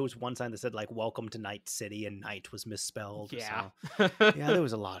like there was one sign that said like "Welcome to Night City" and "Night" was misspelled. Yeah. So yeah, there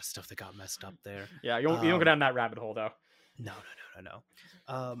was a lot of stuff that got messed up there. Yeah, you don't go down that rabbit hole though. No.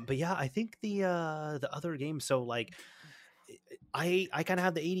 But yeah, I think the other game. So like, I kind of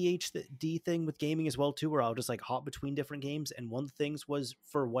have the ADHD thing with gaming as well too, where I'll just like hop between different games. And one of the things was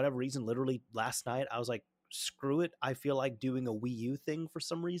for whatever reason, literally last night, I was like, screw it. I feel like doing a Wii U thing for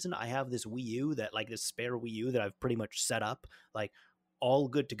some reason. I have this Wii U that like this spare Wii U that I've pretty much set up, like all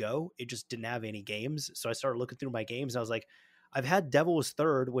good to go. It just didn't have any games. So I started looking through my games and I was like, I've had Devil's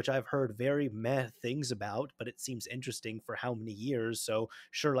Third, which I've heard very meh things about, but it seems interesting for how many years. So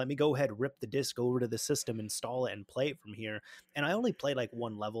sure, let me go ahead, rip the disc over to the system, install it, and play it from here. And I only played like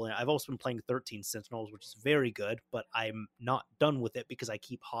one level, and I've also been playing 13 Sentinels, which is very good, but I'm not done with it because I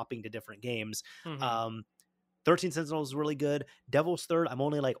keep hopping to different games. Mm-hmm. 13 Sentinels is really good. Devil's Third, I'm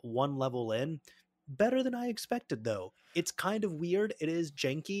only like one level in. Better than I expected, though. It's kind of weird. It is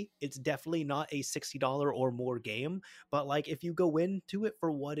janky. It's definitely not a $60 or more game. But like, if you go into it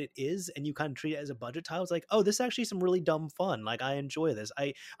for what it is and you kind of treat it as a budget title, it's like, oh, this is actually some really dumb fun. Like, I enjoy this.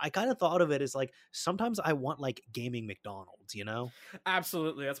 I kind of thought of it as like sometimes I want like gaming McDonald's, you know?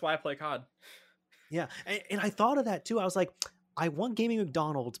 Absolutely. That's why I play COD. Yeah, and I thought of that too. I was like, I want gaming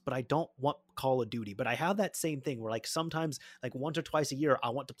McDonald's, but I don't want Call of Duty. But I have that same thing where like sometimes like once or twice a year I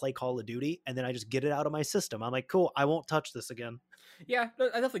want to play Call of Duty and then I just get it out of my system. I'm like, cool, I won't touch this again. Yeah,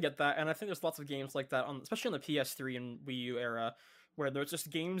 I definitely get that, and I think there's lots of games like that on, especially on the PS3 and Wii U era, where there's just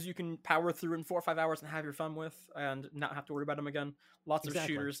games you can power through in 4 or 5 hours and have your fun with, and not have to worry about them again. Lots of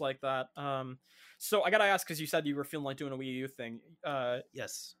Exactly. shooters like that. So I gotta ask, because you said you were feeling like doing a Wii U thing.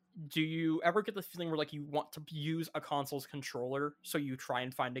 Yes. Do you ever get the feeling where like you want to use a console's controller, so you try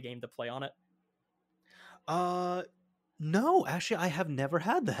and find a game to play on it? No, actually I have never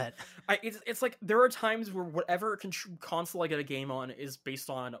had that. It's like there are times where whatever console I get a game on is based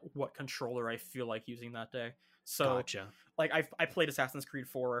on what controller I feel like using that day. So Gotcha. like I played Assassin's Creed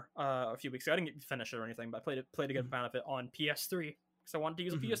 4 a few weeks ago. I didn't get to finish it or anything, but I played a good amount of it on PS3 because I wanted to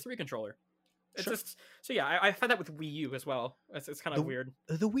use a PS3 controller. It's Sure. just so yeah. I find that with Wii U as well. It's kind of weird.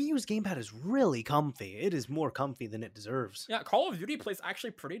 The Wii U's gamepad is really comfy. It is more comfy than it deserves. Yeah, Call of Duty plays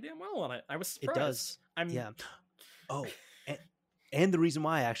actually pretty damn well on it. I was It surprised. does. I'm Yeah. Oh, and the reason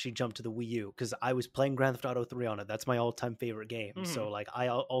why I actually jumped to the Wii U because I was playing Grand Theft Auto 3 on it. That's my all-time favorite game. So like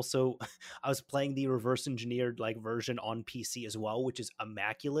also I was playing the reverse engineered like version on PC as well, which is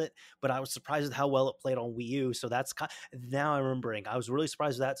immaculate. But I was surprised at how well it played on Wii U. So that's now I'm remembering. I was really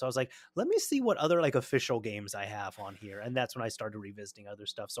surprised with that. So I was like, let me see what other like official games I have on here, and that's when I started revisiting other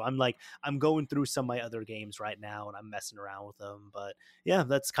stuff. So I'm going through some of my other games right now, and I'm messing around with them. But yeah,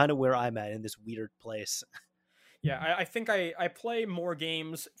 that's kind of where I'm at in this weird place. Yeah, I think I play more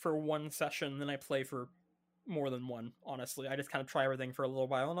games for one session than I play for more than one, honestly. I just kind of try everything for a little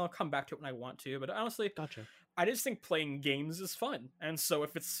while and I'll come back to it when I want to. But honestly, Gotcha. I just think playing games is fun. And so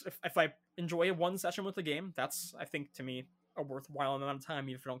if I enjoy one session with the game, that's, I think, to me, a worthwhile amount of time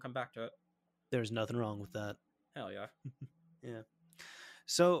even if I don't come back to it. There's nothing wrong with that. Hell yeah. Yeah.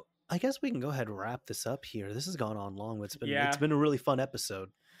 So I guess we can go ahead and wrap this up here. This has gone on long, but Yeah. it's been a really fun episode.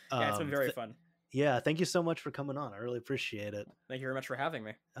 Yeah, it's been very fun. Yeah, thank you so much for coming on. I really appreciate it. Thank you very much for having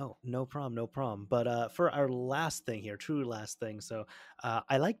me. Oh, no problem. But for our last thing here, true last thing. So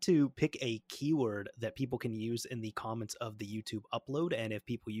I like to pick a keyword that people can use in the comments of the YouTube upload. And if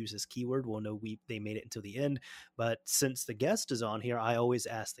people use this keyword, we'll know they made it until the end. But since the guest is on here, I always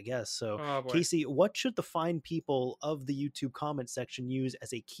ask the guest. So Casey, what should the fine people of the YouTube comment section use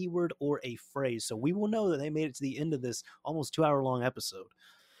as a keyword or a phrase? So we will know that they made it to the end of this almost 2-hour long episode.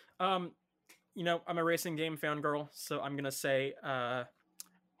 You know, I'm a racing game fangirl, so I'm gonna say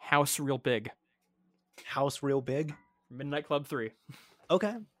House Real Big. House Real Big? Midnight Club 3.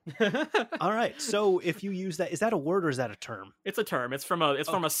 Okay. All right. So if you use that, is that a word or is that a term? It's a term. It's from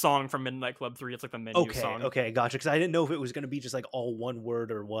a song from Midnight Club 3. It's like the menu Okay, song. okay, gotcha. Because I didn't know if it was going to be just like all one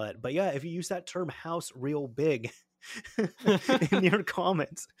word or what. But yeah, if you use that term "house" real big in your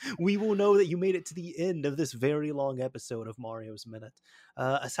comments, we will know that you made it to the end of this very long episode of Mario's Minute.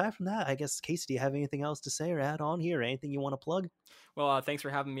 Aside from that, I guess, Casey, do you have anything else to say or add on here? Anything you want to plug? Well, thanks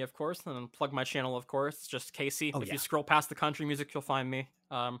for having me, of course, and plug my channel, of course. It's just Casey. Oh If you yeah. scroll past the country music, you'll find me.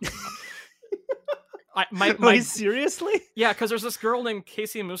 I my Wait, my seriously? Yeah, because there's this girl named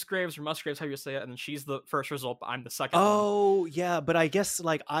Casey Musgraves or Musgraves, how you say it, and she's the first result, but I'm the second one. Oh yeah, but I guess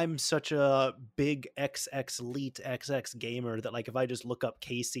like I'm such a big XX elite XX gamer that like if I just look up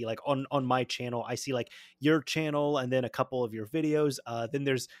Casey like on my channel, I see like your channel and then a couple of your videos. Then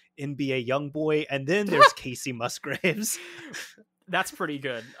there's NBA Youngboy and then there's Casey Musgraves. That's pretty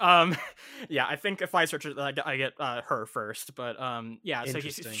good. Yeah, I think if I search it, I get her first. But yeah, so if you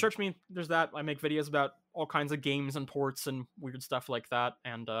Interesting. search me, there's that. I make videos about all kinds of games and ports and weird stuff like that.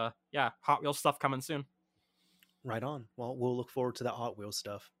 And yeah, Hot Wheels stuff coming soon. Right on. Well, we'll look forward to that Hot Wheels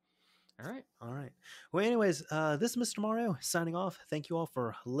stuff. All right. All right. Well, anyways, this is Mr. Mario signing off. Thank you all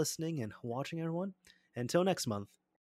for listening and watching, everyone. Until next month.